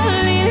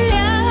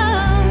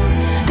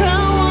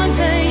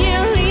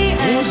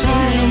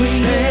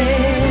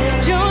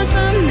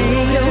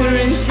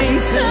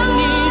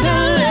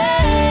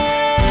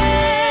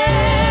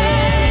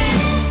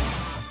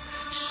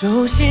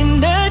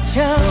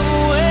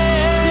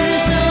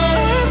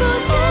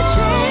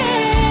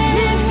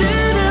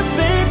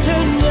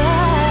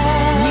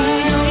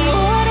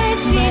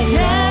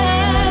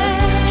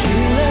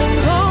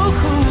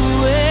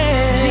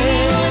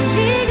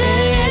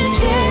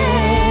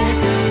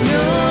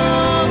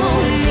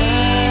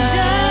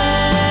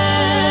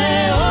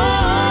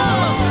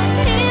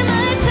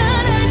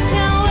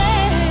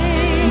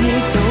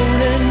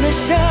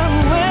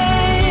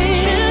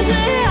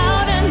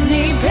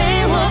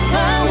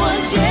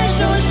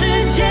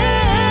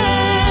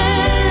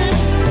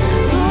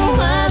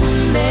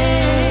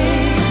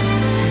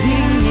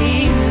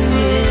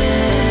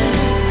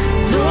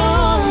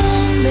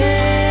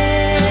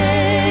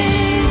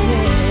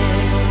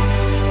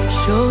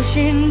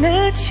心的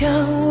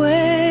蔷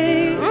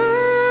薇，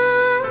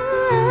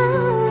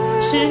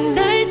是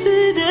带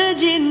刺的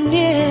纪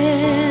念，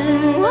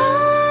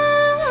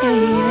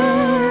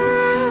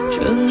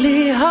整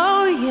理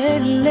好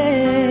眼泪，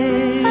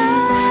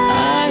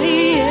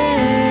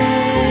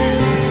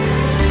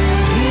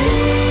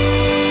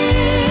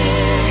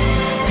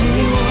陪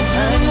我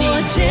伴你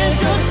接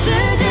受世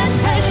界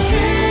太虚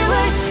伪，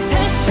太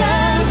善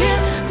变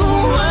不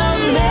完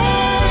美，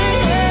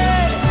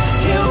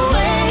天会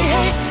黑，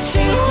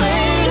心会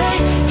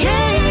累，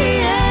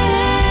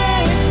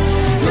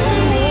梦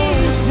不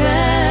在，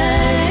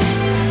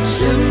什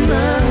么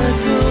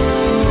都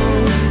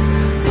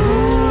无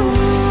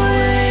谓，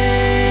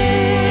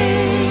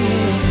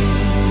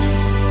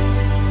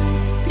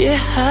别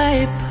害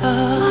怕，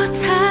我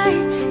太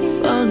轻，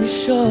放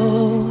手，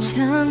蔷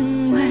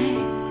薇，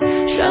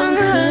伤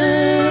痕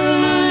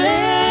累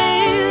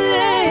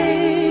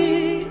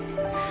累，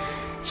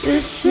这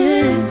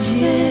世界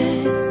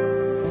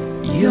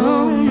有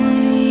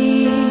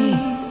你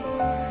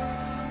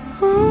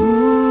无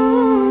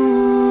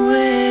畏。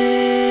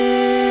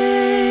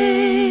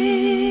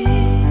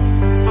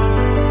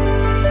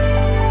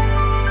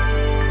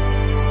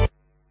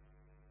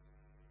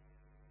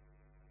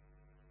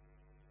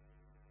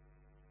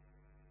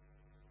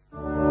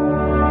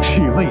是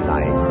未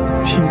来，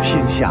听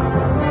天下，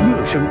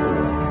乐生活。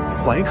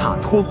怀卡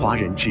托华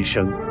人之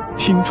声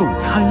听众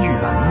参与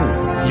栏目，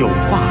有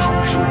话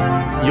好说，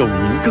有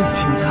您更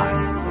精彩。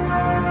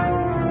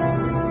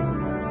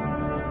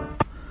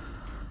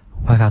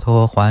怀卡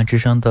托华人之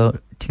声的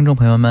听众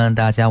朋友们，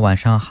大家晚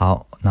上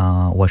好。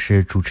那我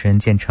是主持人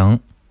建成，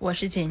我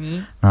是简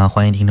妮。那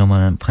欢迎听众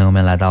朋友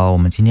们来到我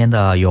们今天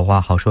的有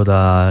话好说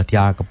的第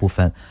二个部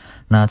分。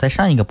那在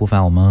上一个部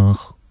分，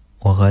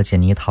我和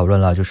简妮讨论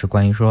了就是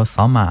关于说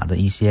扫码的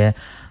一些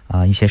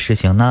事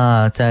情。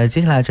那在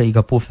接下来这一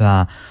个部分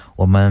啊，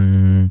我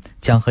们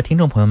将和听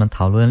众朋友们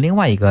讨论另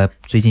外一个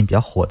最近比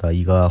较火的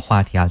一个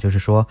话题啊，就是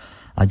说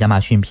亚马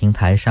逊平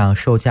台上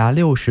售价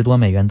$60多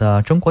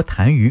的中国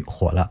痰盂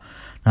火了。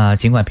那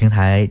尽管平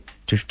台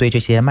就是对这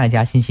些卖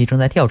家信息正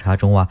在调查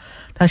中啊，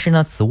但是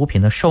呢，此物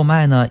品的售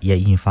卖呢也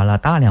引发了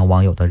大量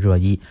网友的热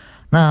议。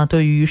那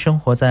对于生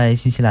活在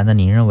新西兰的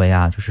您认为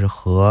啊，就是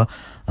和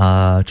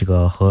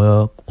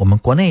我们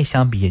国内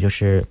相比，也就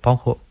是包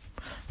括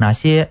哪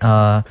些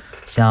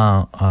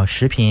像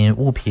食品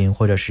物品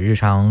或者是日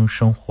常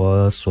生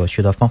活所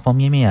需的方方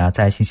面面啊，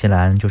在新西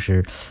兰就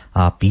是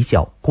比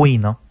较贵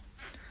呢？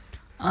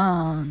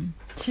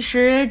其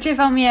实这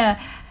方面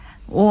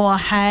我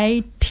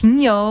还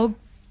挺有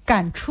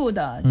感触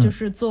的，就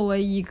是作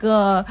为一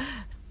个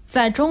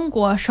在中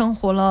国生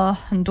活了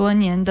很多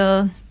年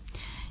的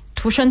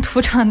土生土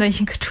长的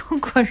一个中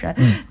国人，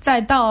再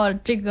到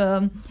这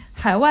个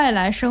海外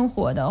来生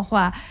活的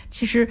话，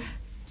其实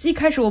一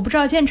开始我不知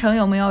道建成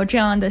有没有这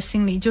样的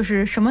心理，就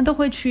是什么都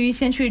会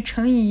先去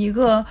乘以一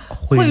个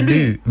汇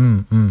率。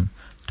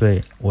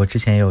对，我之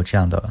前也有这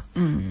样的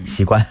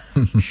习惯。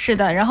是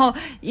的，然后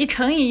一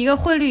乘以一个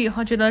汇率以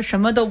后，觉得什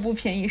么都不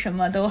便宜，什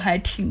么都还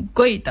挺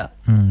贵的。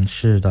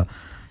是的。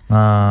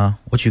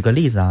我举个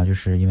例子啊，就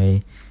是因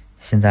为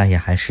现在也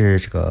还是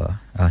这个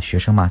学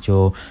生嘛，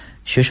就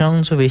学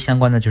生最为相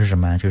关的就是什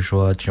么，就是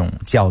说这种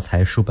教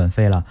材书本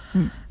费了。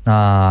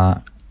那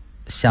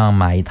像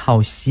买一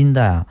套新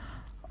的啊，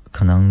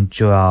可能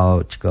就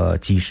要这个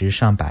几十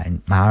上百，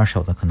买二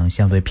手的可能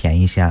相对便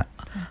宜一些。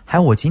还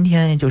有我今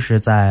天就是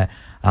在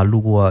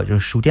路过就是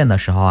书店的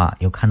时候啊，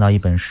有看到一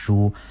本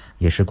书，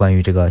也是关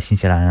于这个新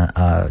西兰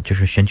就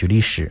是选举历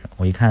史。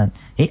我一看，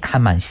还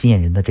蛮吸引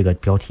人的这个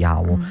标题啊，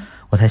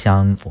我在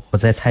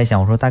猜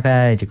想，我说大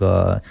概这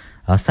个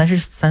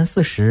30、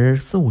40、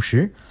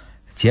40-50，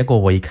结果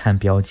我一看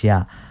标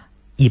价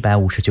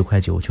159.9块，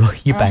就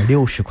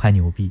160块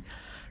纽币。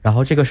然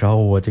后这个时候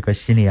我这个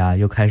心里啊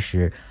又开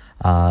始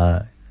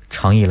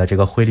乘以了这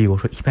个汇率，我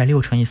说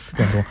160乘以4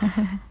点多，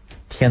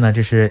天哪，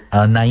这是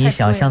难以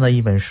想象的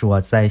一本书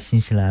啊，在新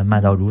西兰卖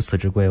到如此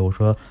之贵。我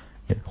说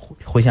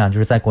回想就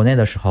是在国内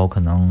的时候，可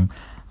能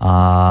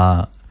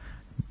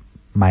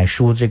买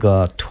书这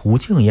个途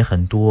径也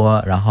很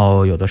多，然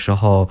后有的时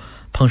候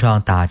碰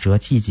上打折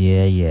季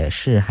节也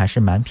是还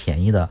是蛮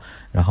便宜的，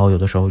然后有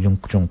的时候用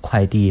这种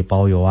快递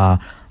包邮啊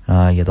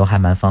也都还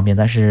蛮方便。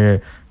但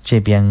是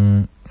这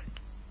边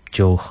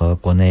就和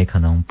国内可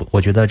能不，我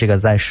觉得这个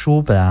在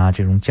书本啊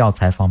这种教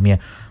材方面，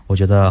我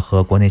觉得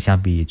和国内相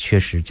比确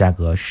实价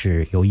格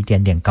是有一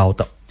点点高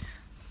的。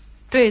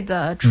对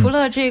的，除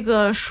了这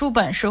个书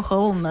本是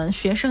和我们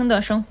学生的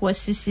生活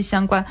息息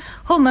相关，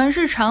和我们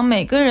日常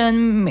每个人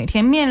每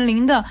天面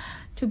临的，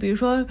就比如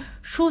说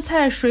蔬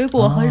菜水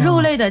果和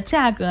肉类的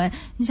价格，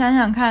你想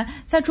想看，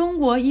在中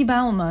国一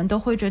般我们都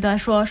会觉得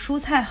说蔬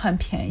菜很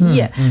便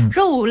宜，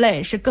肉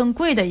类是更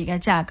贵的一个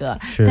价格，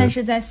但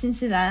是在新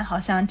西兰好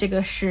像这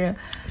个是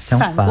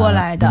反过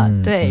来的，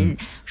对，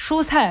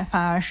蔬菜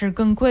反而是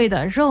更贵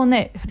的，肉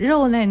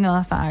类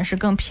呢反而是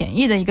更便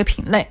宜的一个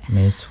品类。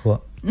没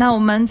错。那我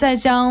们再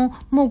将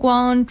目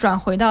光转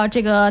回到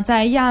这个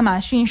在亚马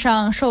逊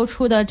上售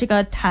出的这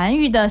个痰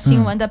盂的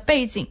新闻的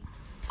背景。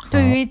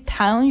对于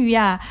痰盂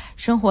啊，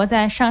生活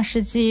在上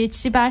世纪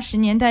70、80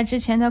年代之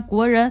前的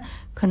国人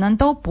可能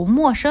都不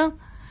陌生。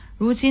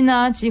如今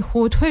呢，几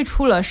乎退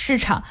出了市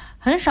场，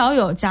很少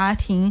有家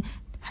庭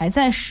还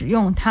在使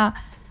用它。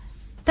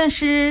但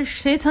是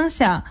谁曾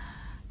想，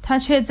它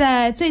却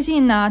在最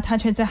近呢，它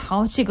却在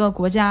好几个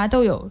国家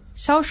都有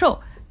销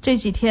售。这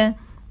几天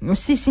有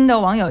细心的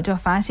网友就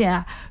发现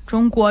啊，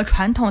中国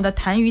传统的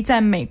痰盂在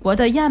美国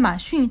的亚马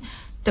逊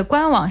的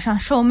官网上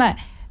售卖，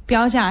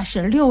标价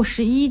是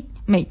$61。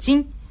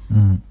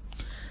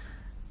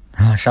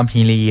商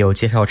品里也有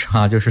介绍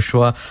称啊，就是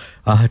说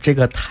这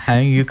个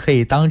痰盂可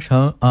以当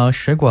成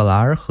水果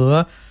篮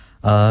和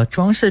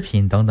装饰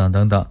品等等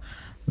等等。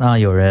那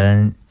有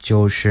人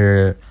就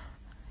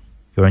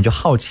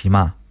好奇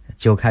嘛，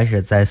就开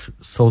始在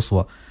搜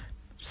索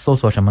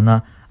什么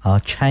呢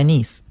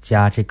？Chinese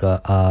加这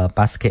个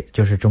basket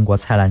就是中国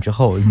菜篮之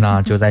后，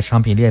那就在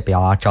商品列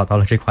表啊找到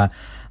了这款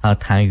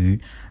痰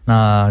盂。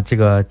那这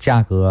个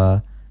价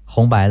格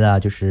红白的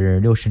就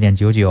是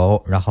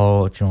60.99，然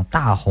后这种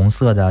大红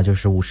色的就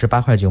是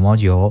58块9毛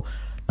9。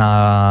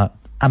那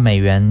按美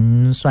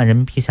元算人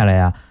民币下来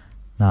呀，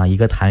那一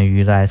个痰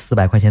盂在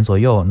400块钱左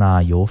右，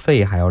那邮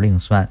费还要另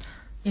算，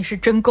也是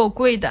真够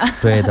贵的。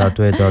对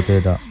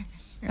的。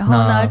然后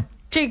呢，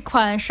这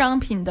款商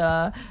品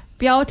的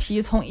标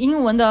题从英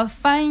文的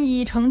翻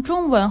译成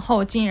中文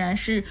后，竟然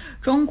是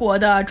中国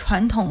的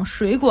传统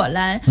水果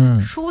篮、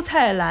蔬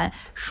菜篮、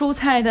蔬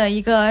菜的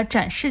一个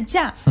展示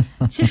架。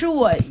其实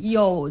我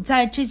有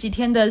在这几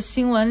天的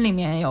新闻里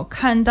面有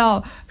看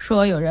到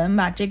说，有人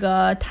把这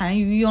个痰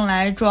盂用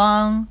来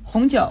装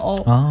红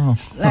酒，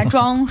来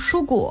装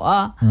蔬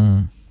果。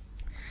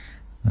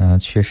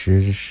确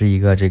实是一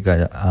个这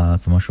个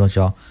怎么说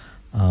叫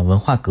文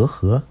化隔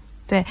阂。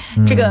对，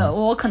这个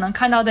我可能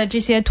看到的这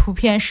些图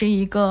片是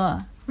一个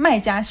卖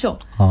家秀。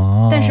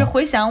但是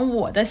回想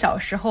我小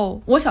时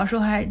候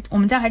我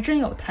们家还真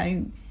有痰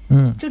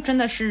盂，就真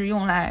的是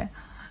用来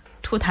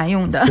吐痰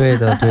用的。对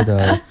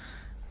的。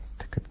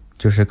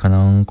就是可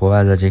能国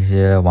外的这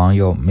些网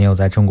友没有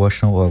在中国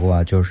生活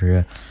过，就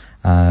是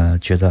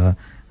觉得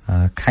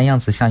看样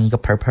子像一个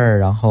盆盆，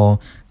然后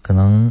可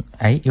能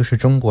又是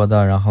中国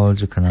的，然后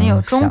就可能很有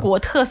中国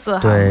特色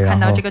哈。对，看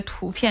到这个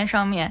图片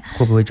上面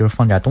会不会就是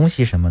放点东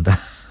西什么的？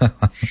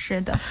是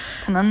的，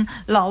可能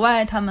老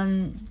外他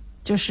们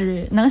就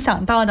是能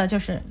想到的就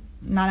是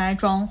拿来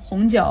装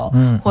红酒，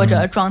或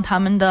者装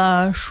他们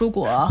的蔬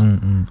果。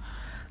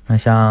那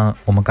像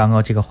我们刚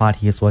刚这个话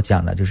题所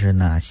讲的，就是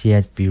哪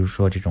些比如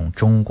说这种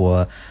中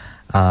国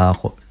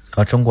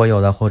中国有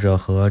的，或者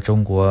和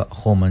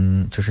我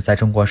们就是在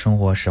中国生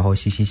活时候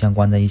息息相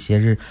关的一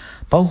些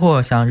包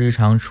括像日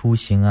常出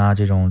行啊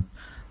这种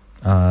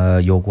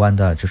有关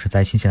的，就是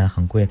在新西兰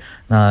很贵。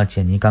那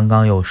简妮刚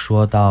刚有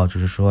说到，就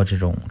是说这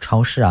种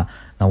超市啊，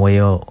那我也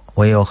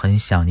有很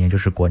想念，就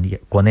是国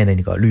内的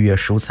那个绿叶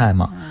蔬菜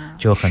嘛，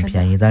就很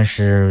便宜。但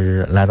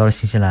是来到了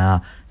新西兰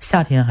啊，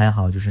夏天还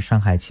好，就是上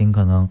海青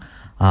可能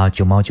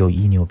9毛9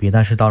一纽币，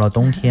但是到了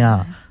冬天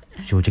啊，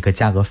就这个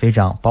价格飞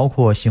涨，包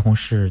括西红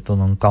柿都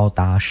能高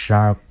达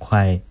12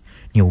块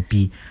纽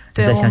币。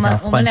对，再想想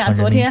我们俩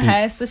昨天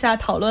还私下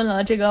讨论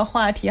了这个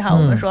话题哈。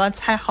我们说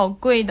菜好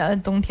贵的，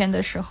冬天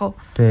的时候。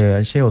对，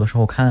而且有的时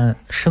候我看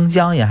生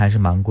姜也还是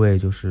蛮贵，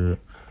就是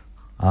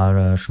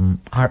什么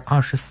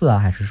24啊，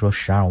还是说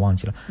12，我忘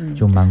记了，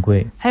就蛮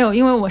贵。还有，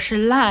因为我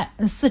是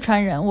四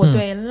川人，我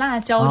对辣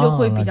椒就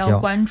会比较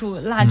关注，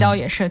辣椒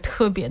也是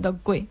特别的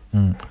贵。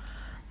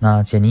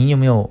那简妮有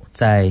没有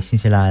在新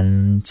西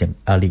兰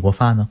理过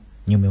发呢？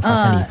你有没有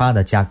发现理发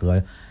的价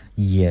格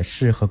也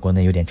是和国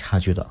内有点差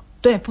距的？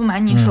对，不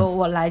瞒你说，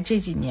我来这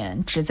几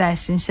年只在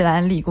新西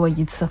兰理过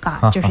一次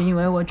发，就是因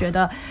为我觉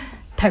得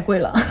太贵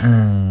了。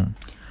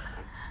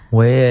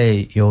我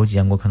也有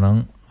见过，可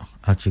能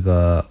这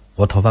个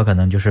我头发可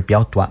能就是比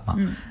较短嘛，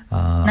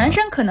男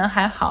生可能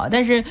还好，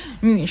但是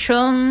女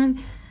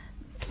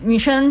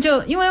生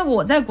就因为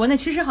我在国内，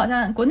其实好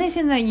像国内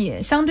现在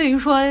也相对于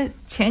说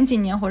前几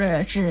年或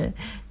者是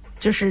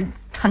就是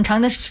很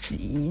长的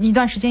一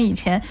段时间以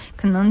前，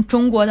可能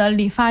中国的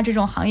理发这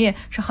种行业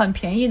是很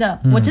便宜的。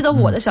我记得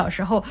我的小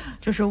时候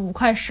就是5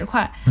块10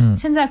块，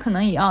现在可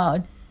能也要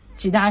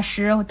几大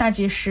十、大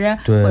几十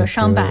或者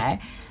上百。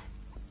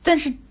但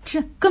是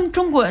这跟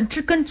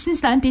新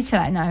西兰比起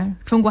来呢，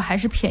中国还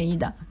是便宜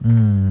的。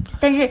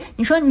但是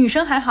你说女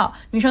生还好，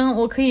女生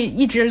我可以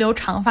一直留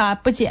长发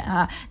不剪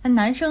啊，那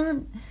男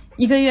生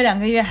1个月2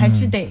个月还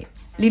是得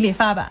理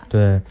发吧。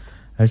对，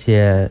而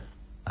且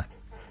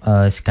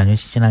感觉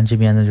新西兰这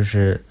边的就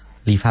是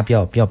理发比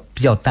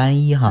较单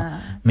一哈，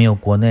没有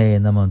国内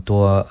那么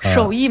多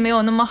手艺没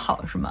有那么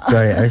好是吗？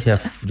对，而且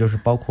就是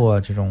包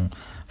括这种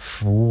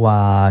服务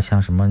啊，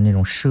像什么那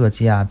种设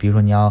计啊，比如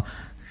说你要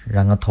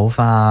染个头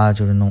发啊，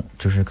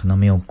就是可能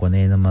没有国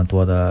内那么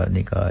多的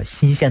那个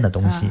新鲜的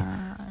东西。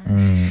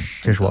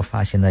这是我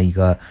发现的一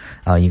个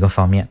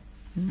方面。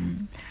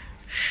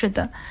是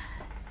的。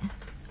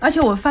而且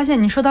我发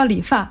现你说到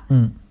理发，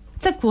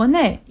在国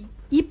内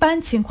一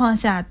般情况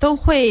下都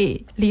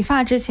会理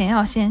发之前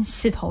要先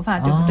洗头发，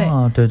对不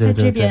对？对。在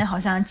这边好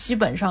像基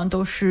本上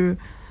都是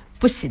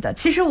不洗的。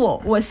其实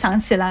我想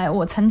起来，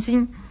我曾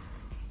经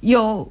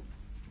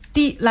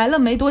来了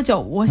没多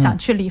久，我想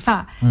去理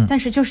发，但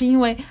是就是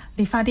因为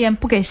理发店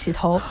不给洗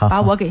头，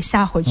把我给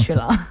吓回去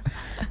了。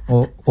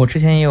我之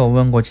前也有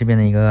问过这边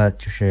的一个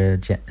就是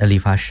理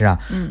发师啊，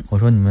我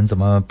说你们怎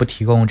么不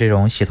提供这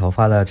种洗头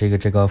发的这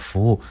个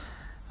服务？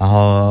然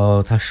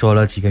后他说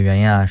了几个原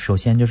因啊，首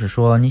先就是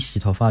说你洗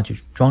头发就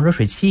装热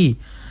水器，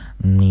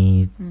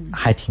你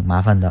还挺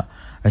麻烦的，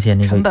而且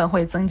那个成本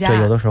会增加。对，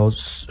有的时候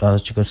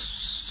这个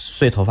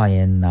碎头发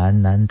也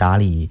难打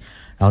理。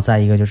然后再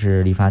一个就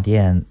是理发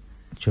店。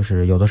就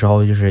是有的时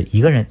候就是一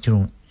个人这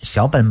种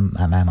小本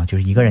买卖嘛，就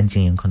是一个人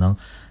经营，可能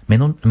没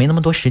那么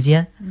多时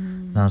间，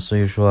那所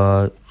以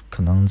说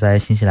可能在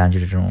新西兰就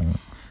是这种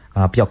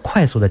比较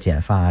快速的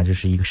剪发就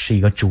是一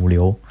个主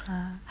流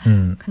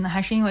可能还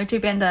是因为这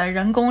边的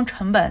人工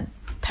成本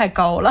太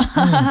高了。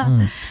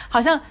好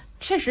像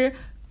确实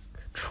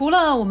除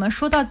了我们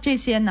说到这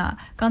些呢，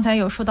刚才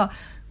有说到，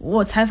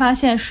我才发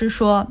现是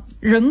说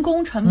人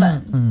工成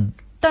本，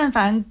但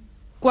凡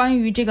关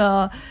于这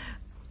个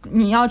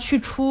你要去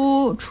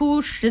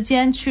出时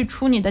间去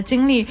出你的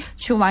精力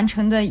去完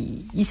成的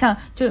一项，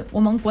就我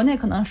们国内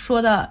可能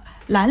说的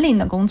蓝领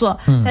的工作，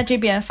在这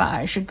边反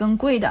而是更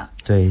贵的。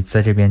对，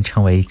在这边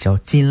称为叫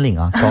金领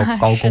啊，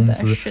高工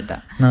资。是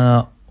的。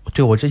那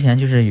对我之前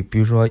就是比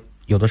如说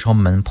有的时候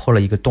门破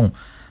了一个洞，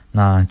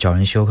那找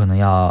人修可能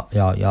要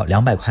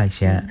200块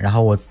钱，然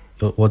后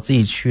我自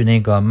己去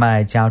那个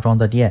卖家装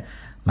的店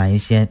买一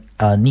些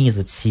腻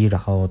子漆，然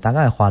后大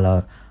概花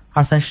了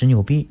20-30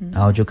纽币，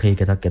然后就可以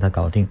给他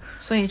搞定。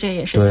所以这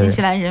也是新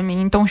西兰人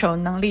民动手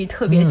能力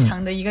特别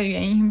强的一个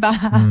原因吧。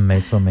没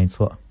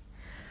错。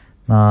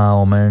那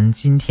我们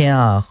今天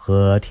啊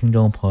和听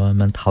众朋友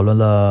们讨论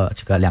了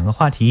这个2个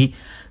话题，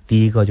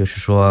第一个就是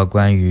说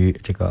关于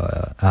这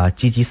个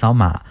积极扫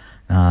码，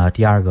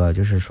第二个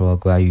就是说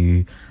关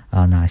于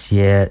哪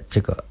些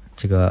这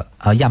个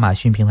亚马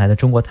逊平台的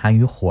中国谈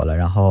语火了，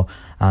然后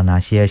哪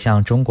些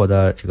像中国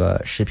的这个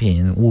食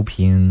品物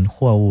品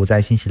货物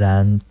在新西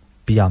兰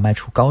比较卖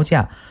出高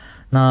价。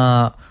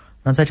那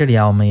在这里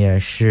啊，我们也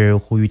是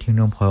呼吁听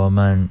众朋友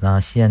们，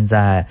现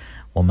在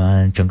我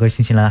们整个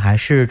新西兰还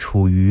是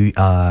处于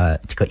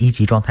这个1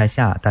级状态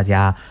下，大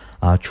家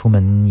出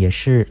门也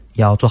是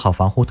要做好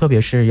防护，特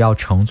别是要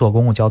乘坐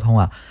公共交通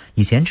啊。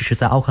以前只是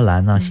在奥克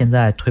兰呢，现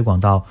在推广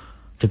到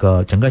这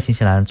个整个新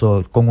西兰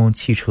坐公共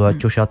汽车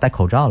就是要戴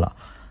口罩了。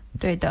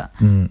对的，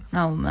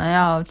那我们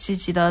要积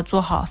极的做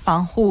好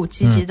防护，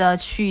积极的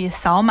去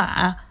扫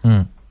码。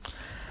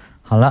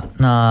好了，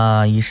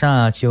那以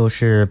上就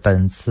是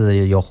本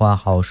次有话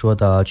好说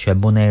的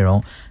全部内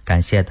容，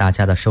感谢大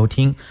家的收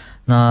听。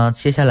那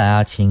接下来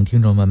啊，请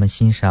听众们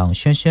欣赏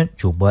轩轩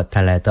主播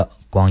带来的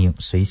光影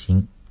随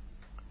行。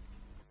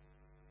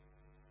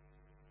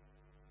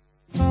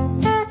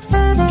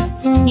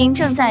您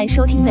正在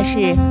收听的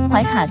是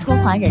怀卡托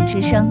华人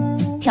之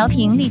声，调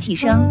频立体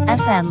声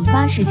FM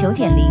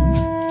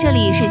 89.0，这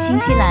里是新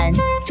西兰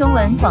中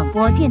文广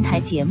播电台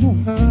节目。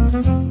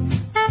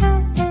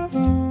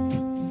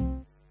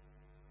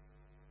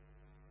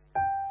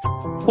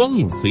光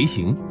影随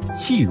行，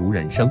戏如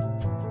人生。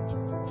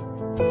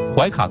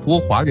怀卡托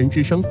华人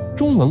之声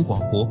中文广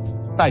播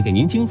带给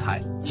您精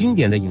彩经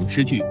典的影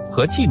视剧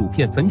和纪录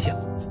片分享，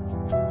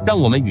让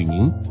我们与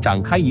您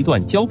展开一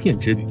段胶片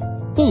之旅，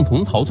共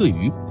同陶醉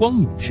于光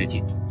影世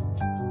界。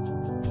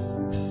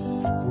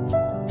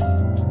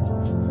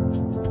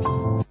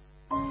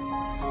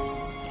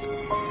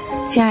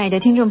亲爱的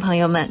听众朋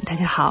友们，大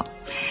家好，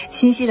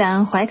新西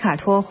兰怀卡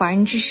托华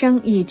人之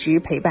声一直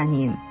陪伴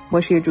您，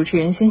我是主持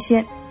人轩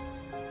轩。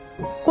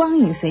光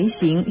影随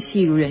行，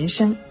戏如人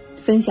生，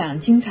分享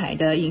精彩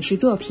的影视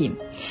作品，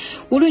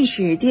无论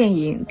是电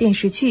影、电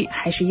视剧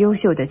还是优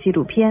秀的纪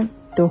录片，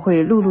都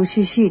会陆陆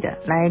续续的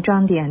来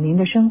装点您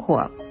的生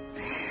活。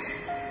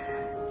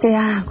对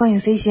呀，光影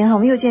随行，我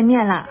们又见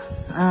面了。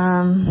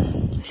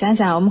想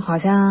想我们好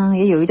像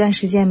也有一段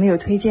时间没有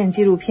推荐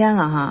纪录片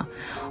了哈。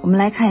我们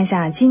来看一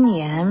下今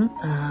年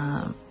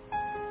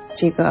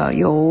这个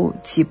有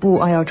几部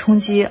要冲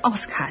击奥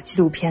斯卡纪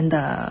录片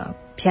的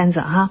片子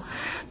哈，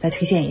来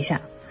推荐一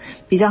下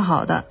比较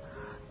好的。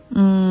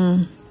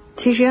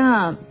其实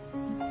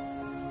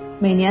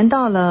每年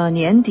到了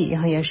年底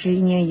也是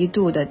1年1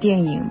度的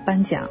电影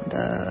颁奖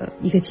的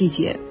一个季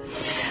节。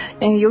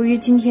由于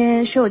今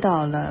天受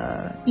到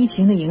了疫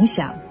情的影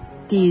响，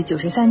第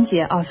93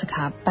届奥斯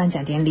卡颁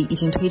奖典礼已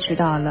经推迟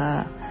到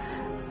了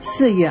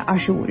4月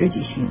25日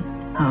举行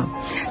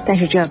但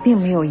是这并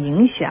没有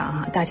影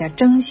响大家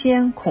争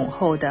先恐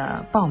后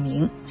的报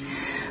名。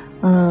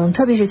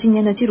特别是今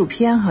年的纪录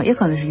片也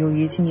可能是由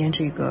于今年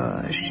这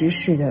个时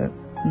事的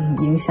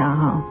影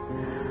响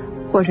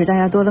或者大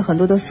家多了很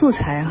多的素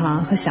材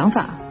和想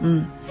法。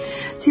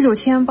纪录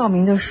片报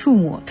名的数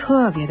目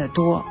特别的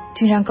多，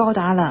竟然高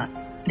达了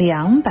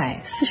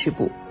240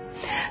部。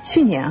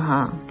去年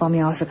报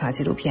名奥斯卡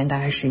纪录片大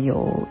概是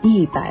有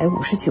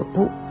159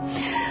部。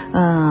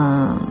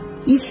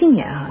17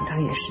年大概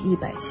也是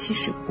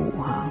170部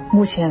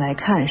目前来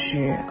看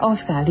是奥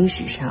斯卡历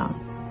史上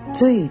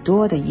最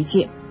多的一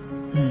届。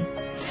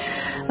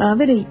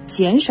为了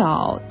减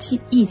少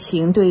疫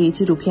情对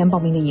纪录片报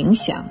名的影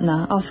响，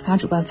那奥斯卡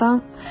主办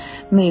方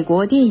美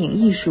国电影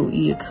艺术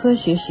与科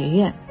学学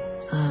院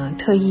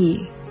特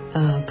意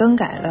更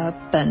改了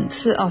本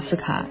次奥斯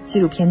卡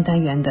纪录片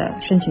单元的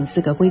申请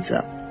资格规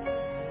则。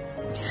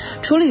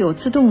除了有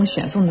自动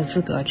选送的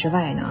资格之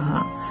外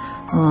呢，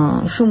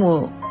数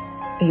目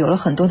有了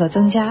很多的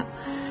增加。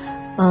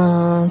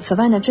此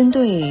外呢，针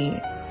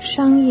对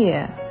商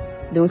业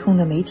流通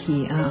的媒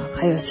体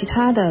还有其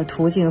他的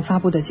途径发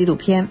布的纪录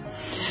片，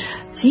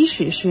即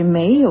使是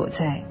没有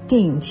在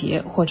电影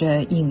节或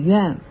者影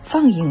院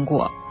放映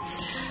过，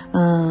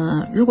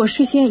如果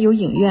事先有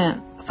影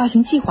院发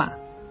行计划，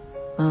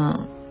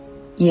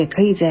也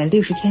可以在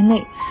60天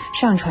内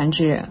上传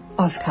至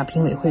奥斯卡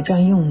评委会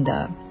专用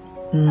的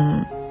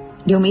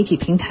流媒体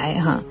平台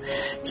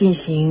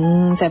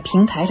在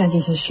平台上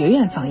进行学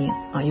院放映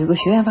有个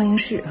学院放映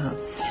室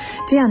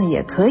这样呢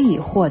也可以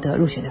获得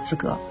入选的资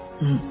格。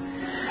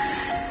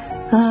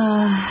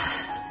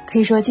可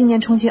以说今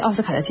年冲击奥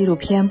斯卡的纪录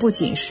片不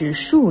仅是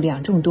数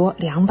量众多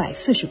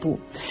240部，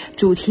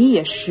主题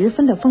也十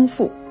分的丰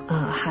富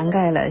涵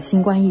盖了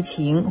新冠疫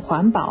情、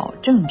环保、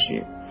政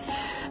治、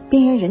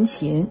边缘人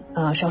群、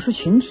少数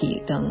群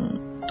体等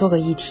多个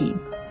议题。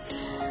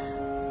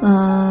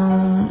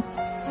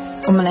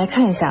我们来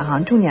看一下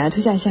重点来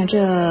推荐一下，这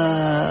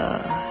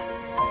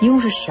一共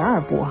是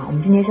12部我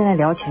们今天先来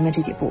聊前面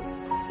这几部。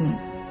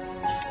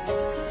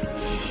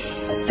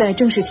在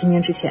正式提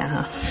名之前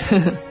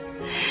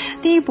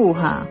第一部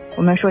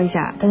我们说一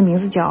下，它的名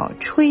字叫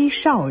《吹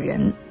哨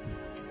人》。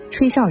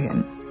吹哨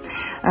人，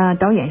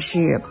导演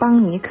是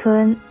邦尼·科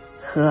恩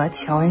和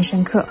乔恩·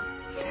申克，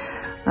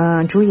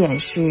主演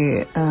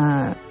是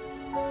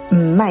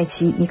麦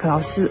奇·尼克劳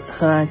斯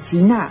和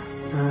吉娜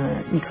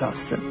尼克劳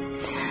斯。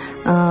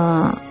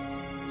它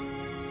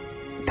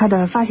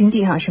的发行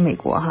地是美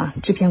国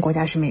制片国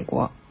家是美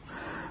国。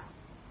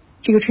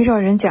这个吹哨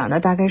人讲的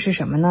大概是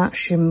什么呢？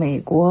是美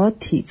国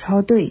体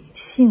操队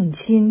性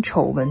侵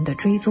丑闻的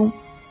追踪，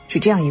是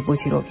这样一部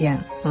纪录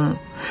片。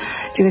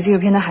这个纪录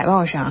片的海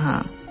报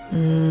上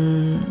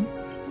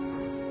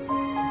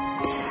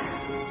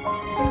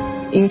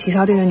一个体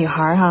操队的女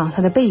孩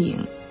她的背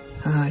影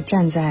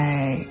站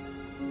在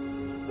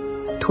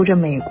涂着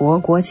美国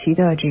国旗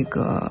的这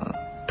个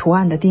图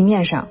案的地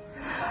面上，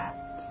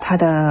她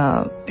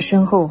的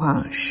身后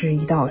是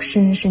一道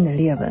深深的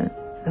裂纹。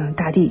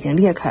大地已经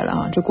裂开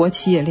了这国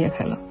旗也裂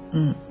开了。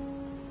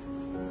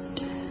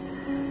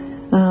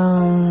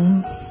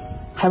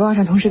海报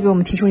上同时给我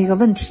们提出了一个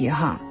问题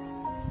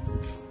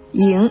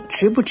赢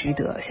值不值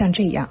得？像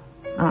这样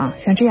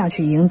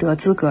去赢得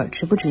资格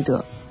值不值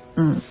得？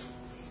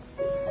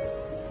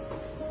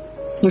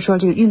就说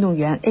这个运动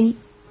员 A，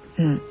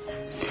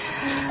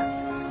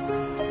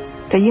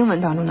 在英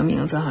文当中的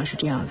名字是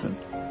这样子。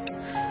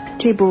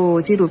这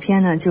部纪录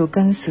片呢就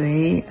跟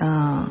随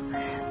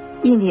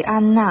印第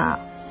安纳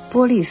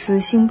波利斯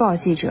星报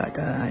记者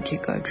的这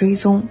个追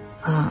踪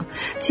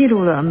记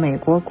录了美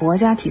国国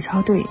家体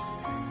操队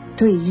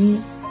队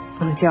医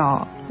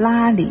叫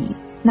拉里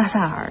纳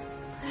萨尔，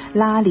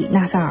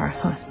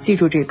记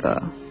住这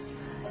个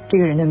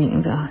人的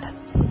名字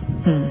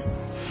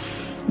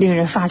令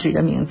人发指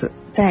的名字。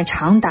在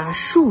长达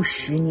数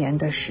十年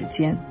的时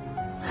间，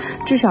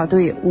至少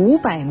对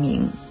500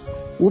名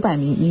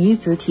女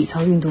子体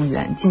操运动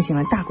员进行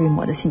了大规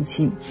模的性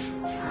侵。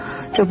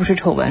这不是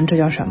丑闻，这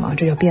叫什么？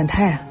这叫变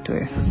态。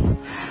对，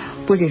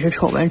不仅是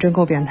丑闻，真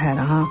够变态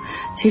的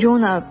其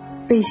中呢，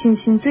被性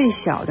侵最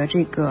小的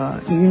这个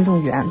女运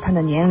动员，她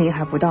的年龄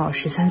还不到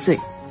13岁。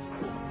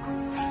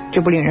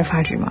这不令人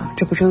发指吗？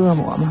这不是恶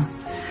魔吗？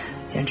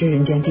简直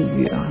人间地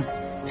狱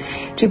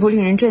这部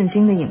令人震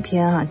惊的影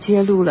片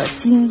揭露了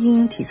精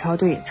英体操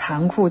队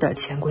残酷的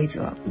潜规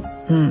则。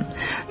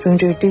所以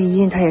这个队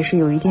医他也是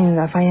有一定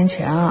的发言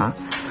权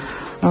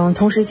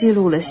同时记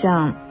录了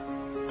向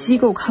机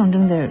构抗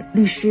争的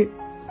律师，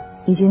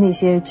以及那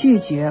些拒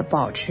绝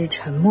保持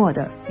沉默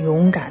的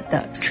勇敢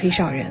的吹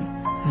哨人。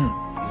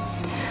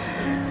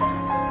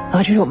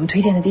这是我们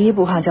推荐的第一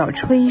部叫《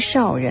吹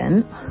哨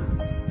人》，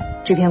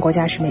制片国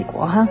家是美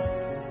国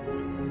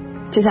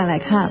接下来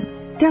看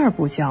第二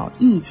部叫《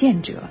意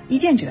见者》。意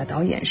见者的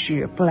导演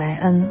是布莱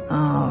恩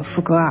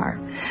福格尔，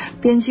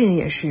编剧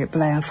也是布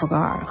莱恩福格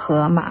尔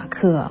和马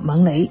克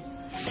蒙雷，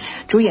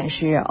主演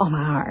是奥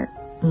马尔。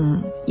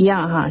一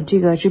样这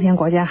个制片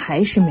国家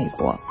还是美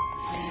国。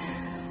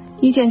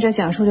意见者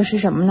讲述的是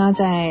什么呢？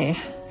在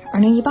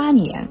2018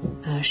年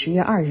10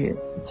月2日，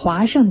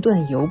华盛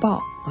顿邮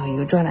报一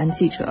个专栏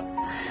记者，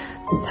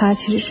他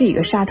其实是一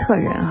个沙特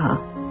人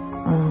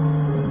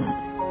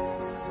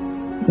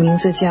名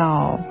字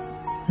叫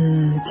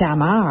贾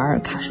马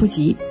尔卡舒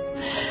吉，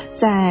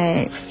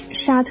在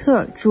沙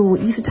特驻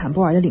伊斯坦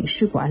布尔的领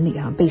事馆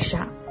里被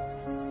杀，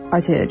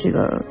而且这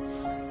个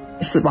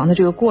死亡的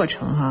这个过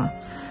程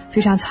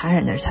非常残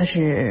忍的，他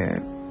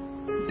是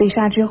被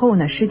杀之后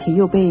呢，尸体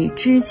又被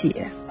肢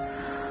解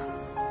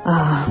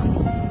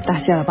大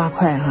卸了8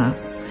块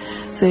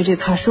所以这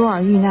卡舒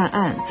尔遇难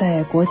案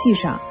在国际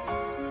上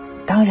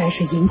当然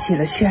是引起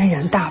了轩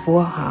然大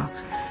波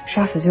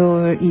杀死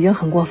就已经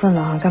很过分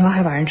了干嘛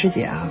还把人肢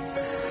解啊？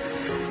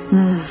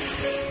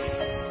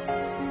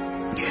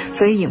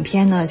所以影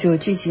片呢就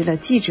聚集了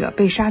记者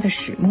被杀的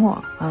始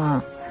末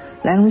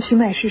来龙去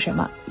脉是什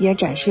么，也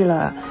展示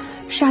了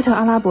沙特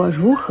阿拉伯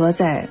如何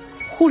在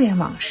互联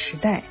网时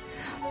代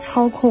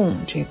操控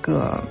这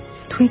个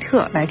推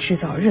特来制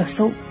造热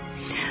搜，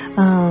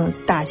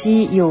打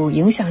击有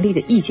影响力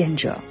的意见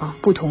者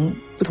不同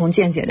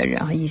见解的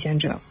人意见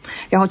者，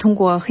然后通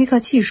过黑客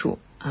技术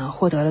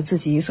获得了自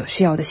己所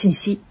需要的信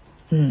息。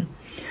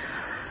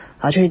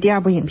这是第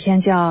二部影片，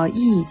叫《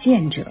意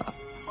见者》。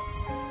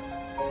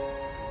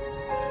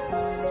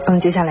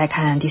接下来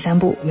看第三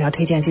部，我们要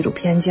推荐纪录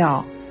片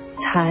叫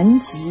《残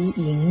疾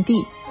营地》。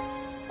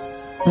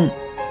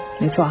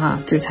没错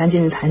就是残疾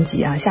人的残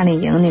疾夏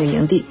令营那个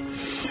营地。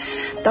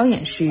导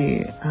演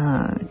是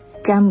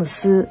詹姆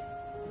斯·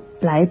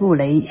莱布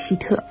雷希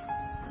特，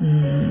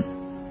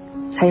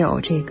还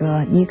有这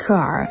个尼克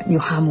尔·纽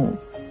哈姆，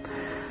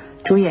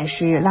主演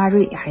是拉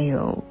瑞还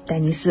有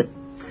丹尼斯。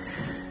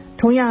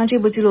同样这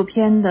部纪录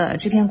片的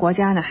制片国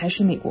家呢还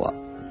是美国。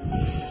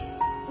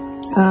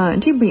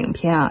这部影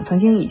片曾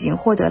经已经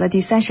获得了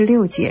第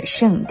36届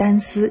圣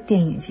丹斯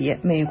电影节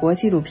美国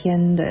纪录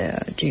片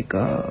的这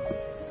个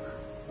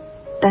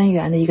单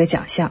元的一个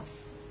奖项。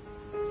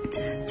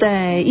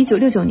在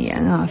1969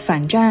年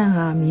反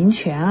战民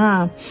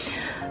权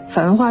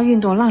反文化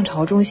运动浪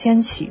潮中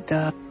掀起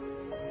的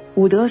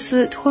伍德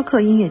斯托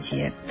克音乐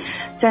节，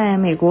在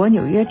美国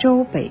纽约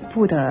州北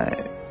部的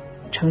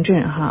城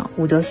镇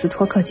伍德斯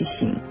托克举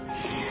行。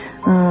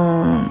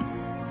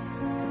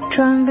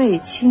专为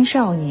青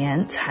少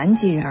年残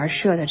疾人而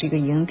设的这个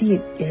营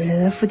地也是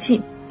在附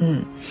近。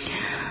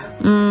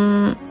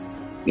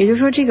也就是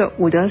说这个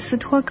伍德斯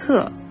托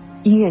克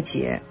音乐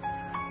节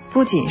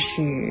不仅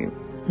是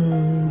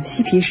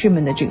嬉皮士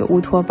们的这个乌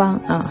托邦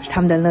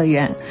他们的乐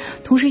园，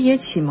同时也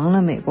启蒙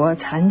了美国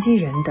残疾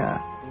人的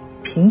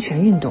平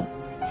权运动。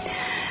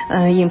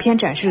影片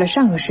展示了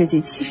上个世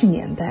纪70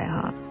年代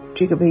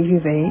这个被誉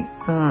为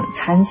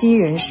残疾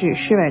人士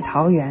世外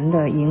桃源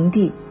的营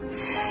地，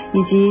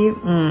以及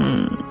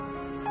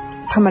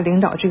他们领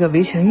导这个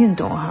维权运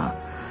动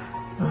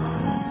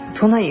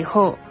从那以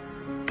后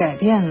改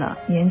变了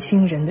年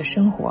轻人的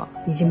生活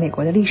以及美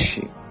国的历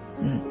史。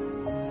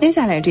接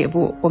下来这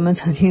部我们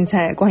曾经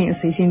在光影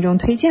随心中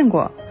推荐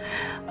过，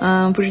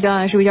不知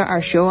道是不是有点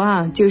耳熟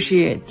就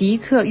是迪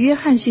克·约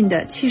翰逊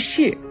的去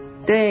世。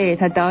对，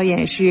他导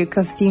演是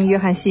克斯汀·约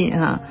翰逊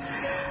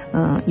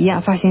一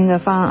样，发行的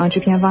方制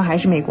片方还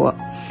是美国。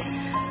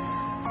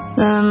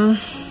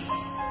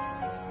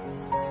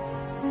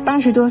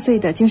80多岁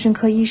的精神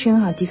科医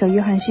生迪克·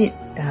约翰逊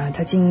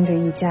他经营着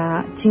一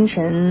家精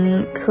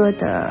神科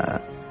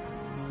的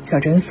小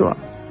诊所。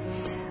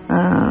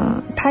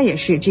他也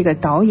是这个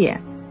导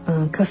演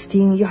克斯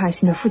汀·约翰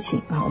逊的父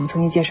亲我们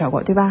曾经介绍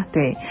过对吧？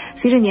对，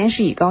随着年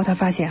事已高，他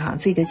发现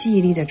自己的记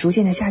忆力在逐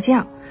渐的下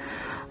降。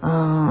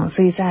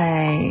所以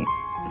在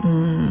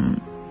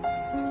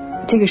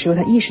这个时候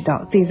他意识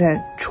到自己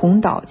在重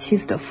蹈妻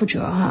子的覆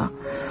辙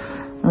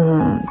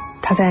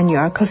他在女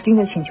儿克斯汀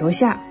的请求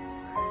下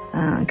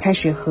开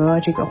始和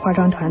这个化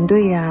妆团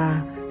队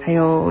还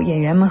有演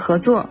员们合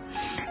作，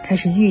开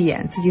始预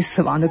演自己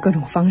死亡的各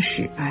种方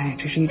式。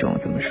这是一种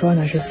怎么说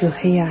呢，是自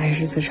黑还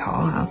是自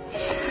嘲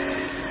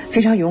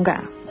非常勇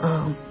敢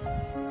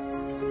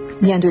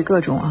面对各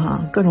种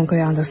各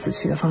样的死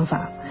去的方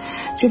法。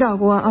指导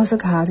过奥斯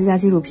卡最佳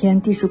纪录片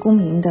《第四公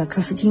民》的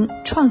克斯汀，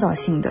创造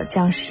性的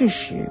将事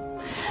实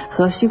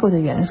和虚构的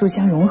元素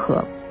相融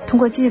合，通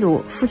过记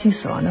录父亲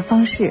死亡的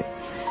方式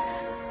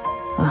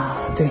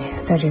对，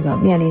在这个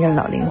面临着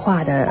老龄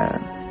化的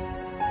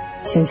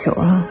星球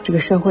这个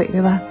社会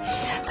对吧，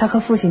他和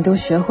父亲都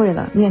学会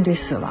了面对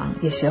死亡，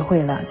也学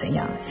会了怎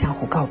样相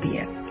互告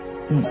别。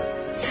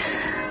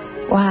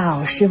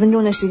10分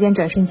钟的时间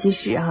转瞬即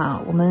逝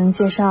我们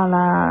介绍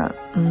了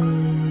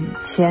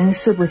前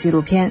4部纪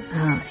录片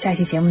下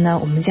期节目呢，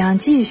我们将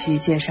继续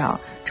介绍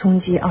冲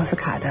击奥斯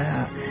卡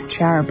的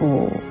12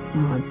部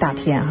大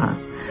片看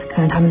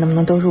看他们能不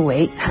能都入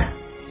围。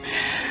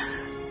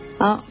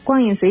好，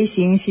光影随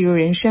行，戏如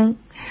人生，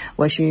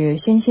我是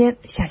萱萱，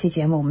下期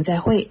节目我们再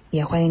会，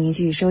也欢迎您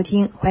继续收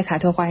听怀卡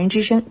托华人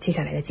之声接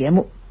下来的节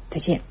目，再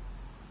见。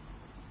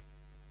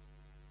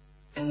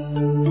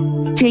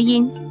知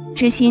音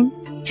知心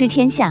知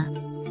天下，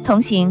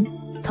同行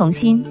同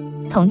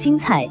心同精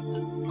彩。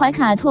怀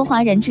卡托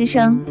华人之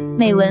声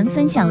美文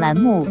分享栏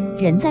目，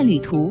人在旅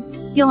途，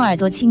用耳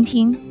朵倾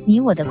听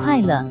你我的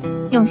快乐，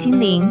用心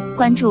灵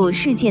关注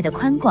世界的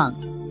宽广。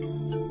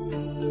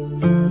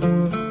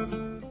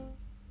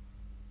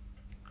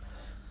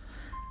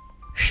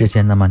世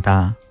界那么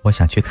大，我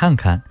想去看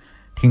看。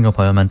听众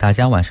朋友们大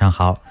家晚上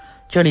好，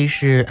这里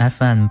是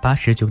FM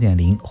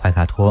 89.0怀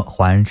卡托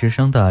华人之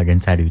声的人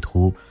在旅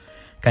途，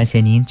感谢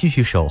您继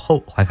续守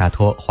候怀卡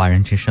托华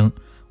人之声，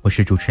我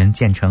是主持人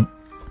建成，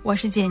我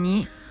是简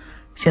妮。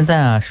现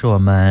在是我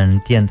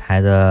们电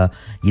台的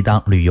一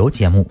档旅游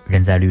节目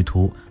人在旅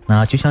途，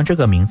那就像这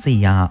个名字一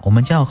样我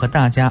们将要和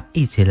大家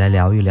一起来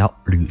聊一聊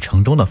旅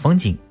程中的风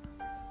景。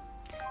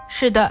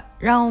是的，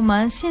让我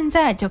们现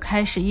在就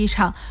开始一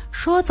场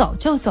说走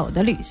就走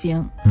的旅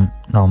行。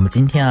那我们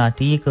今天啊，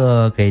第一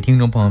个给听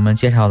众朋友们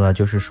介绍的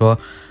就是说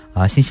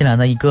新西兰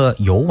的一个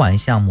游玩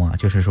项目啊，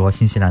就是说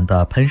新西兰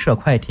的喷射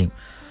快艇。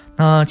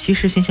那其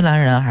实新西兰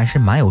人还是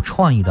蛮有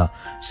创意的，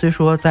虽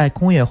说在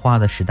工业化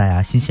的时代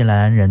啊，新西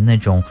兰人那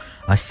种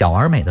小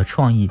而美的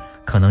创意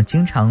可能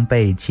经常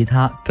被其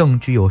他更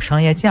具有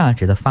商业价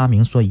值的发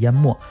明所淹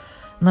没。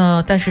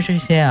那但是这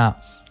些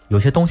有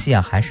些东西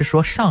还是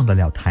说上得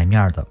了台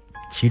面的，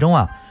其中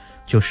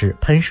就是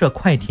喷射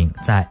快艇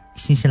在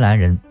新西兰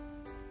人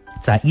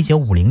在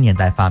1950年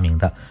代发明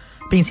的，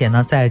并且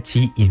呢在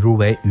其引入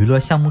为娱乐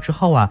项目之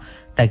后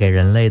带给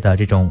人类的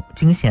这种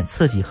惊险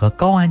刺激和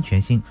高安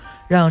全性，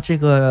让这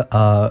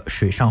个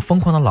水上疯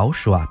狂的老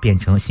鼠变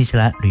成新西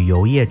兰旅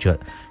游业者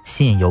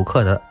吸引游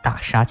客的大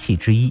杀器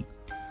之一。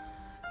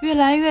越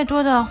来越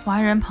多的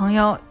华人朋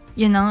友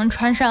也能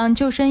穿上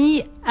救生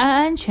衣，安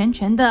安全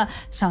全地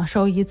享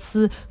受一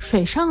次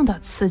水上的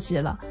刺激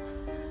了。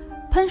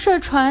喷射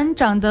船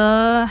长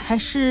得还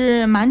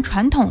是蛮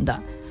传统的，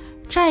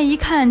乍一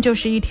看就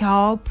是一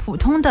条普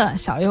通的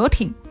小游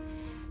艇，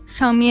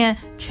上面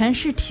全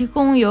是提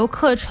供游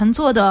客乘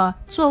坐的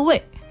座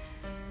位，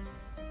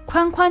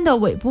宽宽的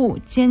尾部，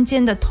尖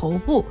尖的头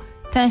部，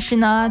但是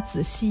呢，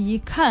仔细一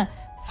看，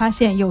发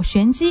现有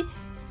玄机，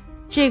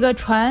这个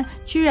船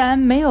居然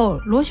没有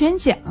螺旋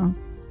桨。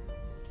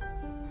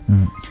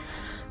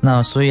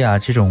那所以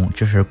这种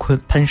就是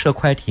喷射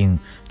快艇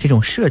这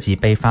种设计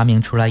被发明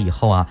出来以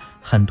后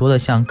很多的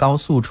像高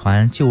速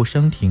船、救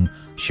生艇、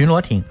巡逻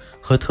艇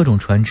和特种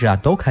船只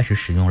都开始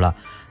使用了。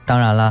当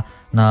然了，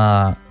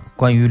那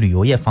关于旅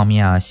游业方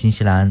面新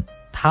西兰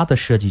它的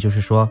设计就是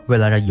说为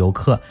了让游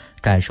客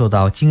感受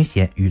到惊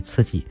险与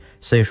刺激，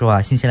所以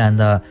说新西兰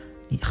的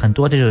很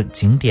多这个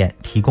景点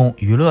提供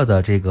娱乐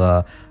的这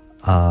个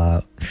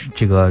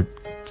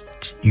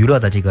娱乐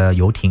的这个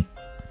游艇。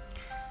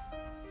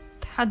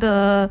它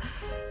的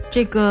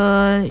这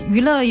个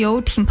娱乐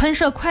游艇喷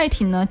射快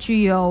艇呢，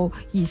具有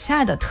以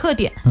下的特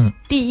点。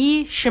第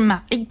一是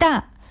马力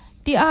大，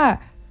第二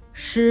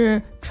是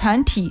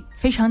船体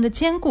非常的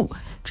坚固，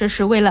这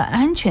是为了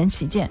安全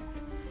起见。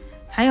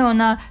还有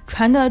呢，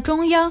船的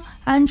中央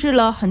安置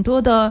了很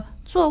多的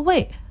座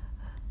位，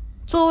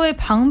座位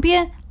旁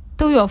边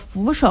都有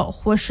扶手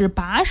或是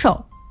把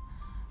手。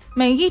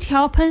每一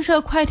条喷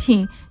射快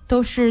艇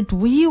都是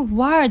独一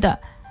无二的，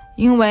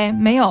因为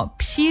没有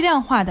批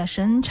量化的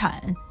生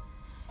产，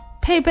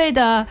配备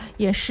的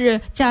也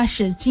是驾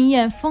驶经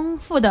验丰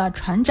富的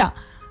船长，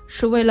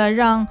是为了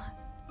让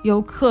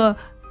游客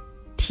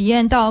体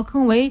验到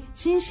更为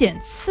惊险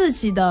刺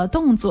激的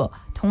动作，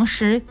同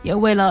时也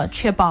为了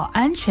确保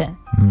安全。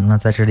那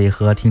在这里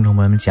和听众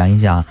朋友们讲一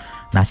讲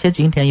哪些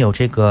景点有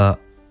这个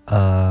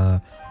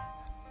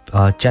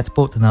jet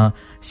boat 呢？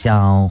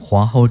像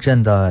皇后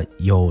镇的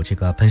有这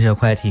个喷射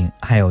快艇，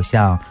还有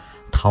像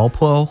陶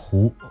坡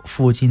湖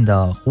附近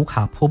的胡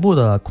卡瀑布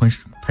的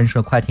喷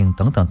射快艇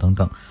等等等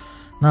等。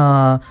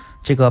那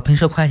这个喷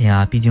射快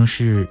艇毕竟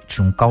是这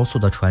种高速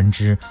的船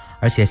只，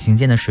而且行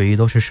进的水域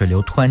都是水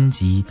流湍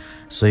急，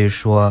所以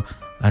说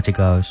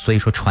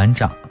船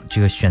长这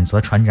个选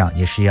择船长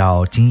也是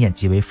要经验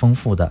极为丰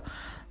富的。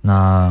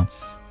那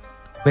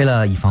为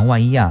了以防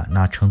万一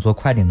那乘坐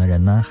快艇的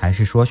人呢，还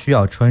是说需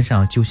要穿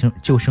上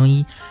救生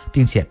衣，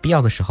并且必要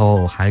的时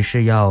候还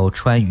是要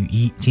穿雨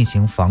衣进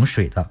行防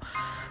水的。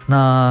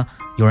那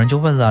有人就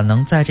问了，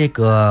能在这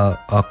个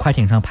快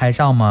艇上拍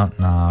照吗？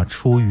那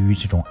出于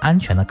这种安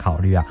全的考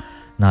虑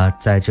那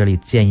在这里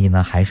建议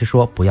呢，还是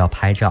说不要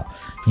拍照，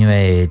因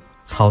为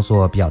操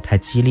作比较太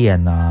激烈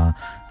呢，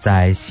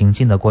在行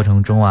进的过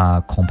程中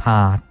恐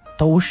怕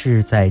都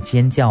是在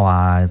尖叫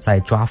在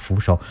抓扶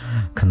手，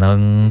可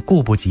能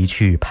顾不及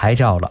去拍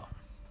照了。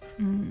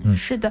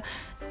是的。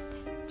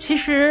其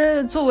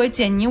实作为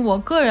简妮，我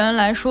个人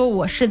来说，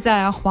我是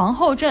在皇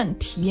后镇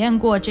体验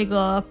过这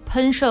个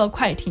喷射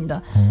快艇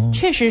的，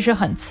确实是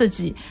很刺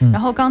激。然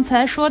后刚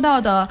才说到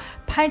的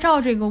拍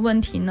照这个问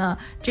题呢，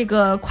这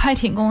个快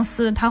艇公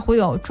司它会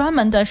有专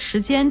门的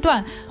时间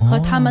段和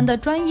他们的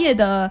专业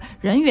的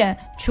人员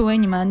去为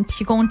你们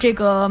提供这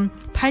个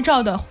拍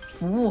照的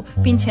服务，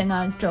并且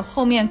呢，这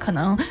后面可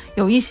能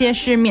有一些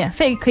是免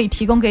费可以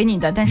提供给你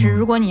的，但是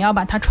如果你要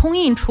把它冲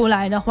印出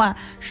来的话，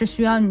是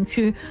需要你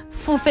去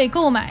付费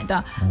购买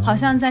的。好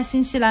像在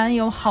新西兰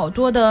有好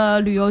多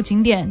的旅游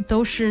景点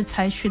都是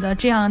采取的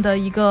这样的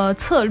一个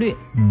策略。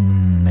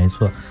没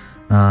错。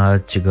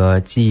这个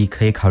既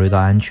可以考虑到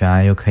安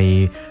全，又可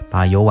以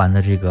把游玩的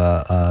这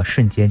个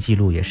瞬间记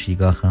录，也是一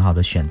个很好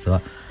的选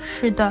择。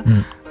是的。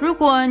如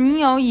果您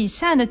有以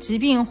下的疾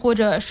病或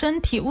者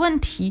身体问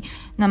题，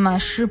那么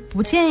是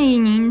不建议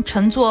您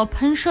乘坐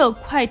喷射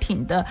快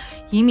艇的，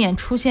以免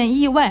出现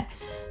意外。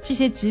这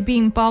些疾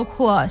病包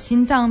括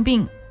心脏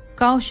病、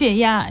高血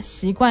压、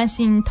习惯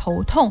性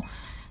头痛、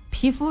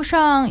皮肤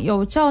上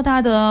有较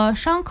大的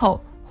伤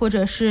口，或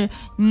者是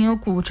您有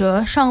骨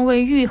折尚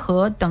未愈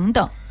合等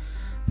等。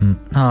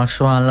那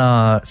说完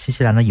了新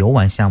西兰的游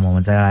玩项目，我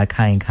们再来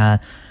看一看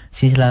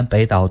新西兰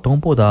北岛东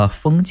部的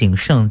风景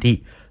胜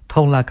地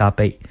托拉嘎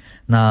贝。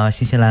那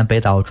新西兰北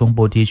岛中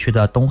部地区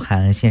的东海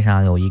岸线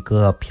上有一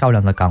个漂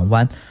亮的港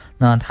湾，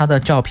那它的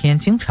照片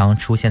经常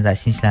出现在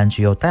新西兰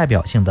具有代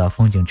表性的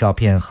风景照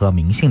片和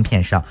明信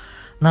片上。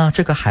那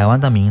这个海湾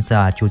的名字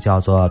啊就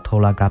叫做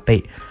Tolaga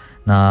Bay。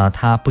那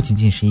它不仅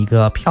仅是一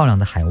个漂亮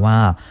的海湾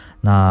啊，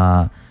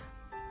那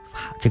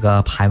这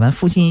个海湾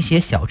附近一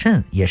些小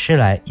镇也是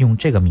来用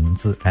这个名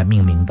字来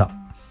命名的。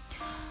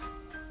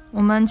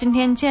我们今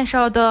天介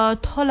绍的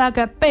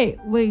Tolaga Bay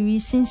位于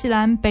新西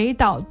兰北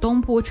岛东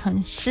部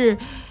城市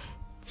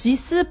吉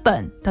斯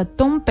本的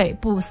东北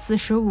部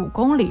45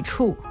公里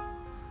处，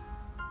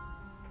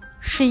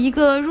是一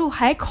个入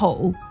海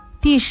口，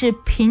地势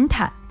平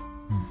坦。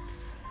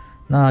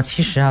那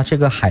其实啊，这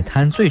个海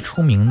滩最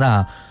出名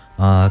的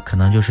可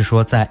能就是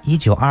说在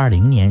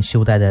1920年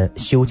修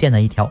建的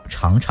一条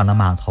长长的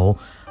码头，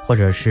或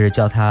者是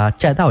叫它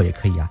栈道也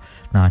可以啊。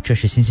那这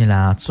是新西兰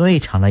啊最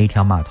长的一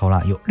条码头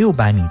了，有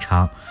600米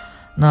长。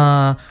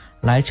那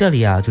来这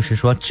里啊，就是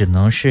说只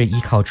能是依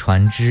靠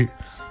船只。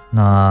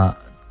那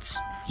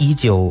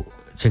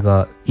这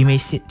个因为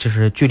就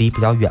是距离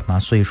比较远嘛，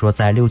所以说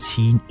在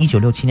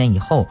1967年以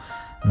后，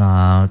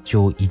那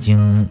就已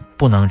经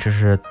不能就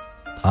是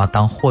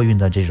当货运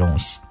的这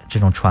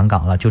种船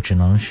港了，就只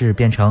能是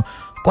变成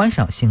观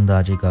赏性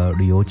的这个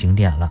旅游景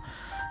点了。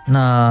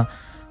那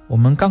我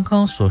们刚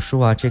刚所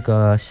说啊，这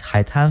个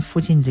海滩附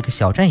近这个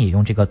小镇也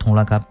用这个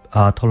Tolaga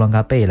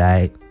Bay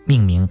来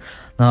命名。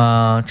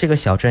那这个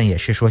小镇也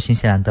是说新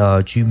西兰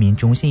的居民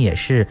中心，也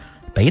是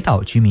北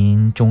岛居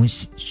民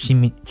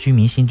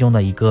心中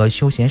的一个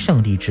休闲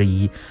胜地之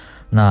一。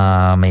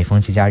那每逢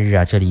节假日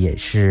啊，这里也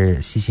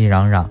是熙熙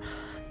攘攘。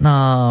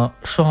那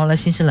说完了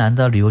新西兰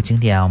的旅游景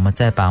点啊，我们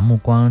再把目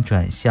光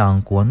转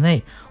向国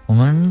内。我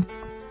们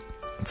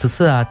此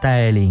次啊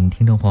带领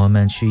听众朋友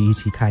们去一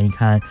起看一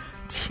看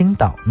青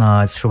岛。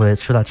那说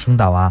到青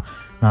岛啊，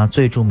那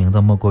最著名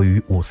的莫过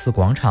于五四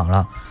广场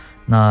了。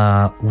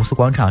那五四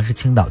广场是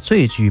青岛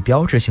最具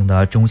标志性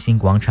的中心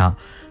广场，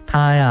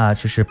它呀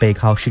就是背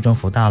靠市政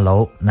府大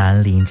楼，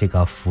南临这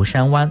个福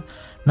山湾，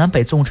南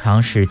北纵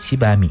长是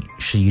700米，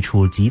是一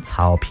处集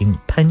草坪、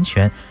喷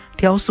泉、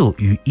雕塑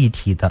于一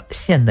体的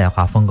现代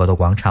化风格的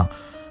广场。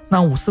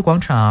那五四广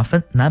场啊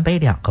分南北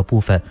2个部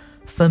分，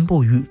分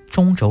布于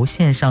中轴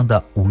线上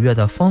的5月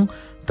的风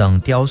等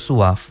雕塑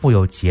啊，富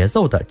有节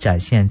奏地展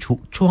现出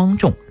庄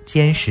重、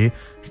坚实、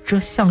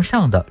向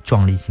上的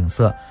壮丽景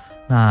色。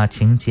那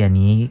请简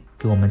妮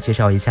给我们介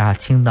绍一下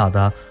青岛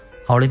的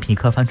奥林匹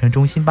克帆船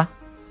中心吧。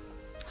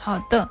好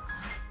的，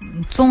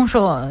众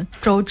所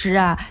周知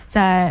啊，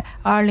在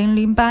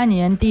2008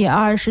年第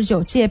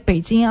29届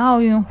北京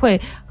奥运会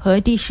和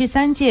第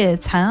13届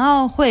残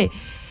奥会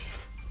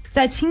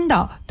在青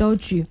岛都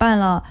举办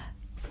了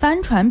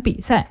帆船比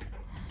赛。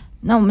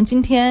那我们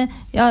今天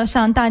要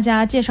向大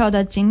家介绍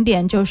的景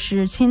点就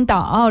是青岛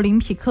奥林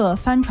匹克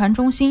帆船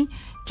中心，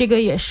这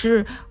个也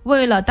是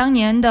为了当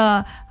年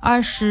的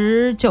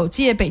29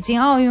届北京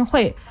奥运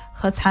会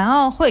和残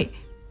奥会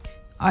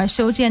而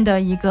修建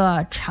的一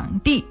个场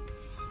地。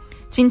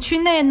景区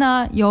内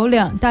呢有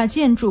2大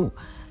建筑，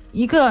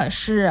一个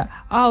是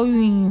奥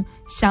运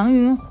祥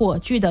云火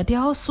炬的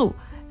雕塑，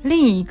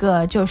另一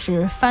个就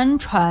是帆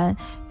船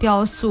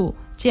雕塑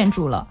建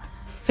筑了，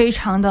非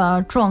常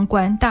的壮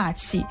观大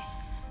气。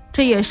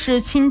这也是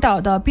青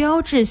岛的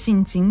标志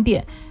性景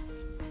点。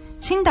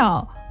青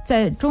岛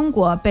在中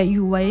国被誉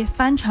为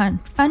帆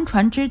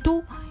船之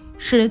都，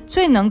是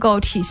最能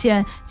够体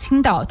现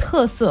青岛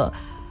特色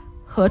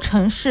和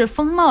城市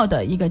风貌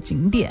的一个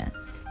景点。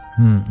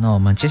那我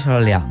们介绍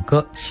了2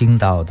个青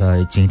岛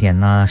的景点，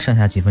那剩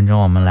下几分钟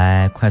我们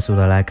来快速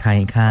的来看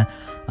一看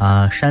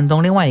山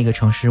东另外一个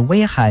城市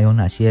威海有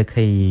哪些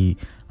可以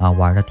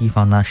玩的地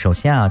方呢？首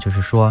先啊就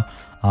是说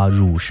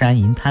乳山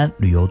银滩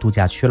旅游度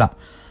假区了。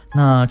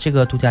那这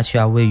个度假区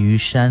啊位于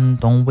山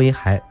东威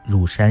海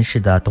乳山市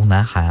的东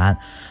南海岸，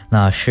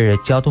那是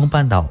胶东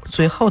半岛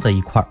最后的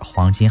一块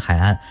黄金海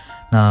岸。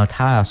那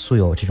它素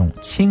有这种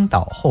青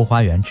岛后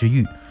花园之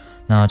誉。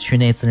那区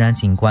内自然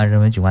景观、人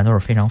文景观都是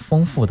非常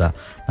丰富的。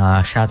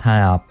沙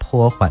滩啊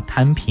坡缓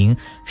滩平，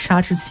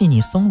沙质细腻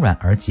松软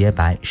而洁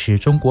白，是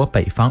中国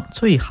北方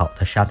最好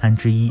的沙滩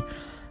之一。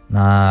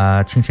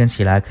那清晨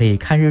起来可以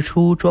看日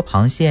出、捉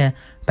螃蟹，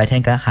白天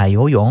赶海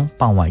游泳，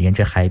傍晚沿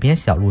着海边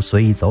小路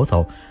随意走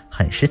走，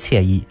很是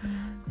惬意。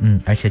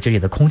而且这里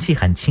的空气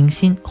很清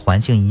新，环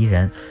境宜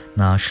人，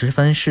那十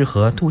分适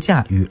合度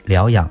假与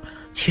疗养。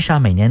其实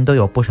每年都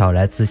有不少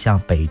来自像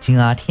北京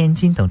啊、天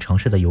津等城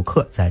市的游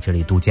客在这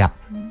里度假。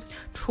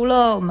除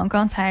了我们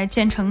刚才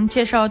建成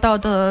介绍到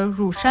的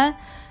乳山，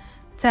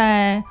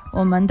在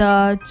我们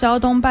的胶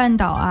东半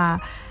岛啊，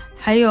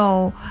还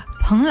有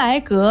蓬莱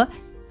阁、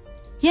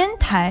烟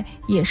台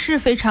也是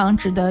非常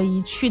值得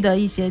一去的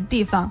一些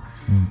地方。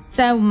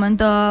在我们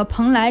的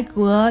蓬莱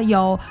阁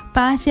有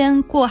八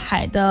仙过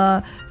海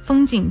的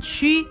风景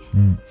区，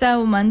在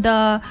我们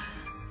的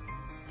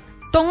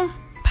东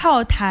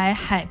炮台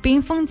海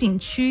滨风景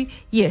区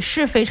也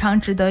是非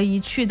常值得一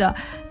去的，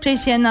这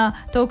些呢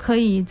都可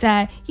以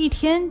在1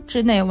天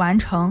之内完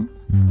成。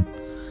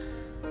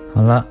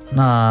好了，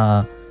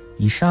那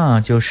以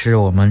上就是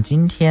我们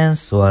今天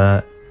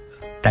所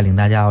带领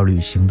大家要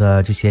旅行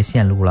的这些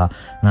线路了。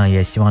那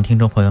也希望听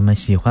众朋友们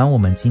喜欢我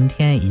们今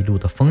天一路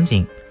的风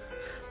景。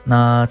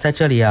那在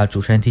这里啊，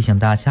主持人提醒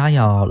大家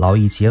要劳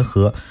逸结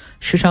合，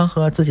时常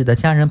和自己的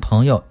家人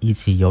朋友一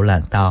起游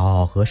览大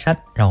澳河山，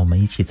让我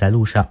们一起在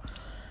路上。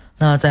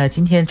那在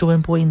今天中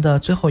文播音的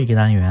最后一个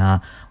单元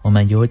啊，我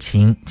们有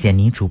请简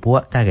妮主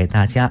播带给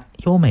大家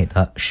优美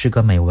的诗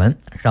歌美文，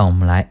让我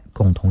们来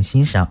共同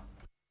欣赏。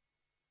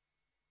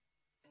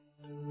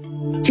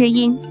知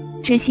音、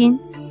知心、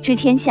知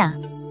天下，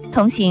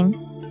同行、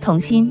同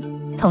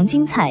心、同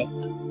精彩。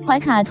怀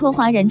卡托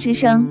华人之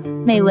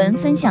声美文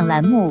分享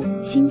栏目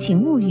《心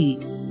情物语》，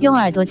用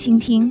耳朵倾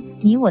听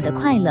你我的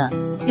快乐，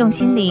用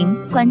心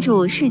灵关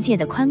注世界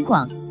的宽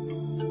广。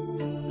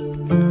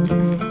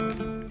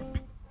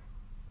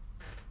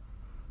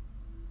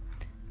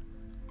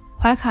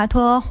怀卡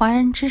托华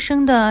人之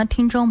声的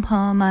听众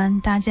朋友们，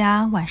大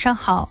家晚上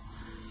好，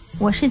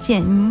我是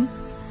简妮。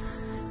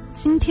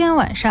今天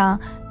晚上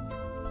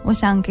我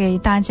想给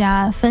大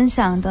家分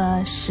享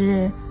的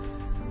是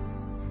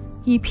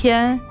一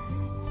篇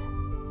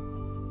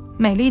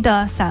美丽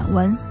的散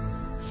文《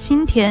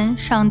心田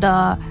上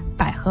的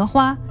百合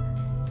花》，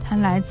它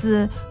来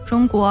自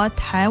中国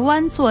台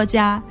湾作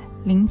家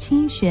林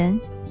清玄。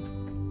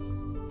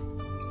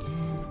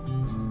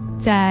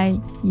在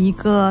一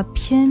个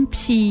偏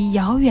僻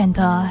遥远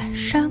的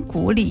山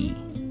谷里，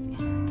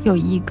有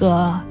一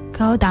个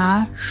高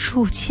达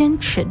数千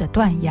尺的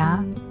断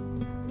崖。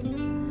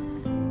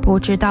不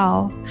知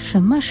道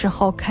什么时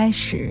候开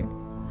始，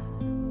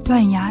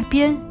断崖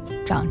边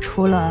长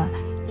出了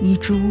一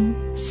株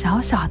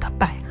小小的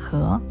百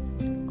合。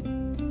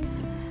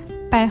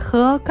百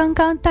合刚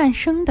刚诞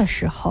生的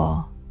时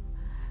候，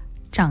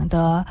长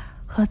得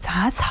和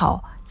杂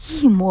草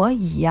一模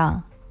一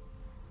样，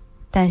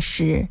但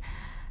是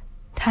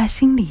他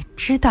心里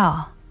知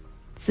道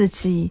自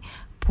己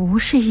不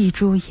是一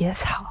株野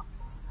草。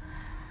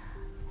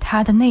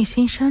他的内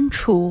心深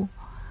处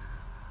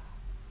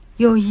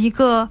有一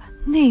个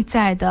内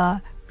在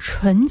的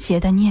纯洁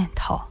的念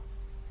头：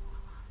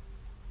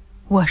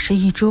我是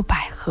一株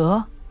百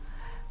合，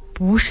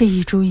不是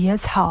一株野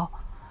草。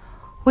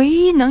唯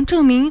一能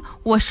证明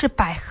我是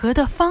百合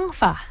的方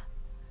法，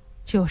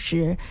就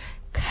是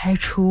开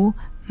出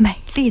美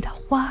丽的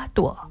花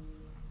朵。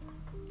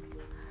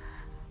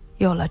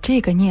有了这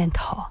个念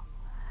头，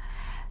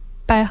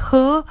百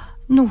合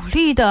努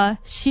力地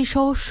吸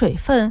收水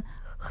分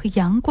和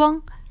阳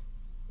光，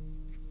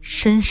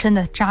深深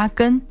地扎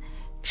根，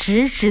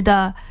直直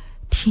地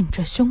挺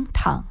着胸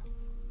膛。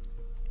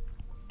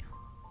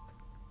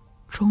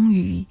终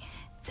于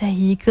在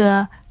一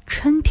个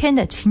春天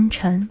的清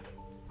晨，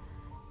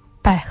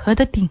百合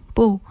的顶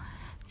部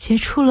结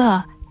出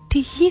了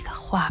第一个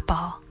花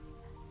苞。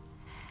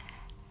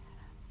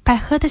百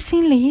合的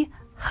心里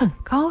很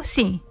高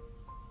兴，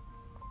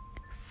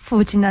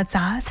附近的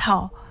杂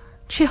草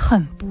却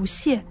很不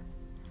屑，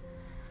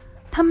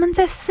他们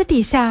在私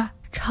底下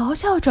嘲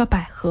笑着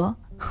百合：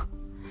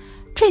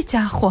这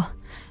家伙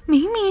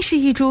明明是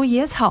一株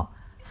野草，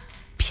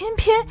偏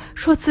偏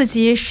说自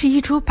己是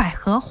一株百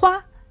合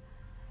花，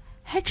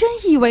还真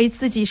以为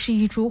自己是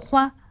一株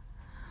花。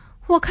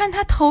我看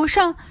他头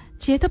上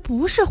结的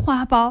不是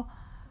花苞，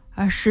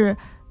而是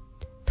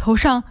头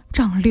上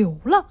长瘤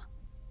了。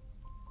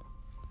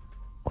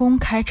公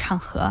开场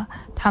合，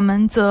他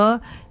们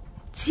则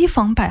讥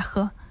讽百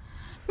合：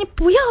你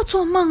不要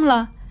做梦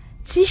了，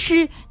即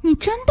使你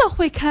真的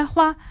会开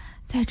花，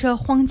在这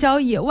荒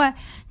郊野外，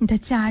你的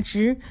价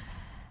值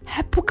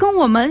还不跟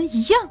我们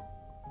一样。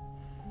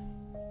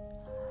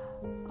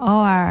偶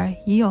尔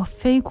也有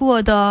飞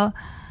过的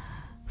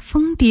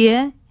蜂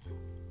蝶、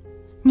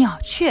鸟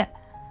雀，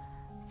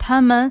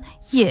他们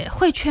也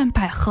会劝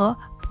百合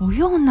不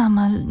用那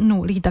么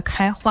努力地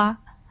开花。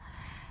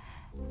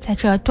在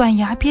这断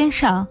崖边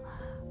上，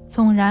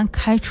纵然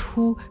开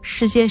出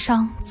世界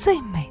上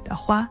最美的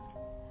花，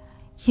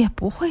也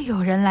不会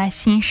有人来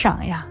欣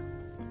赏呀。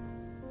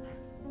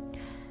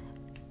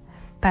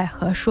百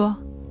合说：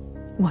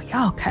我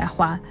要开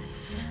花，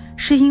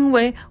是因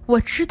为我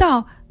知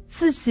道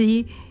自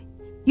己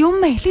有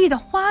美丽的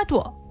花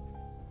朵。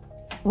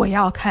我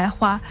要开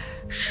花，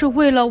是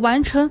为了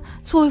完成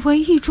作为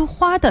一株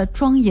花的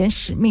庄严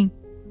使命。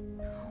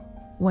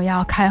我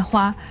要开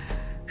花，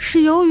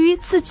是由于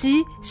自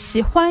己喜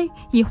欢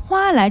以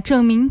花来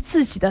证明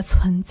自己的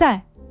存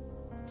在。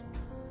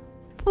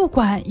不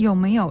管有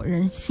没有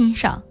人欣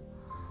赏，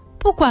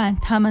不管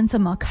他们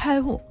怎么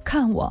看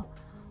我，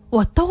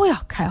我都要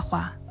开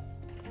花。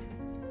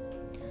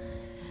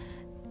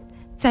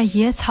在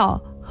野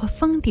草和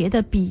蜂蝶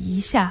的比夷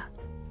下，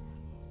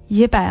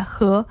野百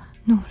合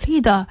努力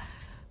地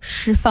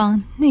释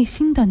放内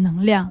心的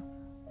能量。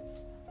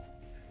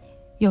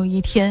有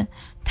一天，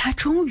它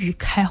终于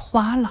开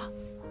花了。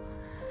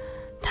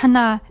它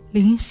那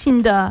灵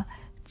性的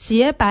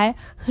洁白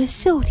和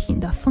秀挺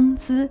的风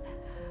姿，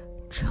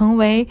成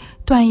为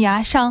断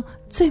崖上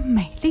最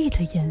美丽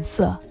的颜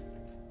色。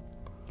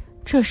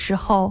这时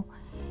候，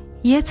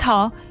野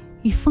草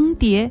与蜂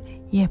蝶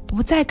也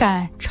不再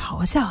敢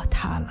嘲笑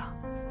他了。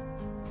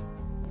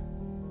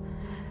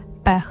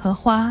百合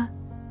花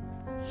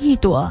一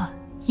朵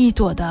一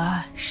朵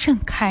地盛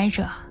开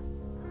着，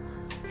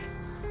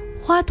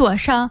花朵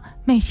上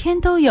每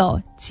天都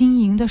有晶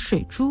莹的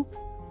水珠，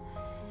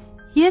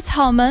野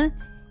草们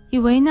以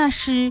为那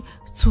是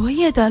昨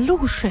夜的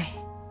露水，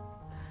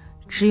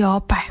只有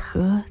百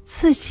合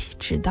自己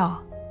知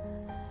道，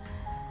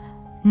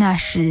那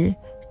是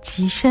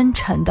极深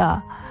沉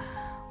的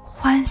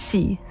欢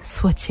喜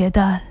所结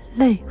的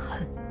泪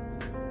痕。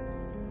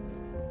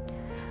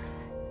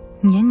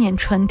年年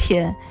春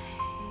天，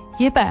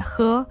野百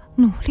合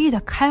努力地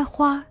开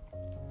花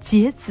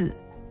结籽，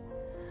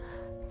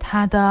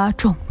它的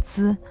种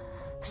子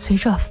随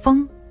着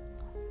风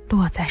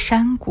落在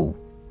山谷、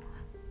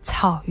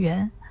草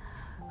原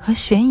和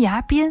悬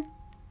崖边，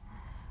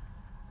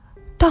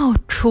到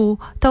处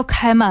都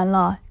开满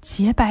了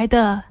洁白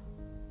的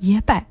野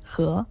百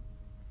合。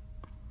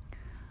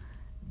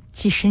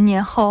几十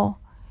年后，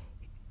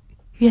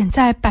远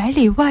在百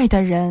里外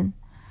的人，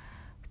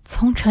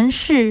从城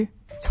市，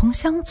从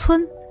乡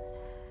村，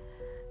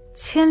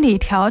千里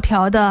迢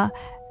迢的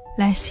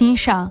来欣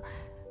赏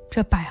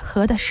这百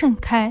合的盛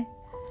开，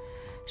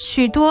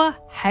许多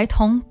孩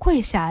童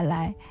跪下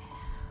来，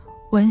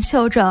闻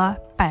嗅着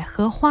百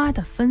合花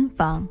的芬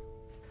芳。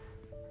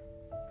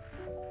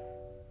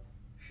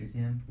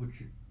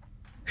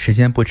时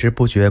间不知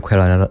不觉快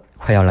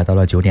要来到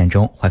了9点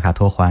钟，怀卡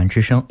托华人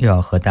之声又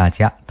要和大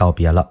家道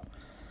别了。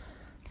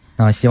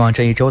那希望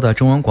这一周的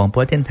中文广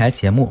播电台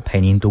节目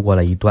陪您度过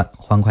了一段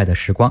欢快的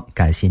时光，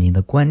感谢您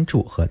的关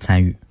注和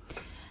参与。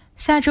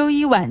下周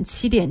一晚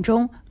7点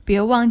钟，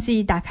别忘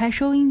记打开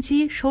收音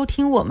机收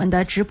听我们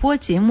的直播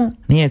节目。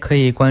您也可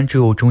以关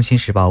注中新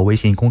时报微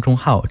信公众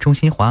号、中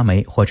新华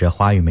媒或者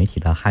华语媒体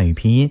的汉语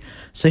拼音，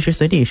随时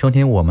随地收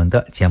听我们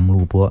的节目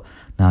录播。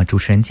那主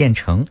持人建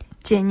成、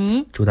简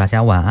妮，祝大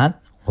家晚安，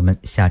我们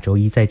下周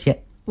一再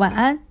见。晚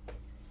安。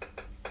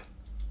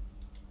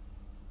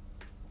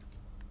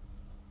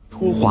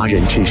托华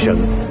人之声，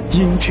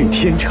音质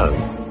天成，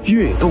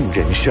悦动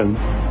人生，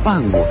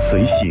伴我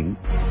随行。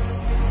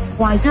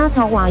懷卡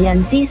托華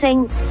人之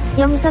聲，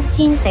音質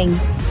天成，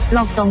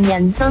樂動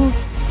人生，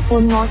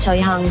伴我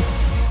隨行。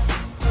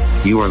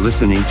You are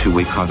listening to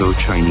Waikato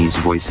Chinese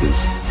Voices.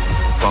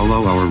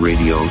 Follow our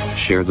radio,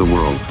 share the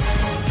world.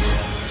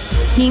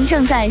 您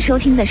正在收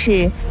听的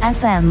是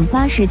FM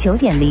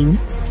 89.0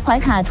怀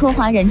卡托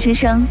华人之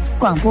声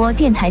广播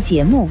电台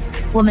节目，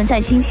我们在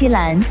新西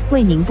兰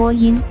为您播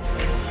音。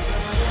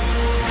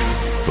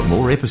For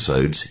more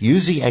episodes,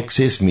 use the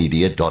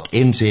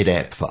accessmedia.nz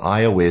app for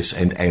iOS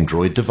and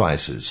Android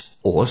devices,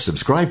 or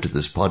subscribe to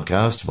this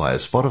podcast via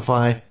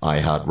Spotify,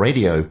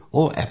 iHeartRadio,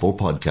 or Apple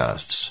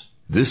Podcasts.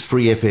 This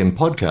Free FM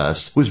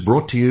podcast was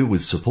brought to you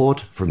with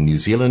support from New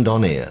Zealand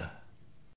On Air.